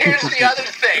Wyatt. Here's the other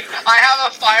thing. I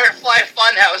have a Firefly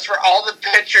Funhouse where all the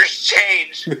pictures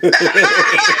change. And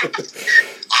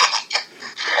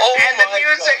the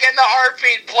music and the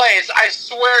heartbeat plays. I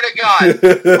swear to God.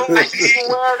 I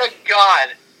swear to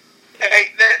God.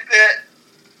 Hey, the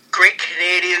great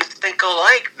Canadians think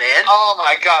alike, man. Oh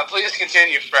my God! Please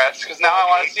continue, Frets, because now I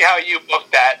want to see how you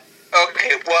booked that.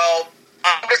 Okay, well,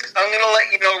 I'm going to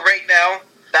let you know right now.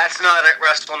 That's not at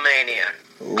WrestleMania.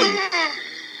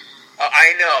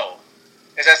 I know.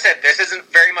 As I said, this isn't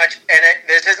very much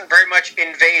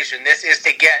invasion. This is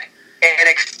to get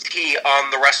NXT on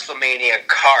the WrestleMania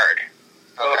card.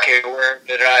 Okay, where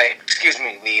did I?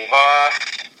 Leave off.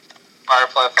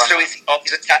 Firefly Funhouse. So we see all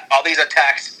these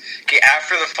attacks. Okay,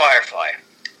 after the Firefly,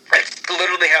 that's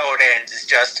literally how it ends. It's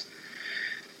just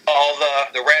all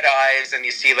the red eyes, and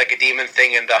you see like a demon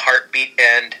thing, and the heartbeat,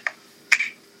 and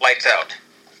lights out.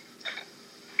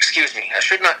 Excuse me, I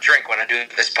should not drink when I do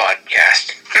this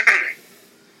podcast.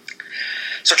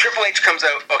 So Triple H comes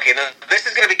out. Okay, now this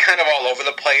is going to be kind of all over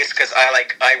the place because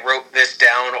I wrote this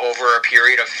down over a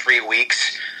period of 3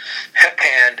 weeks,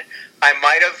 and I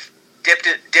might have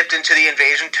dipped into the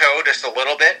Invasion toe just a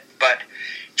little bit, but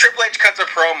Triple H cuts a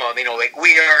promo. Like,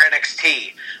 we are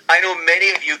NXT. I know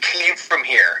many of you came from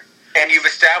here, and you've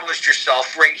established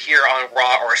yourself right here on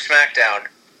Raw or SmackDown.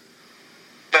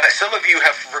 But some of you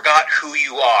have forgot who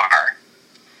you are.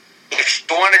 If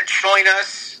you want to join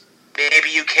us, maybe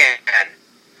you can.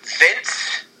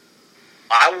 Vince,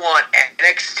 I want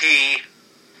NXT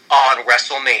on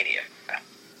WrestleMania.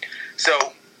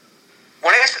 So,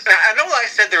 I know I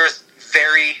said there was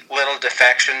very little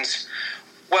defections.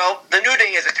 Well, the New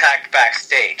Day is attacked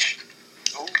backstage.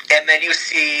 And then you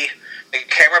see, the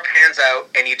camera pans out,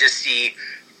 and you just see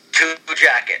 2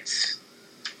 jackets.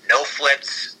 No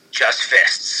flips, just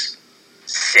fists.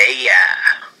 Say yeah.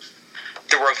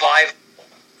 The Revival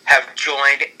have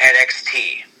joined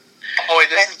NXT. Oh, wait,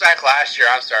 this is back last year.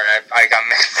 I'm sorry, I got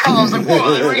mixed up. I was like,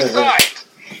 whoa, they resigned.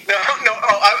 No,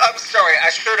 I'm sorry. I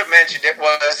should have mentioned it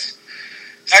was...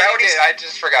 Saudis. I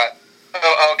just forgot.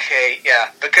 Oh, okay,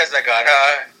 yeah. Because I got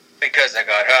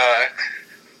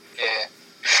Yeah.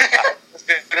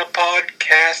 It's been a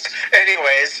podcast.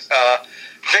 Anyways,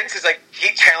 Vince is like,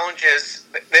 he challenges...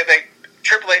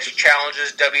 Triple H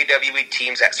challenges WWE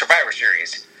teams at Survivor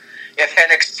Series. If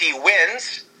NXT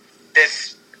wins,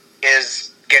 this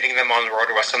is getting them on the road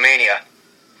to WrestleMania.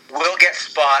 We'll get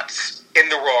spots in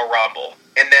the Royal Rumble,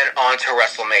 and then on to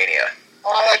WrestleMania.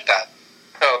 Oh, I like that.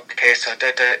 Okay, so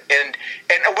and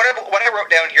what I wrote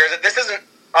down here is that this is an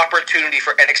opportunity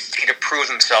for NXT to prove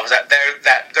themselves, that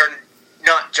they're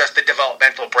not just a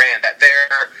developmental brand, that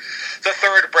they're the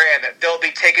third brand, that they'll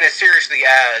be taken as seriously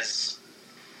as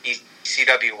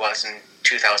ECW was in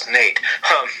 2008.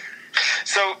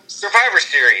 So, Survivor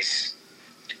Series.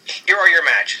 Here are your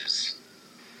matches.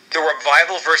 The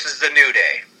Revival versus the New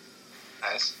Day.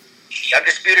 Nice. The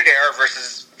Undisputed Era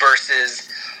versus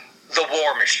the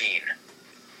War Machine.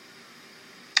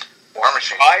 War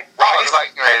Machine. Roddy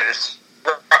Viking Raiders.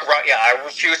 Yeah, I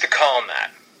refuse to call them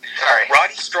that. Sorry.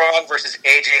 Roddy Strong versus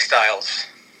AJ Styles.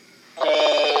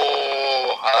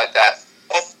 Oh, I like that.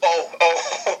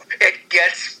 Oh, it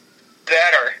gets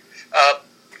better.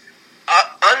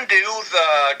 Undo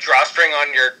the drawstring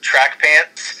on your track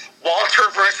pants. Walter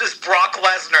versus Brock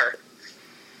Lesnar.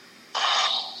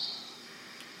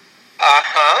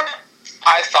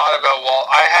 I thought about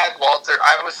I had Walter.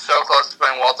 I was so close to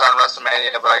putting Walter on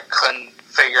WrestleMania, but I couldn't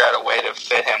figure out a way to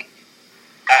fit him.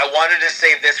 I wanted to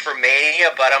save this for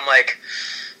Mania, but I'm like,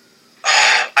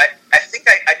 I think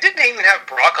I didn't even have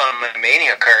Brock on my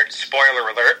Mania card. Spoiler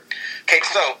alert. Okay,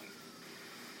 so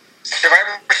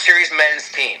Survivor Series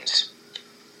men's teams: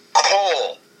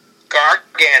 Cole,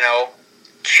 Gargano,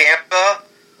 Ciampa,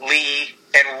 Lee,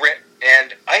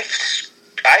 and I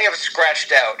have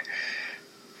scratched out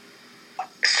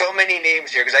so many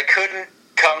names here because I couldn't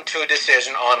come to a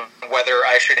decision on whether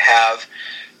I should have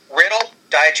Riddle,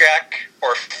 Dijak,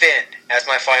 or Finn as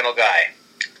my final guy.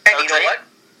 And No you Dream? know what?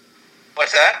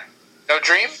 What's that? No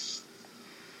Dream?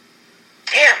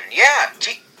 Damn, yeah.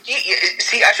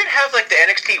 See, I should have like the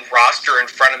NXT roster in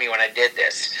front of me when I did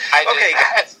this. Okay,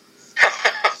 guys.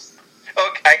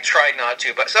 Okay, I tried not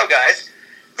to, but so guys,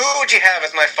 who would you have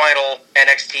as my final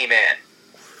NXT man?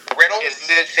 Riddle? Is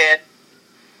it Finn?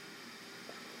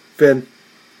 Finn.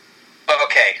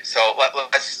 Okay, so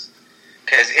let's...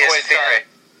 Because wait, Finn... sorry.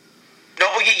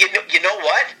 No, you know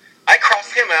what? I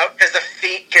crossed him out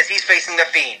because he's facing the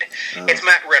Fiend. It's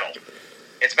Matt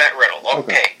Riddle.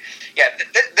 Okay. Yeah,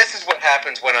 this is what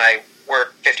happens when I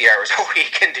work 50 hours a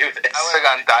week and do this. I would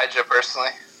have gone Dijak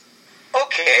personally.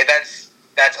 Okay, that's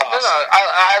awesome. No,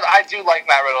 I do like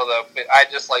Matt Riddle though, but I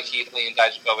just like Heath Lee and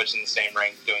Dijakovic in the same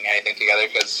ring doing anything together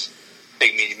because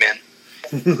big meaty men.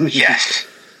 Yes.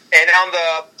 And on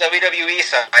the WWE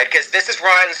side, because this is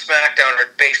Raw and SmackDown are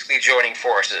basically joining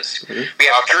forces. Mm-hmm. We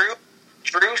have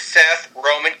Drew, Seth,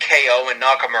 Roman, KO, and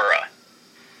Nakamura.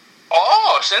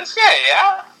 Oh, Shinsuke,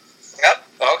 yeah. Yep.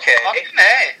 Okay.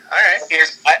 Hey, all right.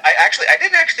 I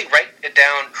didn't actually write it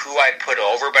down who I put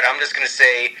over, but I'm just going to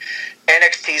say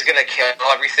NXT is going to kill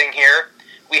everything here.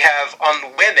 We have on the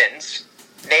women's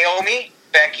Naomi,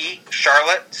 Becky,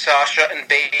 Charlotte, Sasha, and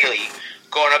Bayley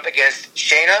going up against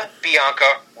Shayna,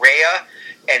 Bianca, Rhea,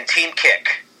 and Team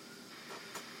Kick.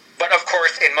 But of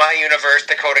course, in my universe,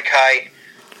 Dakota Kai.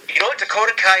 You know what?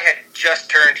 Dakota Kai had just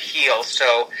turned heel,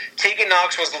 so Tegan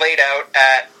Nox was laid out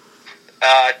at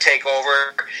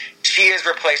TakeOver. She is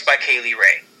replaced by Kaylee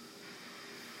Ray.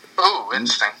 Ooh,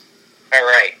 interesting. All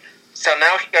right. So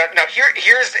now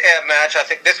here's a match. I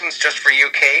think this one's just for you,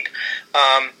 Kate.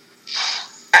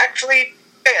 Actually,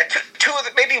 Yeah, two of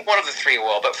the, maybe one of the three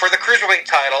will. But for the Cruiserweight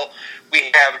title,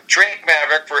 we have Drake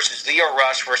Maverick versus Leo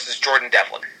Rush versus Jordan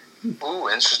Devlin. Ooh,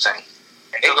 interesting.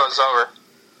 Who goes over?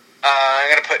 I'm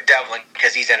going to put Devlin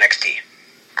because he's NXT.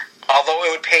 Although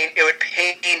it would pain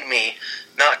me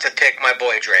not to pick my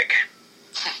boy Drake.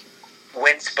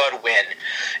 Win, Spud, win.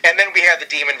 And then we have the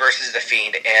Demon versus the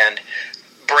Fiend, and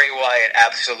Bray Wyatt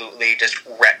absolutely just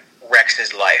wrecks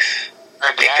his life.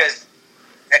 Again? Because,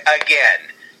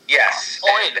 again, yes.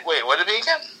 Oh, wait, would it be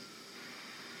again?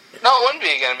 No, it wouldn't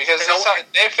be again, because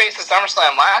they faced the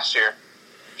SummerSlam last year.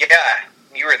 Yeah,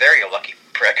 you were there, you lucky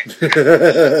prick.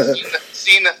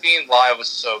 Seeing the Fiend live was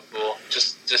so cool.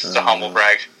 Just a humble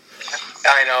brag.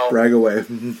 I know. Brag away.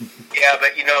 Yeah,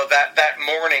 but you know, that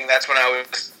morning, that's when I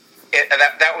was...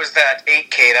 that was that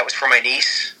 8K, that was for my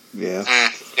niece. Yeah.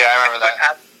 Yeah, I remember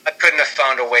that. I couldn't have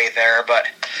found a way there, but...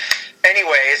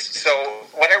 Anyways, so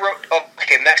what I wrote...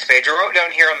 Okay, next page. I wrote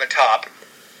down here on the top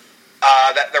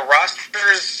that the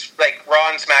rosters, like Raw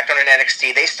and SmackDown and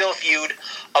NXT, they still feud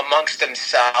amongst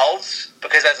themselves,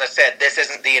 because as I said, this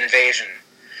isn't the invasion.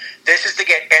 This is to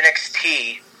get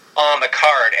NXT on the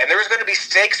card, and there's going to be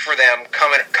stakes for them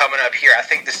coming up here. I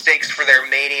think the stakes for their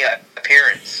Mania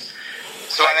appearance.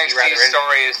 So NXT's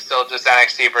story is still just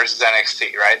NXT versus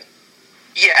NXT, right?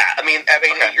 Yeah, I mean,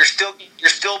 okay. you're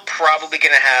still probably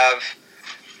going to have,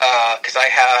 because I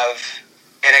have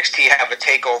NXT have a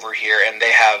takeover here, and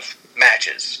they have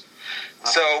matches.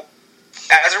 So,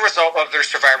 as a result of their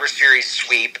Survivor Series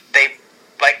sweep, they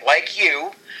like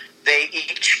you, the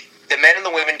men and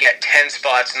the women get 10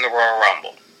 spots in the Royal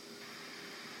Rumble.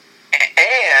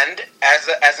 And as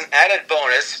an added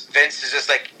bonus, Vince is just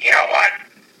like, you know what?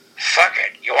 Fuck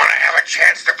it. You want to have a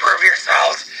chance to prove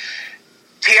yourselves?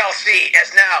 TLC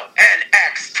is now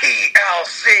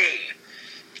NXTLC.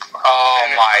 Oh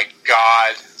my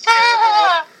God.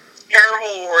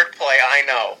 Terrible wordplay, I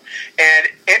know. And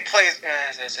it plays...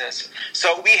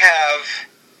 So we have...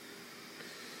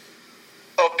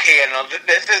 Okay, and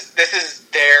this is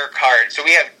their card. So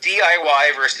we have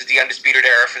DIY versus the Undisputed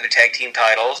Era for the tag team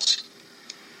titles.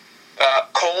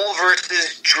 Cole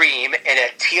versus Dream in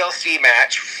a TLC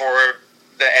match for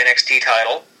the NXT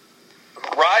title.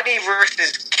 Roddy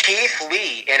versus Keith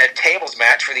Lee in a tables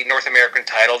match for the North American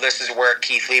title. This is where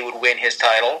Keith Lee would win his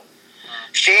title.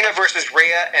 Shayna versus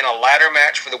Rhea in a ladder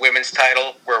match for the women's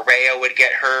title, where Rhea would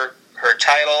get her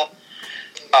title.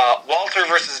 Walter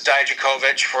versus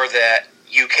Dijakovic for the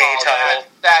UK title.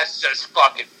 That's just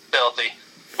fucking filthy.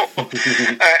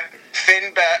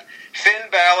 Finn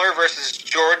Balor versus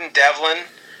Jordan Devlin.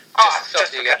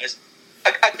 Just because.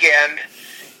 Again.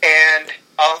 And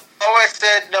although I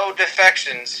said no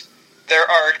defections, there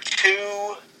are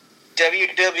two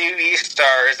WWE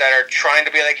stars that are trying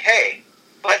to be like, hey,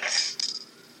 let's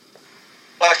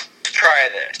try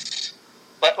this.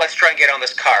 Let's try and get on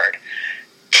this card.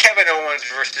 Kevin Owens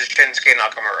versus Shinsuke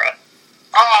Nakamura.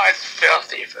 Oh, it's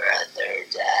filthy for a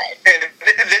third time. And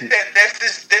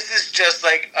this is just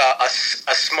like a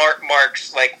smart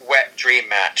Marks like wet dream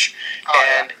match.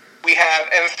 And we have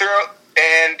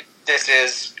and this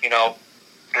is normal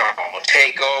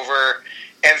takeover.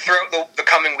 And throughout the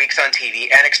coming weeks on TV,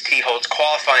 NXT holds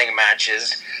qualifying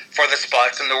matches for the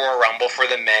spots in the Royal Rumble for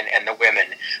the men and the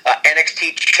women.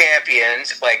 NXT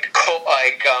champions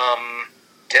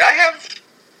did I have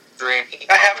Dream?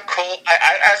 I have Cole.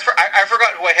 I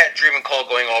forgot who I had Dream and Cole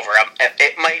going over.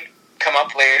 It might come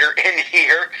up later in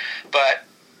here, but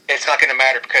it's not going to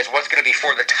matter because what's going to be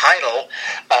for the title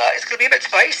is going to be a bit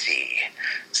spicy.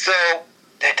 So,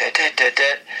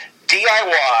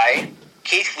 DIY,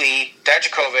 Keith Lee,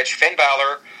 Dijakovic, Finn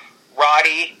Balor,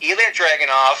 Roddy, Ilya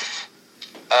Dragunov.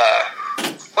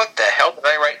 What the hell did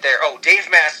I write there? Oh, Dave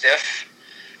Mastiff,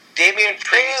 Damian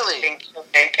Priest,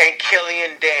 and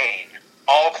Killian Dane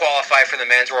all qualify for the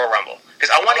men's Royal Rumble because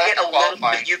I want to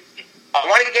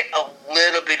get a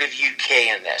little bit of UK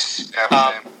in this.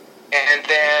 And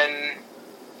then,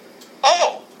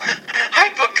 I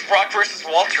booked Brock versus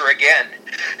Walter again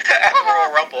at the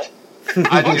Royal Rumble.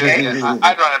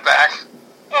 I'd run it back.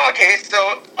 Okay,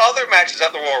 so other matches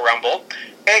at the Royal Rumble: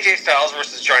 AJ Styles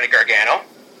versus Johnny Gargano.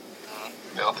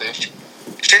 Filthy.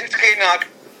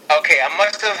 Okay, I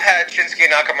must have had Shinsuke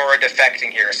Nakamura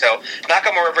defecting here. So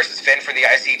Nakamura versus Finn for the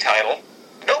IC title.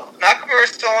 Nope,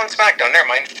 Nakamura's still on SmackDown. Never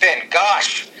mind, Finn.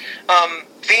 Gosh,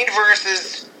 Fiend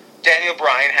versus Daniel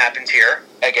Bryan happens here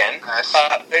again. Nice.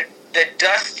 The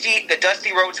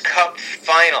Dusty Rhodes Cup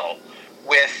final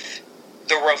with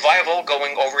the Revival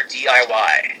going over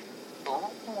DIY.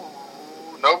 Ooh,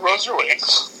 no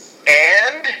Roserweights.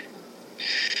 And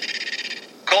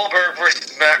Goldberg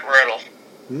versus Matt Riddle.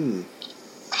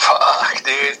 Fuck,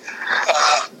 dude.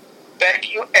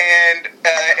 Becky and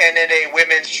in a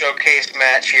women's showcase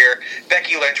match here,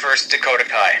 Becky Lynch versus Dakota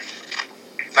Kai.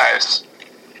 Nice.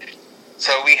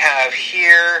 So we have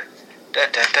here,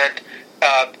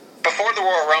 before the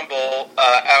Royal Rumble,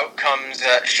 out comes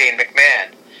Shane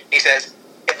McMahon. He says,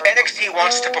 if NXT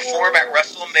wants to perform at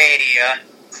WrestleMania,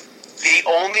 the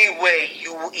only way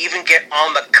you will even get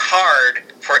on the card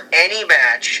for any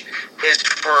match is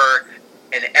for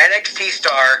an NXT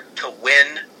star to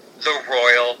win the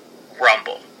Royal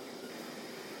Rumble.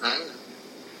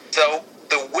 So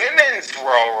the Women's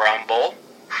Royal Rumble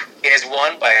is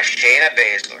won by Shayna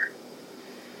Baszler.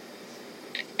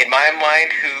 In my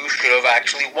mind, who should have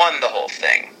actually won the whole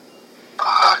thing?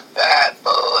 Fuck that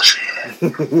bullshit.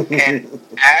 And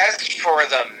as for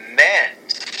the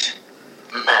men's...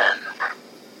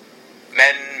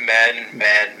 Men.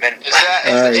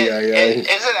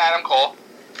 Is it Adam Cole?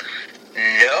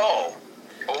 No.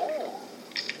 Oh.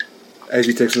 As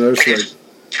he takes another swing.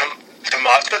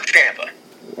 Tommaso Ciampa.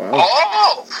 Wow.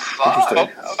 Oh, fuck.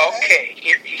 Okay,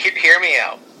 hear me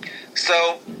out.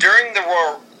 So during the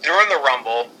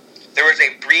Rumble, there was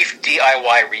a brief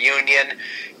DIY reunion,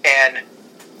 and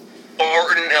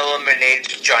Orton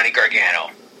eliminates Johnny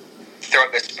Gargano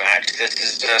throughout this match. This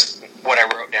is just what I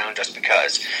wrote down just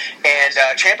because. And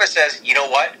Ciampa says, you know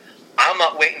what? I'm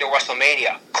not waiting till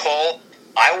WrestleMania. Cole,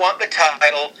 I want the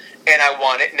title, and I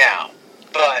want it now.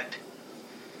 But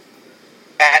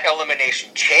at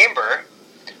Elimination Chamber,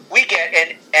 we get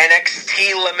an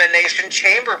NXT Elimination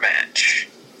Chamber match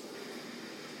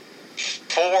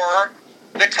for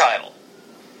the title.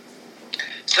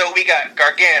 So we got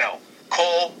Gargano,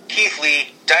 Cole, Keith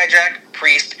Lee, Dijak,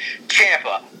 Priest,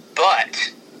 Ciampa.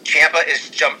 But Ciampa is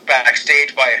jumped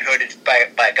backstage by a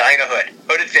guy in a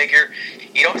hooded figure.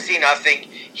 You don't see nothing.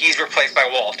 He's replaced by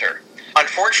Walter.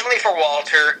 Unfortunately for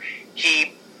Walter,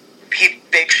 he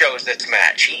big shows this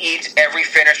match. He eats every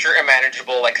finisher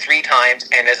imaginable like 3 times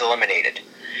and is eliminated.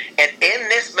 And in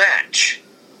this match,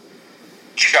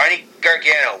 Johnny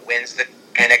Gargano wins the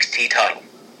NXT title.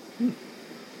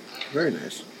 Very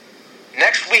nice.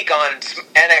 Next week on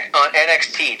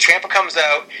NXT, Ciampa comes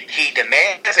out. He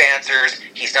demands answers.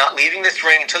 He's not leaving this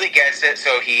ring until he gets it.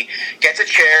 So he gets a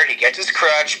chair. He gets his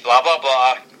crutch. Blah blah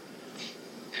blah.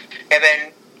 And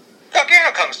then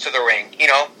Gargano comes to the ring. You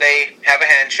know, they have a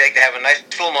handshake. They have a nice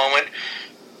little moment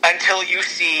until you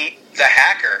see the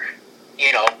hacker.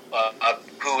 You know,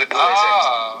 who is it?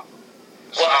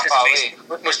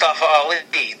 Well, Mustafa Ali,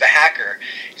 the hacker.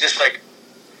 Just like,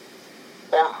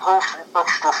 I have some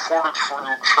extra footage for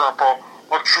you, Ciampa,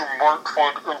 that you might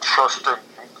find interesting.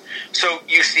 So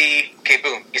you see, okay,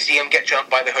 boom, you see him get jumped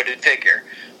by the hooded figure.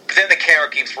 But then the camera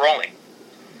keeps rolling.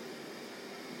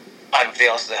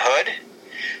 Unveils the hood.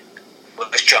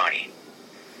 Was Johnny.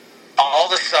 All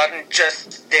of a sudden,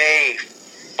 just they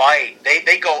fight.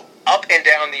 They go up and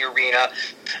down the arena.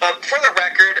 For the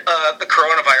record, the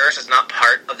coronavirus is not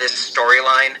part of this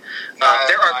storyline.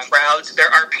 There are crowds.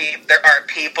 There are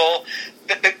people.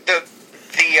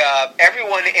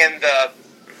 Everyone in the,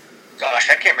 gosh,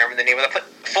 I can't remember the name of the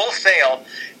Full Sail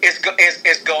is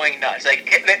going nuts. Like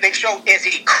they show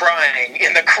Izzy crying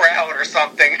in the crowd or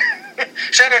something.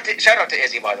 shout out to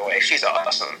Izzy, by the way. She's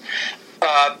awesome.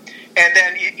 And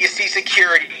then you see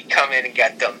security come in and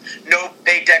get them. Nope,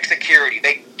 they deck security.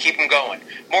 They keep them going.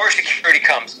 More security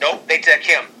comes. Nope, they deck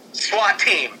him. SWAT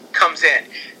team comes in.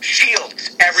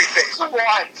 Shields everything.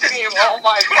 SWAT team, oh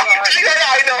my god.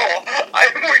 I know.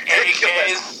 I'm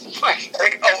ridiculous. Like,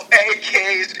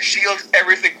 AKs, shields,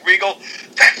 everything. Regal,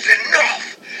 that's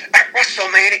enough. At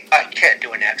WrestleMania, I can't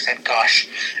do an accent, gosh.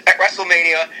 At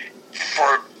WrestleMania,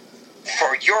 for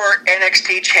your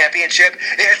NXT championship,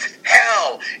 it's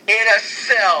hell in a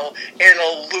cell in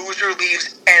a loser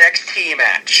leaves NXT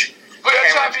match. For your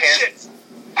championship,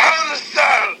 hell in a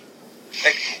cell.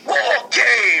 Like War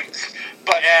Games,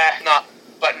 but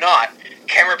not.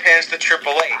 Camera pans to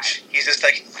Triple H. He's just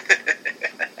like,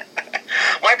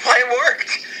 my plan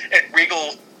worked. And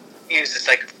Regal is just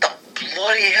like, the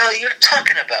bloody hell are you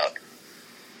talking about?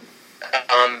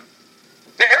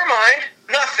 Never mind,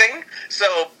 nothing.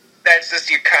 So that's just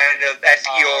your that's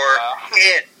your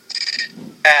hint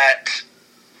at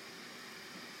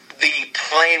the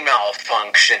plane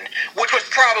malfunction, which was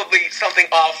probably something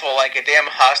awful, like a damn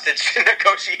hostage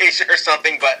negotiation or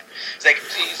something, but it's like,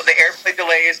 the airplane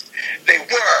delays, they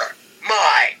were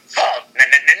my fault.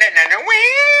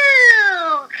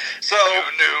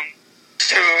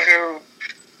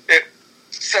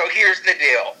 So here's the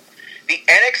deal. The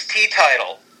NXT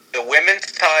title, the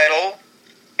women's title,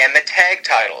 and the tag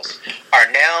titles are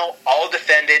now all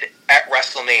defended at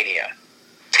WrestleMania.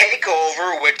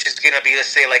 TakeOver, which is going to be, let's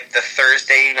say, like the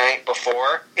Thursday night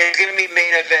before, is going to be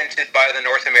main evented by the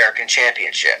North American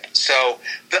Championship. So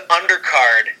the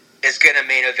undercard is going to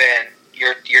main event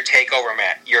your TakeOver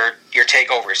match, your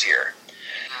TakeOvers here.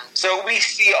 So we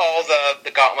see all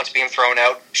the gauntlets being thrown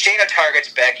out. Shayna targets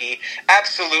Becky,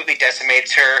 absolutely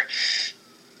decimates her.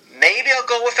 Maybe I'll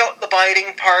go without the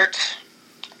biting part.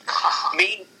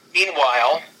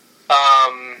 Meanwhile,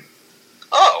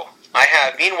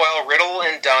 Meanwhile, Riddle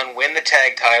and Dunn win the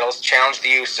tag titles, challenge the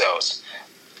Usos.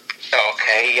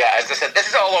 Okay, yeah, as I said, this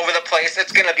is all over the place.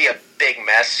 It's going to be a big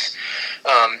mess.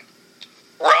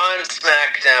 Raw and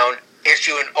SmackDown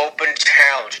issue an open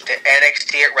challenge to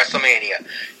NXT at WrestleMania.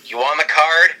 You on the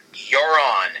card? You're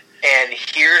on. And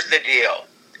here's the deal.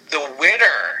 The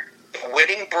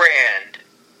winning brand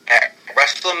at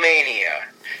WrestleMania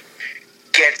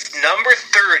gets number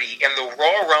 30 in the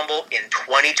Royal Rumble in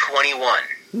 2021.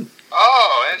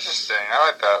 Oh, interesting. I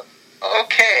like that.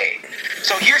 Okay.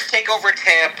 So here's TakeOver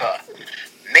Tampa.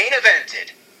 Main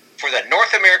evented for the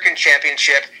North American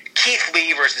Championship, Keith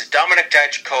Lee versus Dominik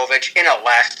Dijakovic in a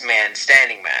last man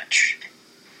standing match.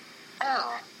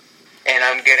 Oh. And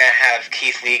I'm going to have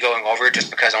Keith Lee going over just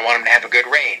because I want him to have a good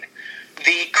reign.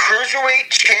 The Cruiserweight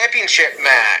Championship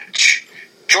match,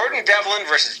 Jordan Devlin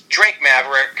versus Drake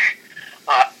Maverick.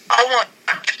 I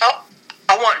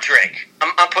want Drake.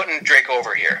 I'm putting Drake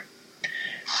over here.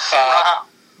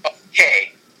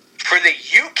 Okay. For the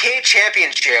UK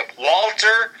Championship,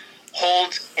 Walter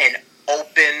holds an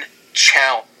open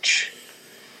challenge.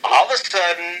 All of a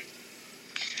sudden,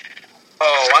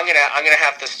 I'm gonna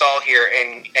have to stall here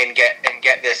and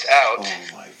get this out. Oh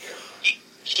my god.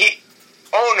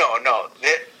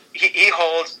 He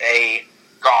holds a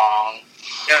Gong.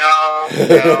 No.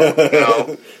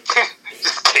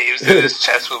 Just caves in his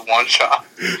chest with one shot.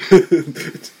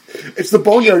 It's the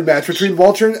Boneyard match between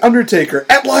Walter and Undertaker.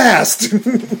 At last! So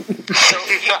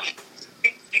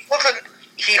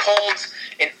he holds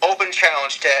an open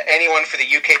challenge to anyone for the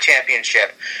UK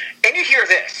Championship. And you hear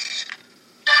this.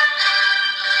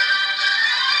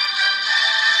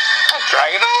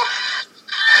 Dragunov?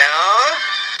 No.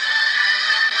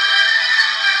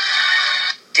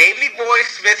 Davey Boy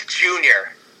Smith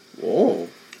Jr. Whoa.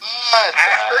 What the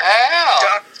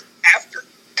hell? After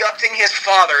inducting his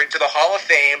father into the Hall of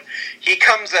Fame, he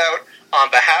comes out on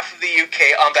behalf of the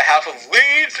UK, on behalf of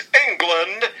Leeds,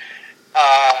 England,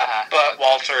 but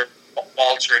Walter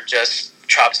just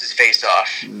chops his face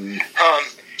off.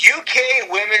 UK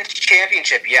Women's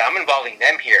Championship, yeah, I'm involving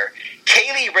them here.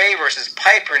 Kaylee Ray versus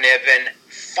Piper Niven.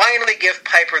 Finally give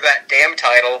Piper that damn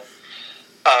title.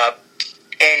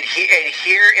 And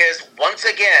here is, once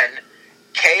again,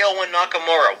 KO and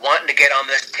Nakamura wanting to get on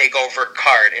this TakeOver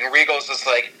card. And Regal's just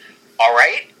like,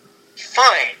 alright,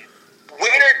 fine.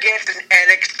 Winner gets an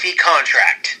NXT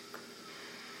contract.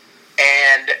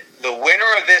 And the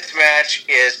winner of this match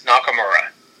is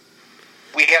Nakamura.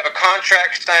 We have a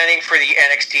contract signing for the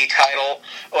NXT title,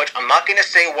 which I'm not going to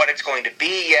say what it's going to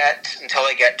be yet until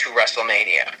I get to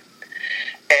WrestleMania.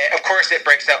 Of course, it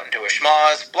breaks out into a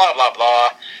schmoz, blah, blah,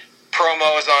 blah.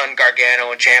 Promos on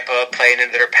Gargano and Ciampa playing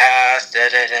into their past.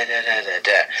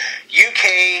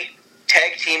 UK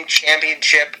Tag Team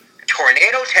Championship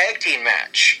Tornado Tag Team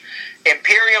match.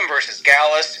 Imperium versus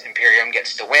Gallus. Imperium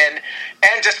gets to win.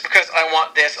 And just because I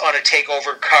want this on a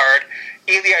TakeOver card,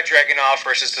 Ilya Dragunov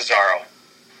versus Cesaro.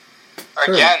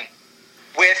 Again.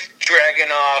 With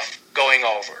Dragunov going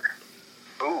over.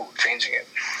 Ooh, changing it.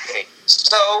 Okay.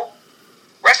 So,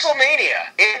 WrestleMania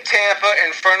in Tampa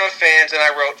in front of fans, and I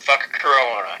wrote, fuck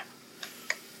Corona.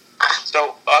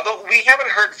 So, although we haven't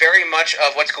heard very much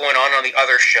of what's going on the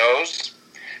other shows,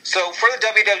 so for the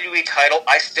WWE title,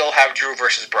 I still have Drew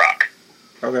versus Brock.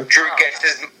 Okay. Drew gets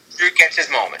his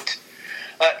moment.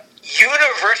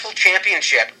 Universal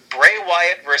Championship, Bray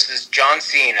Wyatt versus John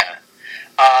Cena.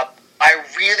 I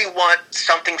really want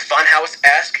something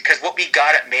Funhouse-esque, because what we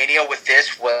got at Mania with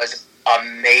this was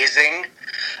amazing.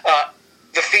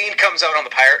 The Fiend comes out on the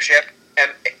pirate ship,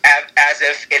 and as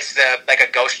if it's like a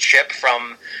ghost ship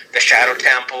from the Shadow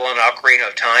Temple and Ocarina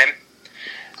of Time.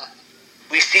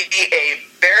 We see a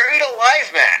Buried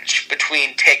Alive match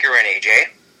between Taker and AJ.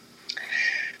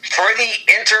 For the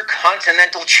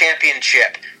Intercontinental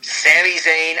Championship, Sami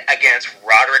Zayn against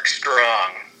Roderick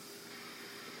Strong.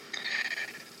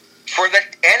 For the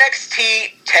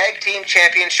NXT Tag Team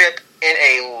Championship in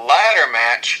a ladder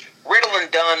match, Riddle and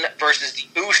Dunn versus the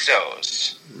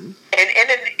Usos. And in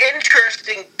an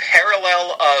interesting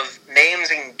parallel of names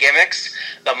and gimmicks,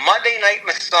 the Monday Night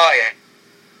Messiah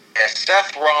is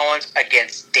Seth Rollins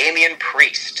against Damian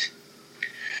Priest.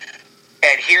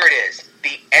 And here it is.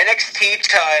 The NXT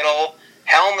title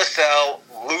Hell in the Cell,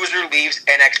 loser leaves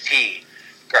NXT.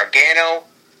 Gargano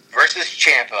versus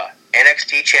Ciampa,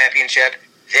 NXT Championship.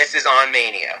 This is on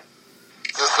Mania.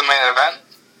 Is this the main event?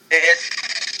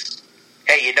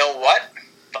 Hey, you know what?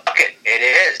 Fuck it. It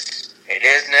is. It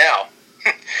is now.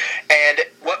 And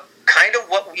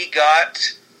what we got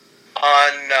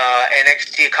on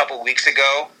NXT a couple weeks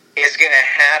ago is going to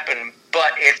happen,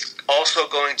 but it's also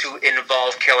going to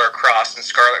involve Killer Kross and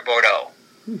Scarlett Bordeaux.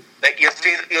 Like you'll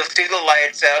see the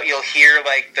lights out. You'll hear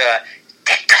like the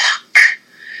tick-tock.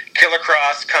 Killer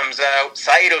Kross comes out.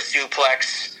 Saito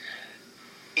suplex.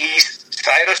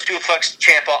 Saito suplex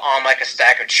Ciampa on like a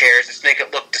stack of chairs. Let's make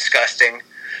it look disgusting.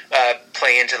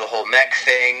 Play into the whole neck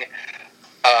thing.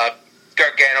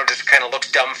 Gargano just kind of looks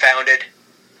dumbfounded.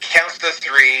 Counts the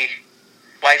 3.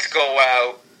 Lights go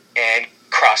out and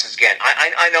crosses again.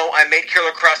 I know I made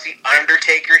Killer Kross the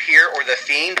Undertaker here or the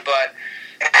Fiend, but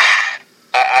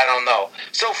I don't know.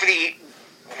 So for the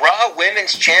Raw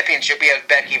Women's Championship, we have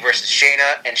Becky versus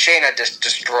Shayna, and Shayna just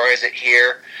destroys it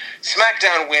here.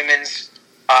 SmackDown Women's,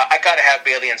 I gotta have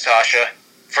Bayley and Sasha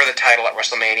for the title at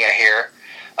WrestleMania here.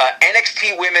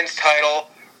 NXT Women's title,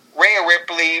 Rhea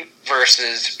Ripley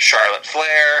versus Charlotte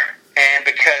Flair, and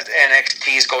because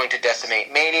NXT is going to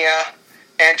decimate Mania,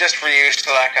 and just for you,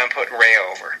 Slack, I'm putting Rhea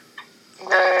over.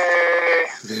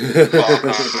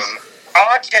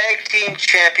 Raw Tag Team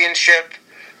Championship,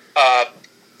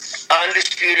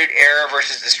 Undisputed Era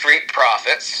versus the Street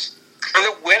Profits. For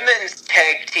the Women's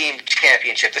Tag Team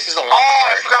Championship, this is a long card.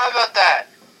 I forgot about that.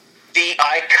 The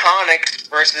Iconics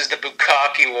versus the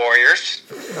Bukkake Warriors.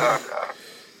 Oh, God.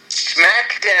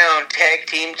 SmackDown Tag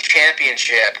Team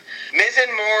Championship, Miz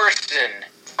and Morrison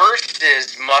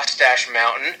versus Mustache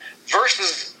Mountain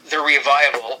versus The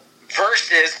Revival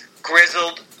versus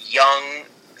Grizzled Young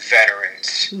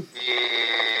Veterans.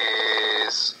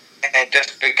 Yes. And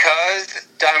just because,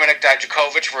 Dominik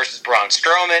Dijakovic versus Braun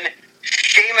Strowman,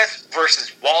 Sheamus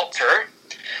versus Walter,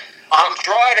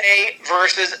 Andrade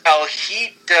versus El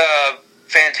Hito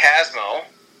Fantasmo.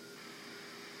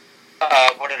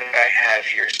 What did I have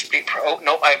here?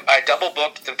 I double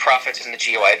booked the Profits and the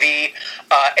GOIV.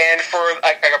 And for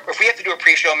if we have to do a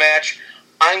pre-show match,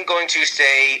 I'm going to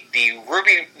say the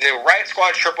Riot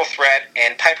Squad Triple Threat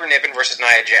and Piper Niven versus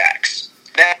Nia Jax.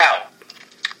 Now,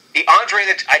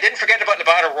 I didn't forget about the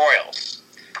Battle Royals.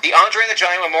 The Andre the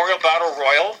Giant Memorial Battle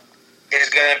Royal is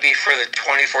going to be for the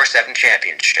 24/7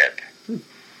 Championship.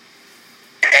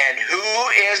 And who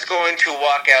is going to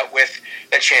walk out with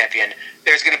the champion?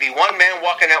 There's going to be one man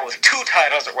walking out with 2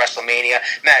 titles at WrestleMania,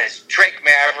 and that is Drake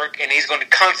Maverick, and he's going to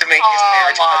consummate his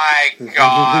marriage. Oh my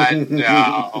God,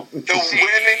 no. The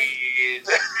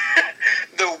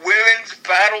women's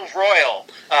Battle Royal,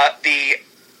 the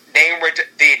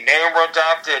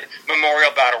name-redacted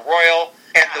Memorial Battle Royal,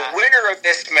 and the winner of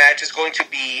this match is going to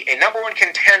be a number 1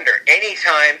 contender,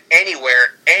 anytime,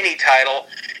 anywhere, any title,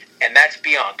 and that's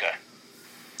Bianca.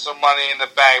 So Money in the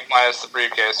Bank minus the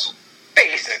briefcase.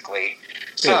 Basically.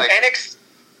 So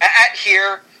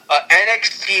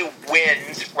NXT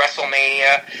wins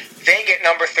WrestleMania. They get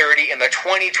number 30 in the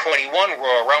 2021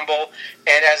 Royal Rumble.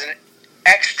 And as an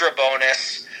extra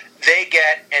bonus, they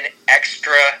get an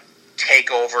extra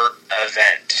takeover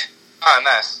event. Oh,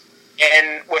 nice.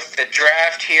 And with the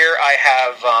draft here, I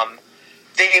have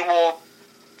they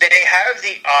have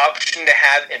the option to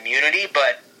have immunity,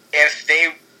 but if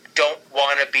they don't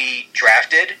want to be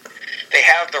drafted, they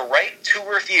have the right to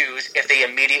refuse if they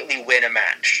immediately win a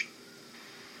match.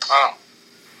 Oh.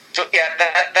 So yeah,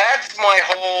 that's my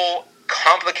whole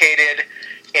complicated,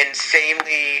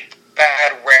 insanely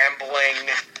bad, rambling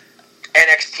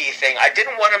NXT thing. I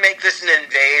didn't want to make this an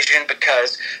invasion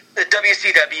because the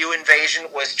WCW invasion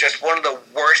was just one of the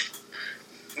worst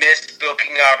missed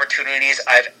booking opportunities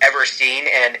I've ever seen.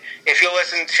 And if you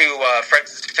listen to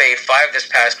Fred's Fave 5 this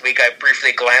past week, I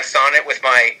briefly glanced on it with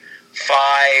my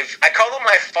 5, I call them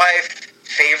my 5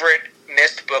 favorite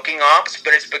missed booking ops,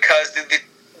 but it's because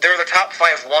they're the top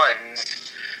 5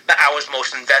 ones that I was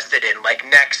most invested in, like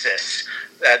Nexus,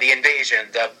 the Invasion,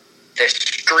 the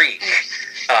Streak.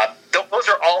 Those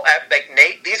are all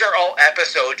Nate. These are all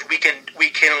episodes we can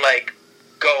like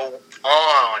go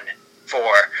on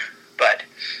for, but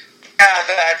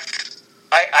that's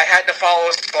I had to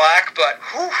follow Slack, but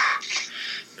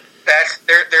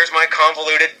there's my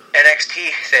convoluted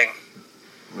NXT thing.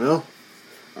 Well,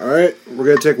 all right, we're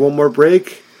gonna take one more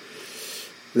break,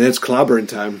 and then it's clobbering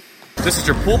time. This is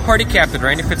your pool party captain,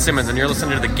 Randy Fitzsimmons, and you're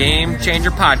listening to the Game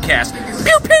Changer Podcast.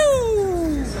 Pew pew!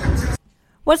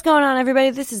 What's going on, everybody?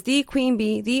 This is the Queen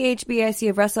Bee, the HBIC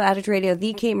of Wrestle Addict Radio,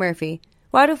 the Kate Murphy.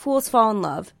 Why do fools fall in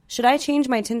love? Should I change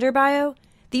my Tinder bio?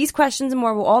 These questions and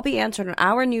more will all be answered on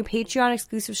our new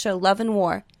Patreon-exclusive show, Love and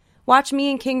War. Watch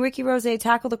me and King Ricky Rose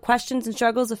tackle the questions and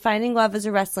struggles of finding love as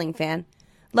a wrestling fan.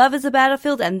 Love is a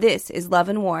battlefield, and this is Love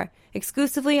and War,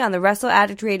 exclusively on the Wrestle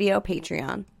Addict Radio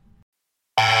Patreon.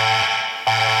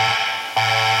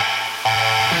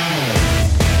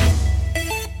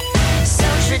 So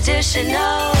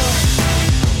traditional,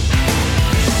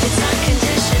 it's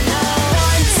unconditional.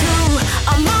 1, 2,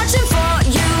 I'm marching for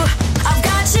you. I've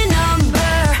got your number.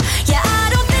 Yeah, I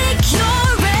don't think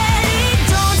you're ready.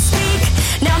 Don't speak.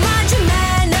 Now mind your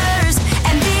manners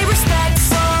and be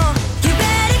respectful. You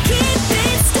better keep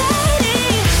it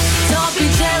steady. Don't be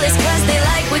jealous 'cause they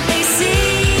like what they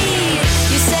see.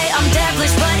 You say I'm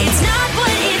devilish, but it's not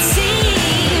what it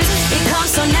seems. It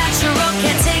comes so natural,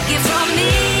 can't take it from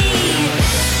me.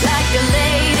 Like a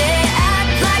lady,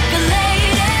 act like a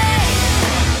lady.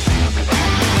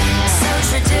 So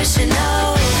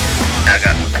traditional.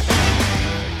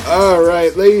 All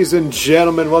right, ladies and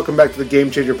gentlemen, welcome back to the Game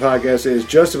Changer Podcast. It is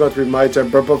just about to be my time,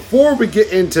 but before we get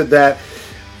into that,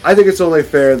 I think it's only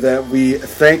fair that we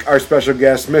thank our special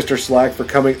guest, Mr. Slack, for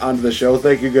coming onto the show.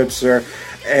 Thank you, good sir.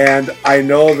 And I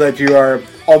know that you are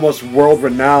almost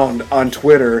world-renowned on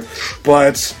Twitter,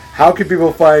 but how can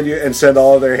people find you and send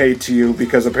all of their hate to you?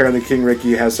 Because apparently King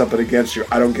Ricky has something against you.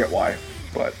 I don't get why,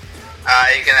 but...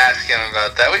 You can ask him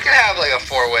about that. We can have like a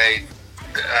 4-way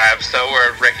episode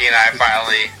where Ricky and I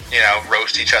finally,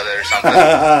 roast each other or something.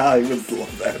 I would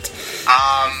love that.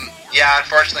 Yeah,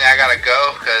 unfortunately I gotta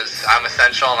go because I'm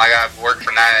essential and I gotta work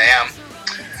for 9 a.m.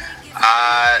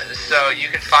 So you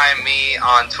can find me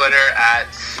on Twitter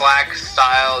at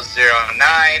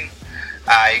slackstyle09.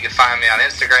 You can find me on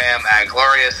Instagram at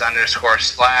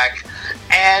glorious_slack.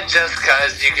 And just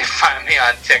because you can find me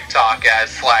on TikTok as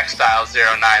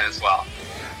slackstyle09 as well.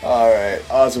 All right,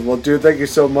 awesome. Well, dude, thank you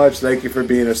so much. Thank you for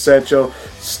being essential.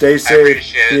 Stay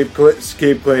safe. Keep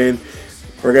clean.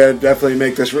 We're going to definitely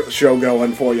make this show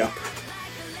going for you. All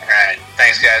right.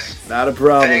 Thanks, guys. Not a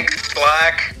problem. Thanks,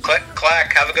 Slack. Click,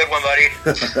 clack. Have a good one, buddy.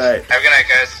 All right. Have a good night,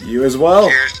 guys. You as well.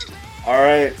 Cheers. All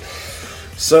right.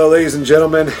 So, ladies and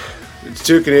gentlemen, it's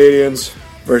 2 Canadians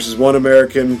versus 1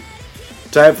 American.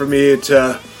 Time for me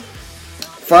to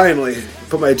finally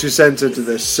put my 2 cents into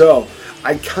this. So,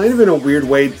 I kind of, in a weird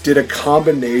way, did a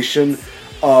combination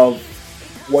of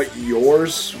what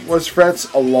yours was,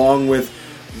 Fretz, along with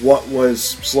what was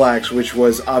Slack's, which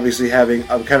was obviously having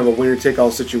a kind of a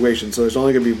winner-take-all situation. So there's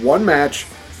only going to be one match,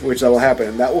 which that will happen,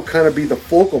 and that will kind of be the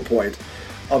focal point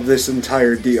of this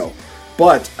entire deal.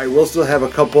 But I will still have a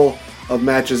couple of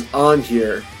matches on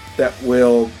here that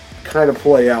will kind of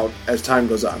play out as time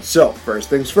goes on. So, first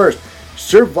things first,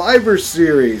 Survivor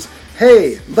Series.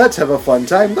 Hey, let's have a fun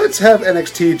time. Let's have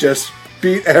NXT just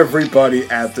beat everybody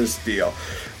at this deal.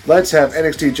 Let's have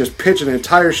NXT just pitch an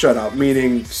entire shutout,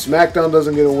 meaning SmackDown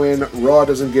doesn't get a win, Raw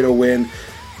doesn't get a win.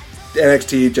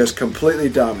 NXT just completely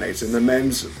dominates. In the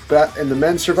men's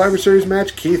Survivor Series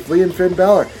match, Keith Lee and Finn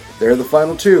Balor, they're the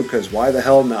final 2, because why the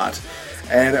hell not?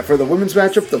 And for the women's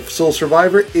matchup, the sole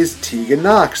survivor is Tegan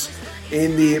Nox.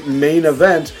 In the main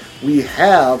event, we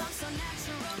have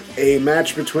a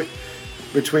match between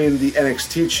the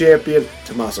NXT champion,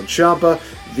 Tommaso Ciampa,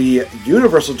 the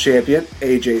Universal champion,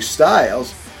 AJ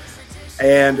Styles,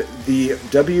 and the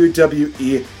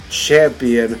WWE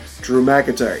champion, Drew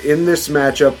McIntyre. In this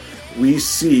matchup, we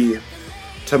see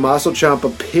Tommaso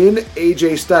Ciampa pin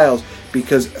AJ Styles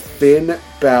because Finn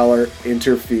Balor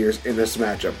interferes in this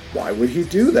matchup. Why would he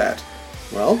do that?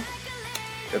 Well,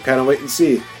 you'll kind of wait and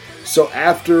see. So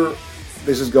after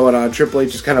this is going on, Triple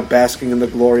H is kind of basking in the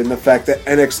glory and the fact that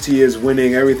NXT is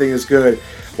winning, everything is good,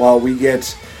 while we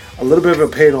get a little bit of a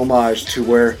paid homage to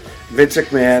where Vince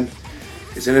McMahon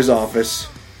is in his office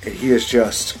and he's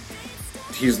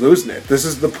losing it. This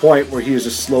is the point where he is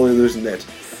just slowly losing it,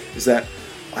 is that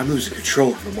I'm losing control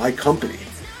over my company.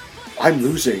 I'm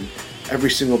losing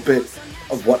every single bit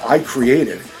of what I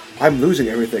created. I'm losing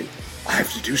everything. I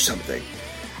have to do something.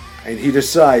 And he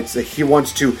decides that he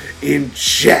wants to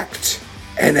inject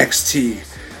NXT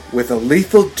with a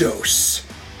lethal dose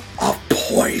of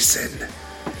poison.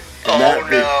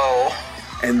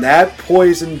 And that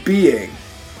poison being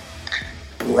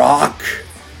Brock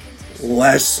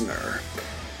Lesnar.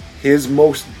 His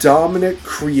most dominant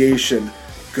creation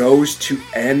goes to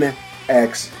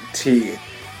NXT.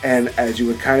 And as you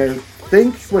would kind of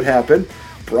think would happen,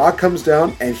 Brock comes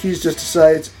down and he just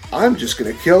decides, I'm just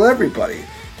going to kill everybody.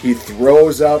 He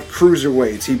throws out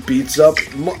cruiserweights. He beats up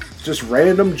just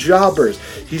random jobbers.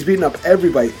 He's beating up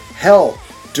everybody. Hell,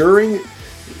 during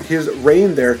his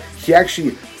reign there, he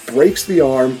actually breaks the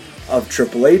arm of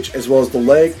Triple H as well as the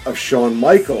leg of Shawn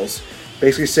Michaels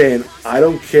basically saying, I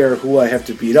don't care who I have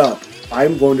to beat up,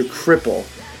 I'm going to cripple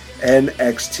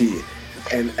NXT.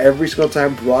 And every single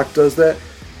time Brock does that,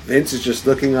 Vince is just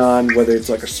looking on, whether it's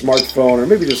like a smartphone or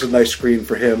maybe just a nice screen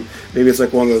for him. Maybe it's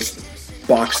like one of those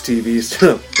box TVs.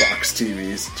 Box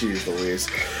TVs. Jeez Louise.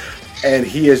 And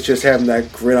he is just having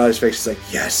that grin on his face. He's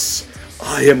like, yes,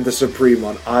 I am the Supreme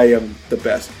One. I am the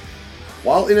best.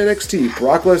 While in NXT,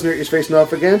 Brock Lesnar is facing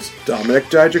off against Dominik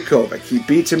Dijakovic. He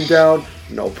beats him down,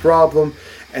 no problem.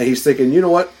 And he's thinking, you know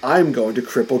what? I'm going to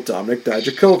cripple Dominik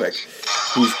Dijakovic.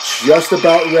 He's just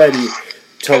about ready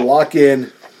to lock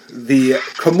in the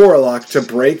Kimura lock to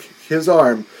break his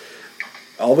arm.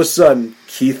 All of a sudden,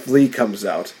 Keith Lee comes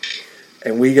out.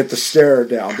 And we get the stare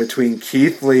down between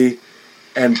Keith Lee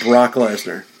and Brock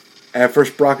Lesnar. At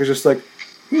first, Brock is just like,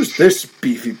 who's this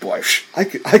beefy boy? I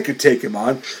could take him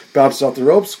on. Bounces off the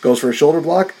ropes, goes for a shoulder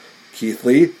block. Keith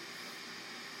Lee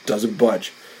doesn't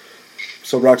budge.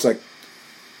 So Brock's like,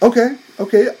 okay,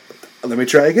 let me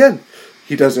try again.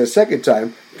 He does it a second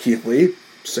time. Keith Lee,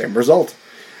 same result.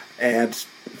 And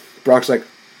Brock's like,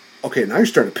 okay, now you're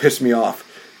starting to piss me off.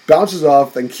 Bounces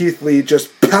off, and Keith Lee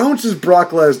just pounces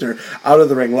Brock Lesnar out of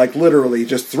the ring. Like literally,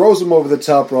 just throws him over the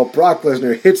top rope. Brock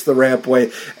Lesnar hits the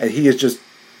rampway, and he is just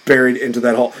buried into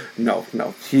that hole. No,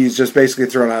 he's just basically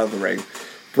thrown out of the ring.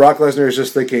 Brock Lesnar is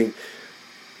just thinking,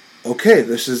 okay,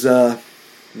 this is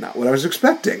not what I was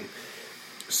expecting.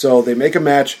 So they make a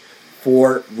match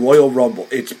for Royal Rumble.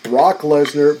 It's Brock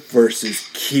Lesnar versus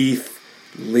Keith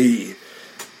Lee.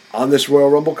 On this Royal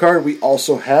Rumble card, we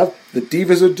also have the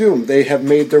Divas of Doom. They have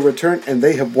made their return, and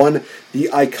they have won the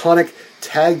iconic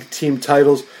tag team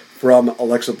titles from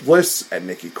Alexa Bliss and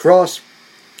Nikki Cross.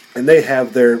 And they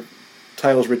have their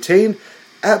titles retained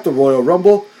at the Royal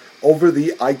Rumble over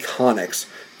the Iconics.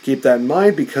 Keep that in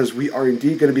mind because we are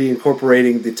indeed going to be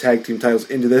incorporating the tag team titles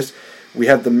into this. We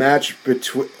have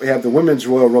the Women's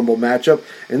Royal Rumble matchup.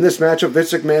 In this matchup,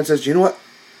 Vince McMahon says, you know what?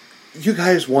 You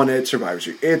guys won it at Survivor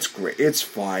Series. It's great. It's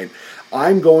fine.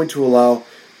 I'm going to allow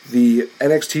the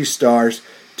NXT stars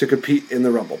to compete in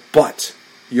the Rumble. But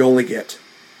you only get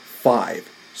 5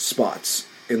 spots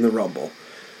in the Rumble.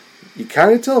 You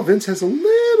kind of tell Vince has a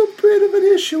little bit of an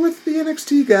issue with the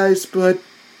NXT guys, but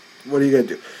what are you going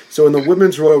to do? So in the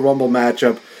Women's Royal Rumble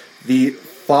matchup, the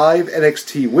 5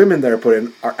 NXT women that are put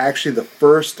in are actually the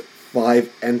first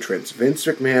 5 entrants. Vince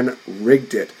McMahon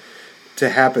rigged it to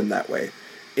happen that way.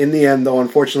 In the end, though,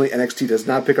 unfortunately, NXT does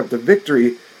not pick up the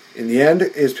victory. In the end,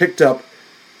 it is picked up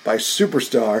by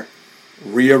superstar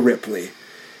Rhea Ripley.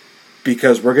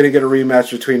 Because we're going to get a rematch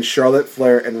between Charlotte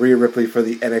Flair and Rhea Ripley for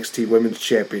the NXT Women's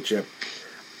Championship.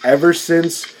 Ever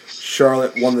since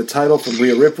Charlotte won the title from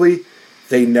Rhea Ripley,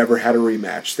 they never had a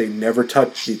rematch. They never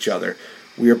touched each other.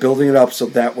 We are building it up so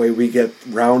that way we get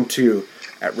round 2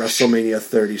 at WrestleMania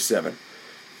 37.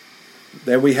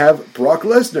 Then we have Brock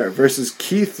Lesnar versus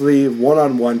Keith Lee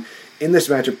one-on-one. In this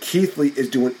matchup, Keith Lee is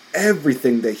doing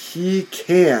everything that he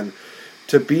can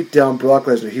to beat down Brock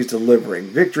Lesnar. He's delivering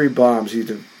victory bombs. He's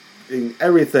doing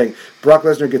everything. Brock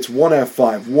Lesnar gets 1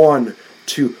 F5. 1,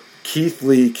 2. Keith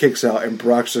Lee kicks out, and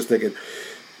Brock's just thinking,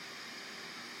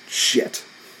 shit.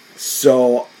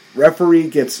 So, referee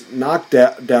gets knocked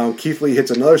down. Keith Lee hits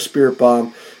another spirit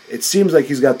bomb. It seems like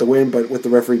he's got the win, but with the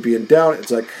referee being down,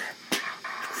 it's like,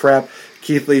 crap.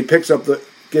 Keith Lee gets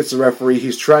the referee.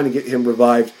 He's trying to get him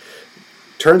revived.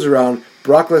 Turns around.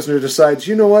 Brock Lesnar decides,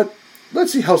 you know what?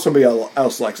 Let's see how somebody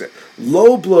else likes it.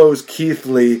 Low blows Keith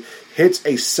Lee. Hits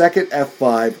a second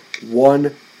F5.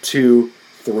 1, 2,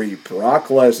 3. Brock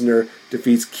Lesnar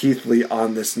defeats Keith Lee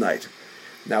on this night.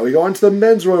 Now we go on to the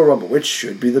Men's Royal Rumble, which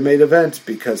should be the main event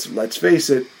because, let's face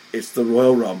it, it's the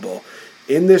Royal Rumble.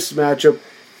 In this matchup,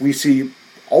 we see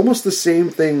almost the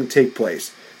same thing take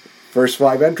place. First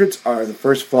 5 entrants are the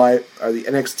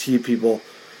NXT people,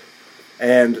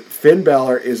 and Finn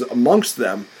Balor is amongst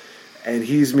them, and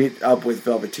he's meet up with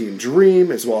Velveteen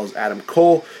Dream as well as Adam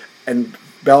Cole, and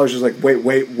Balor's just like,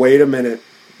 wait a minute.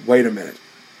 And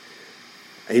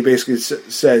he basically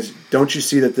says, don't you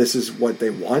see that this is what they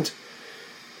want?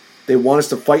 They want us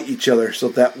to fight each other so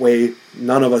that way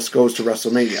none of us goes to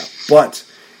WrestleMania. But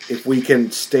if we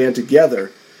can stand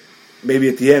together, maybe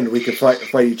at the end we can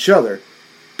fight each other,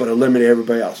 but eliminate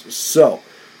everybody else. So,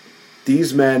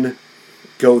 these men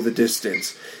go the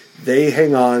distance. They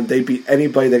hang on. They beat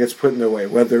anybody that gets put in their way.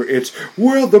 Whether it's,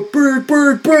 well, the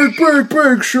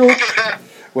Berg show.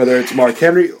 Whether it's Mark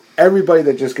Henry. Everybody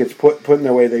that just gets put in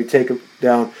their way, they take them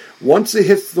down. Once it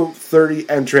hits the 30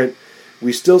 entrant,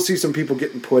 we still see some people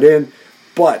getting put in.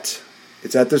 But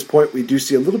it's at this point we do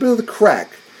see a little bit of the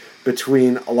crack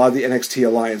between a lot of the NXT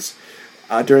alliance.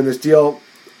 During this deal,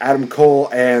 Adam Cole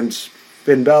and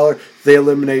Finn Balor. They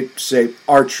eliminate, say,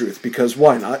 R-Truth, because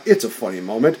why not? It's a funny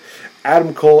moment.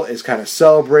 Adam Cole is kind of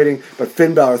celebrating, but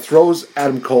Finn Balor throws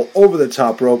Adam Cole over the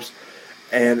top ropes,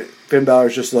 and Finn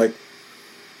Balor's just like,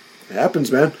 it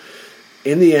happens, man.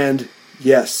 In the end,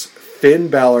 yes, Finn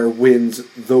Balor wins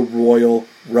the Royal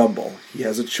Rumble. He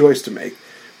has a choice to make,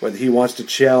 whether he wants to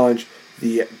challenge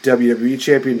the WWE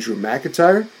Champion Drew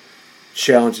McIntyre,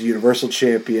 challenge the Universal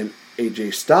Champion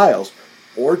AJ Styles,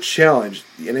 or challenge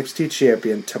the NXT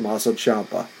Champion Tommaso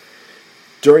Ciampa.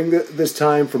 During this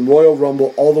time, from Royal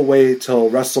Rumble all the way till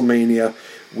WrestleMania,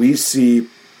 we see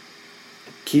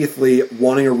Keith Lee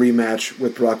wanting a rematch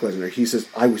with Brock Lesnar. He says,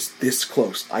 I was this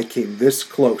close. I came this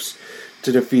close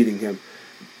to defeating him.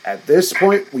 At this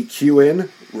point, we cue in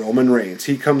Roman Reigns.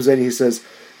 He comes in, he says,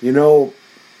 you know,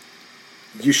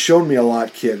 you showed me a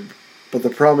lot, kid, but the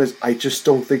problem is I just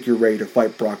don't think you're ready to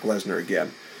fight Brock Lesnar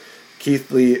again. Keith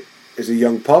Lee is a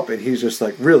young pup, and he's just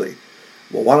like, really?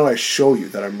 Well, why don't I show you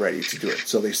that I'm ready to do it?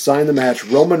 So they sign the match,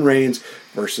 Roman Reigns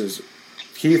versus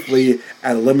Keith Lee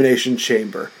at Elimination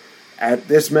Chamber. At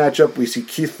this matchup, we see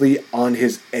Keith Lee on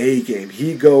his A game.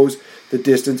 He goes the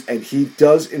distance, and he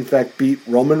does, in fact, beat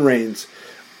Roman Reigns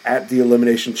at the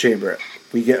Elimination Chamber.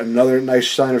 We get another nice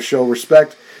sign of show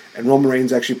respect, and Roman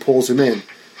Reigns actually pulls him in.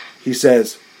 He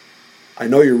says, I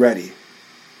know you're ready.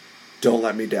 Don't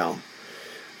let me down.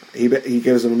 He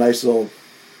gives him a nice little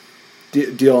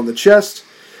deal on the chest,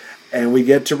 and we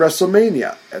get to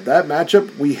WrestleMania. At that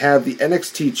matchup, we have the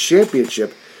NXT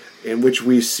Championship, in which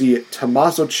we see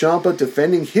Tommaso Ciampa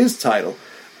defending his title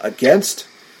against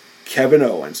Kevin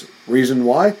Owens. Reason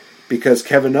why? Because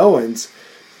Kevin Owens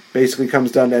basically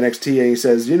comes down to NXT and he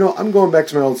says, you know, I'm going back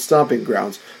to my old stomping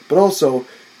grounds, but also,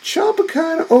 Ciampa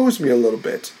kind of owes me a little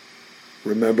bit.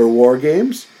 Remember War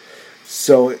Games?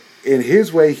 So, in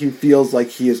his way, he feels like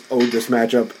he is owed this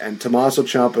matchup, and Tommaso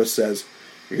Ciampa says,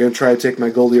 you're going to try to take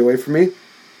my Goldie away from me?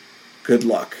 Good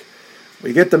luck.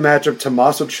 We get the matchup.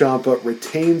 Tommaso Ciampa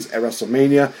retains at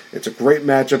WrestleMania. It's a great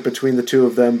matchup between the two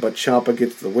of them, but Ciampa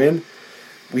gets the win.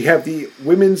 We have the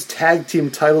women's tag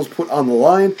team titles put on the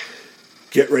line.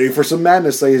 Get ready for some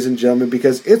madness, ladies and gentlemen,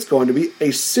 because it's going to be a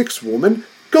 6-woman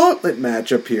gauntlet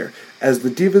matchup here, as the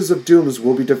Divas of Dooms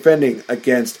will be defending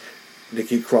against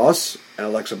Nikki Cross and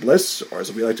Alexa Bliss, or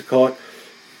as we like to call it,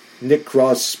 Nick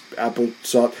Cross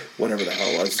Applesauce, whatever the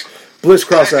hell it was. Bliss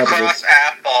Cross Applesauce.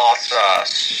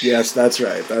 Yes, that's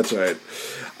right. That's right.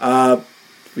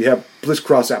 We have Bliss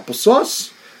Cross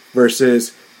Applesauce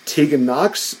versus Tegan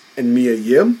Nox and Mia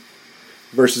Yim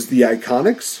versus the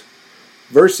Iconics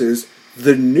versus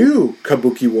the new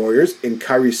Kabuki Warriors in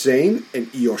Kairi Sane and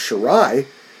Io Shirai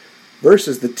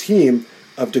versus the team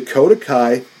of Dakota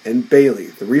Kai and Bayley.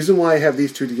 The reason why I have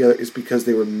these two together is because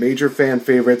they were major fan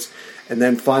favorites, and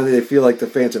then finally they feel like the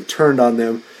fans have turned on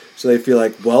them, so they feel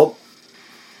like, well,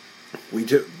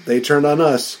 they turned on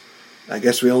us. I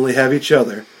guess we only have each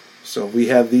other. So we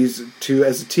have these two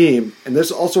as a team, and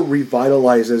this also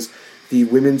revitalizes the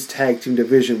women's tag team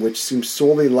division, which seems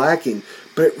sorely lacking,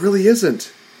 but it really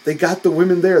isn't. They got the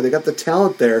women there. They got the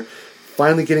talent there,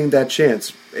 finally getting that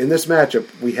chance. In this matchup,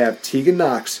 we have Tegan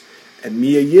Nox and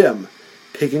Mia Yim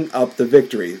picking up the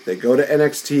victory. They go to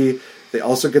NXT. They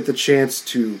also get the chance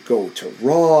to go to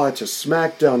Raw, to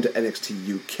SmackDown, to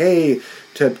NXT UK,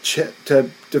 to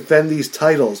defend these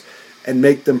titles and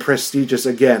make them prestigious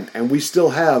again. And we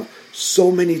still have so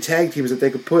many tag teams that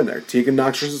they could put in there. Tegan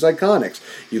Nox versus Iconics.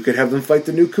 You could have them fight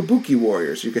the new Kabuki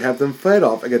Warriors. You could have them fight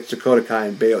off against Dakota Kai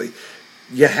and Bayley.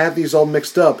 You have these all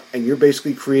mixed up, and you're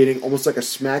basically creating almost like a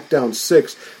SmackDown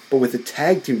 6, but with a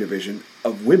tag team division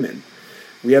of women.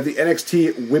 We have the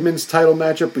NXT women's title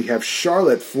matchup. We have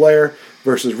Charlotte Flair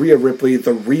versus Rhea Ripley,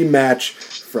 the rematch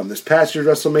from this past year's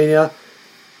WrestleMania.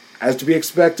 As to be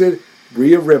expected,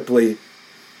 Rhea Ripley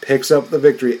picks up the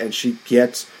victory, and she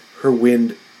gets her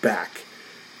win back.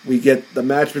 We get the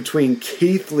match between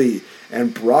Keith Lee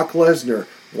and Brock Lesnar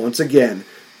once again,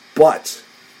 but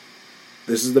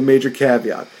this is the major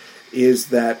caveat, is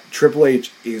that Triple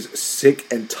H is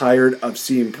sick and tired of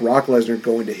seeing Brock Lesnar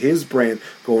go into his brand,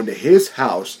 go into his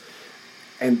house,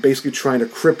 and basically trying to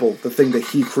cripple the thing that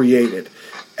he created.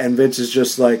 And Vince is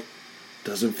just like,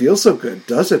 doesn't feel so good,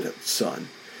 does it, son?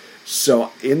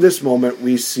 So in this moment,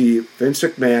 we see Vince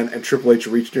McMahon and Triple H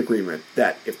reach an agreement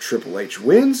that if Triple H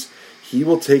wins, he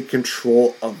will take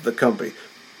control of the company.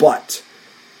 But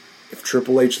if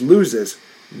Triple H loses,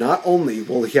 not only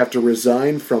will he have to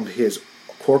resign from his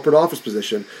corporate office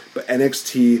position, but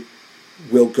NXT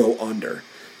will go under.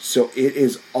 So it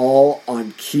is all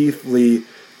on Keith Lee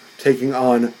taking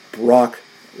on Brock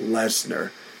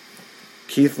Lesnar.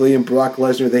 Keith Lee and Brock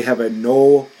Lesnar, they have a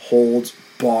no-holds-barred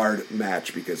barred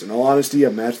match, because in all honesty,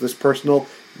 a match this personal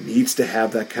needs to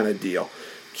have that kind of deal.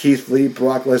 Keith Lee,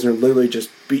 Brock Lesnar literally just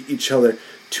beat each other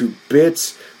to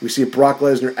bits. We see Brock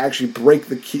Lesnar actually break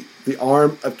the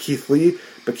arm of Keith Lee,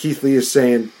 but Keith Lee is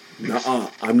saying, "Nuh-uh,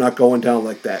 I'm not going down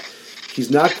like that." He's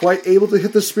not quite able to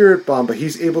hit the Spirit Bomb, but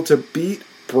he's able to beat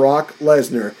Brock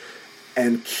Lesnar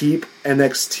and keep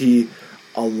NXT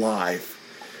alive.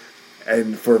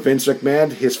 And for Vince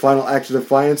McMahon, his final act of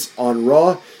defiance on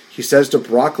Raw, he says to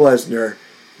Brock Lesnar,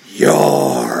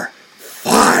 "You're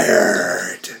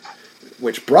fired."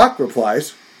 Which Brock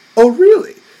replies, "Oh,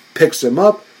 really?" Picks him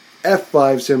up,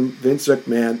 F5s him, Vince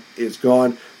McMahon is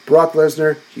gone. Brock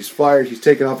Lesnar, he's fired, he's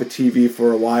taken off of TV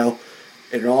for a while.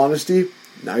 In all honesty,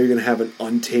 now you're going to have an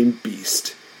untamed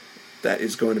beast that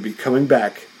is going to be coming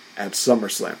back at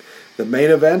SummerSlam. The main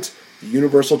event, the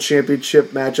Universal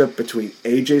Championship matchup between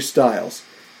AJ Styles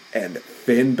and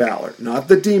Finn Balor. Not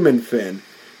the Demon Finn,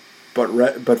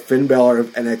 but Finn Balor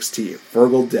of NXT,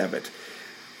 Virgil Devitt.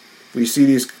 We see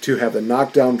these two have the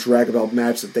knockdown drag-out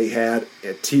match that they had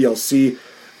at TLC,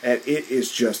 and it is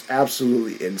just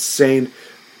absolutely insane.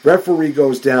 Referee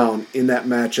goes down in that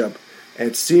matchup, and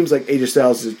it seems like AJ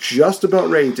Styles is just about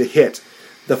ready to hit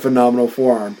the phenomenal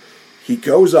forearm. He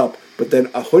goes up, but then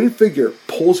a hooded figure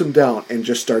pulls him down and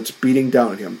just starts beating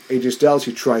down on him. AJ Styles,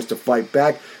 he tries to fight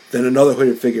back, then another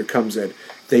hooded figure comes in.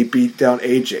 They beat down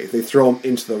AJ. They throw him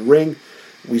into the ring.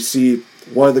 We see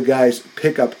one of the guys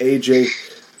pick up AJ,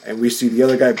 and we see the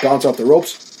other guy bounce off the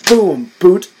ropes. Boom!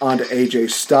 Boot onto AJ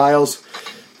Styles.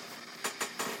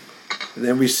 And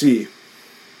then we see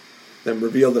them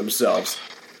reveal themselves.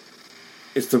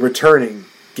 It's the returning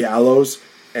Gallows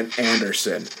and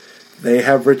Anderson. They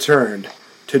have returned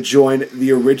to join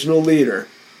the original leader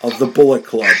of the Bullet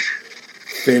Club,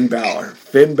 Finn Balor.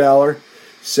 Finn Balor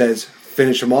says,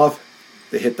 finish him off.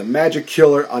 They hit the Magic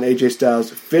Killer on AJ Styles.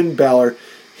 Finn Balor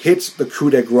hits the coup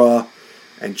de grace,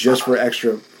 and just for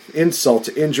extra insult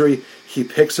to injury, he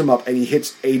picks him up and he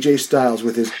hits AJ Styles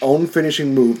with his own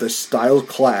finishing move, the Styles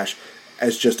Clash,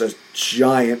 as just a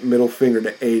giant middle finger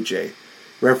to AJ.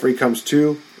 Referee comes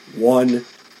to 1,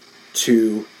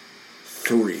 2,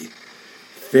 3.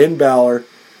 Finn Balor,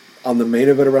 on the main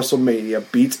event of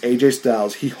WrestleMania, beats AJ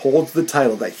Styles. He holds the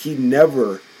title that he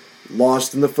never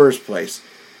lost in the first place,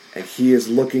 and he is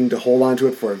looking to hold on to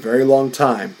it for a very long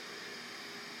time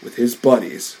with his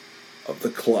buddies of the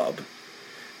club.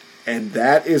 And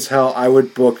that is how I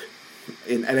would book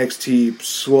an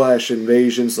NXT /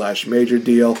 Invasion / Major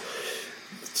Deal.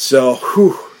 So,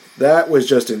 that was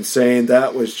just insane.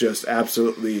 That was just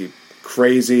absolutely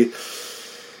crazy.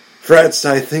 Fretz,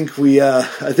 I think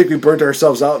we burnt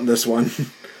ourselves out in this one.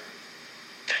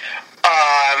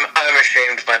 I'm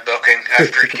ashamed of my booking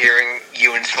after hearing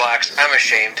you and Slacks. I'm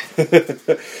ashamed.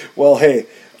 Well, hey,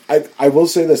 I will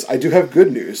say this. I do have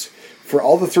good news. For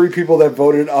all the 3 people that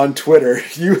voted on Twitter,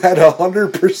 you had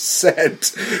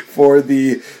 100% for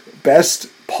the best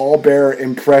Paul Bearer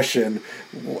impression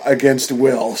against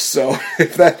Will. So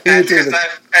if that that's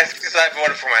because I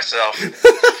voted for myself.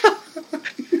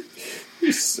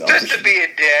 You selfish, just to be a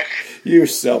dick. You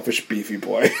selfish beefy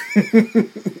boy.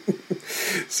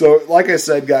 So, like I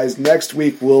said, guys, next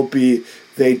week will be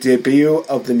the debut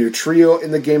of the new trio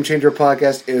in the Game Changer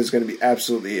podcast. It is going to be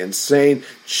absolutely insane.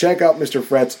 Check out Mr.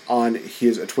 Fretz on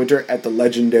his Twitter at the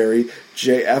legendary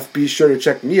JF. Be sure to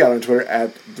check me out on Twitter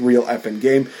at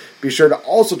RealFNGame. Be sure to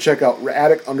also check out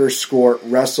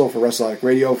Attic_Wrestle for Wrestle Attic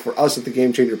Radio. For us at the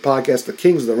Game Changer podcast, the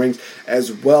Kings of the Rings,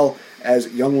 as well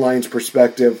as Young Lions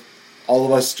Perspective. All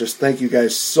of us, just thank you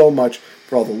guys so much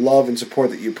for all the love and support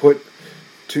that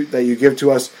you give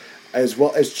to us, as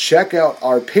well as check out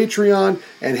our Patreon.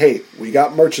 And hey, we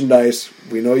got merchandise.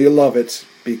 We know you love it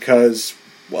because,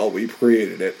 well, we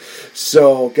created it.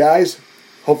 So, guys,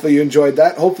 hopefully you enjoyed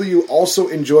that. Hopefully you also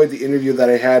enjoyed the interview that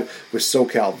I had with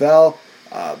SoCal Val,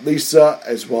 Lisa,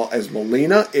 as well as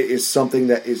Melina. It is something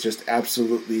that is just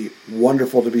absolutely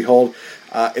wonderful to behold.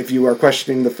 If you are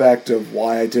questioning the fact of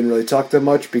why I didn't really talk that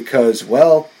much, because,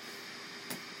 well,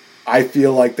 I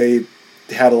feel like they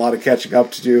had a lot of catching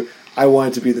up to do. I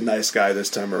wanted to be the nice guy this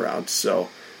time around. So,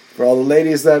 for all the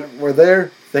ladies that were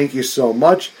there, thank you so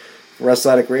much. For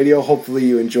Wrestle Attic Radio, hopefully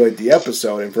you enjoyed the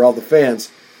episode. And for all the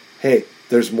fans, hey,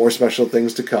 there's more special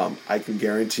things to come. I can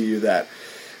guarantee you that.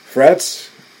 Fretz,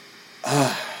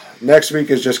 next week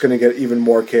is just going to get even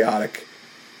more chaotic.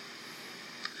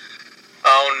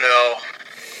 Oh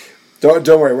no!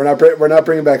 Don't worry, we're not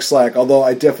bringing back Slack. Although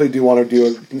I definitely do want to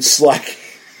do a Slack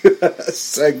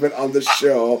segment on the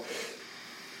show.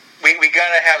 We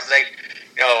gotta have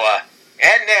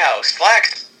and now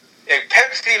Slacks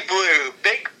Pepsi Blue,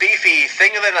 big beefy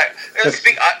thing of the night.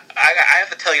 I have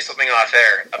to tell you something off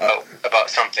air about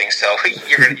something, so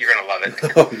you're gonna love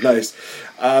it. Oh, nice.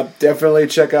 Definitely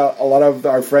check out a lot of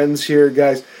our friends here,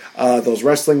 guys. Those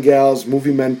Wrestling Gals,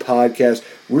 Movie Men podcast,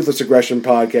 Ruthless Aggression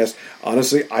podcast.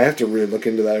 Honestly, I have to really look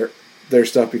into their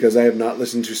stuff because I have not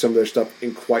listened to some of their stuff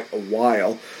in quite a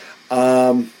while.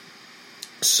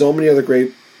 So many other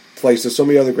great places, so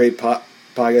many other great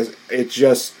podcasts. It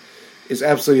just is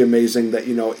absolutely amazing that,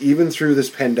 even through this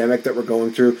pandemic that we're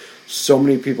going through, so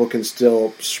many people can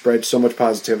still spread so much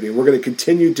positivity. And we're going to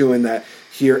continue doing that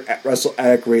here at Wrestle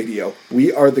Addict Radio.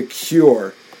 We are the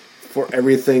cure for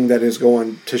everything that is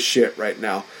going to shit right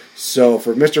now. So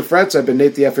for Mr. Fretz, I've been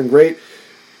Nate the Effing Great.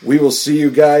 We will see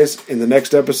you guys in the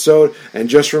next episode. And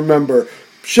just remember,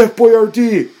 Chef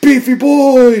Boyardee, beefy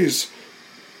boys!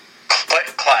 Click,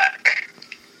 clack.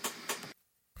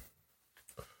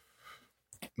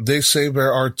 They say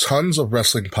there are tons of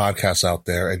wrestling podcasts out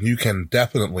there, and you can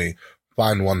definitely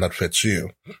find one that fits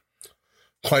you.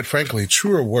 Quite frankly,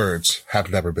 truer words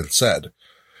have never been said.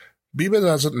 Be that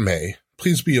as it may,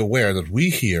 please be aware that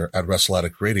we here at Wrestle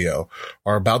Addict Radio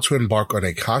are about to embark on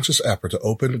a conscious effort to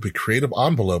open the creative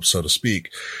envelope, so to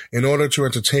speak, in order to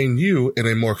entertain you in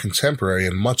a more contemporary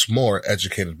and much more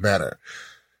educated manner.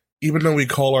 Even though we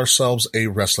call ourselves a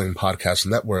wrestling podcast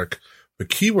network, the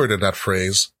keyword in that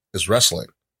phrase is wrestling.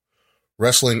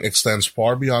 Wrestling extends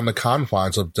far beyond the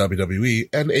confines of WWE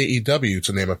and AEW,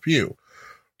 to name a few.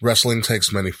 Wrestling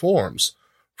takes many forms,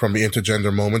 from the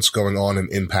intergender moments going on in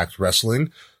Impact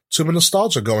Wrestling, to the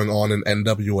nostalgia going on in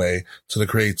NWA, to the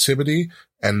creativity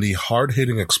and the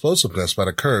hard-hitting explosiveness that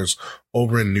occurs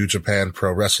over in New Japan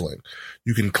Pro Wrestling.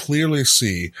 You can clearly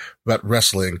see that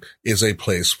wrestling is a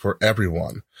place for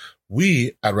everyone.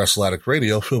 We at Wrestle Addict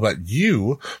Radio feel that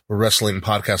you, the wrestling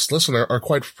podcast listener, are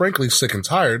quite frankly sick and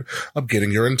tired of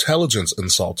getting your intelligence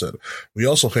insulted. We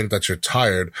also think that you're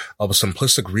tired of a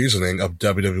simplistic reasoning of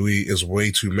WWE is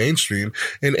way too mainstream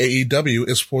and AEW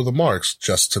is for the marks,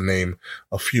 just to name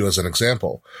a few as an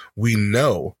example. We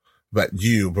know that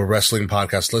you, the wrestling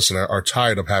podcast listener, are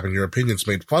tired of having your opinions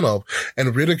made fun of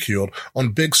and ridiculed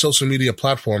on big social media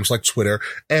platforms like Twitter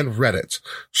and Reddit.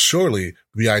 Surely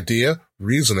the idea,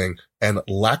 reasoning, and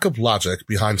lack of logic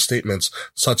behind statements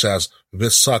such as,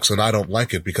 "This sucks and I don't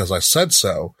like it because I said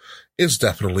so," is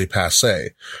definitely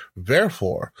passé.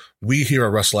 Therefore, we here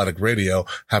at Wrestle Addict Radio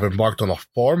have embarked on a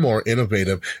far more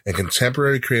innovative and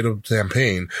contemporary creative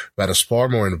campaign that is far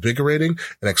more invigorating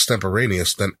and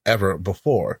extemporaneous than ever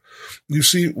before. You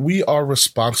see, we are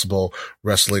responsible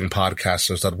wrestling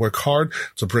podcasters that work hard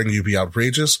to bring you the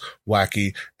outrageous,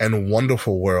 wacky, and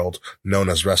wonderful world known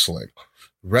as wrestling.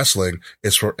 Wrestling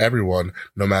is for everyone,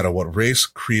 no matter what race,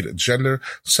 creed, gender,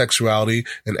 sexuality,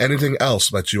 and anything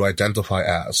else that you identify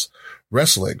as.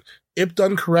 Wrestling, if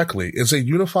done correctly, is a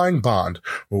unifying bond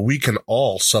where we can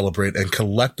all celebrate and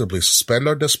collectively suspend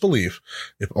our disbelief,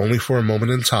 if only for a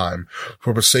moment in time,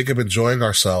 for the sake of enjoying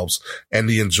ourselves and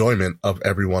the enjoyment of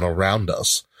everyone around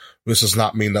us. This does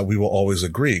not mean that we will always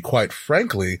agree. Quite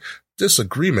frankly,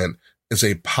 disagreement is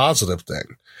a positive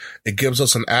thing. It gives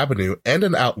us an avenue and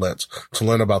an outlet to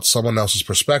learn about someone else's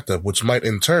perspective, which might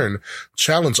in turn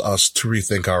challenge us to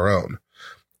rethink our own.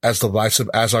 As divisive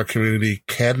as our community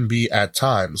can be at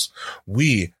times,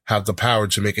 we have the power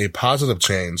to make a positive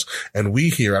change, and we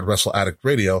here at Wrestle Addict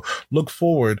Radio look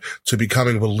forward to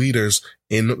becoming the leaders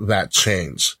in that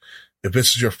change. If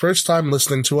this is your first time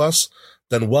listening to us,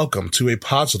 then welcome to a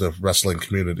positive wrestling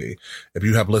community. If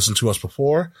you have listened to us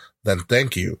before, then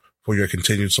thank you for your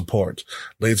continued support.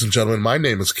 Ladies and gentlemen, my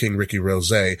name is King Ricky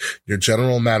Rose, your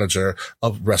general manager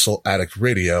of Wrestle Addict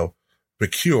Radio, the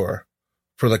cure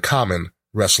for the common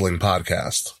wrestling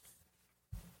podcast.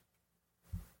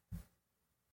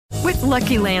 With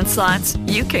Lucky Land Slots,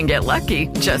 you can get lucky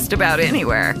just about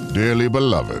anywhere. Dearly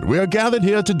beloved, we are gathered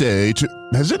here today to...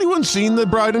 Has anyone seen the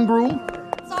bride and groom?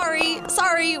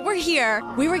 Sorry, we're here.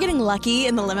 We were getting lucky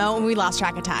in the limo and we lost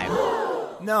track of time.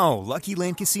 No, Lucky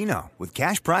Land Casino, with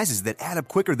cash prizes that add up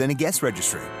quicker than a guest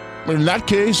registry. In that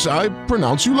case, I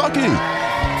pronounce you lucky.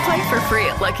 Play for free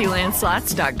at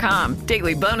LuckyLandSlots.com.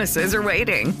 Daily bonuses are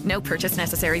waiting. No purchase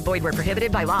necessary. Void where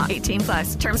prohibited by law.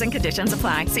 18+. Terms and conditions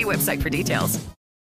apply. See website for details.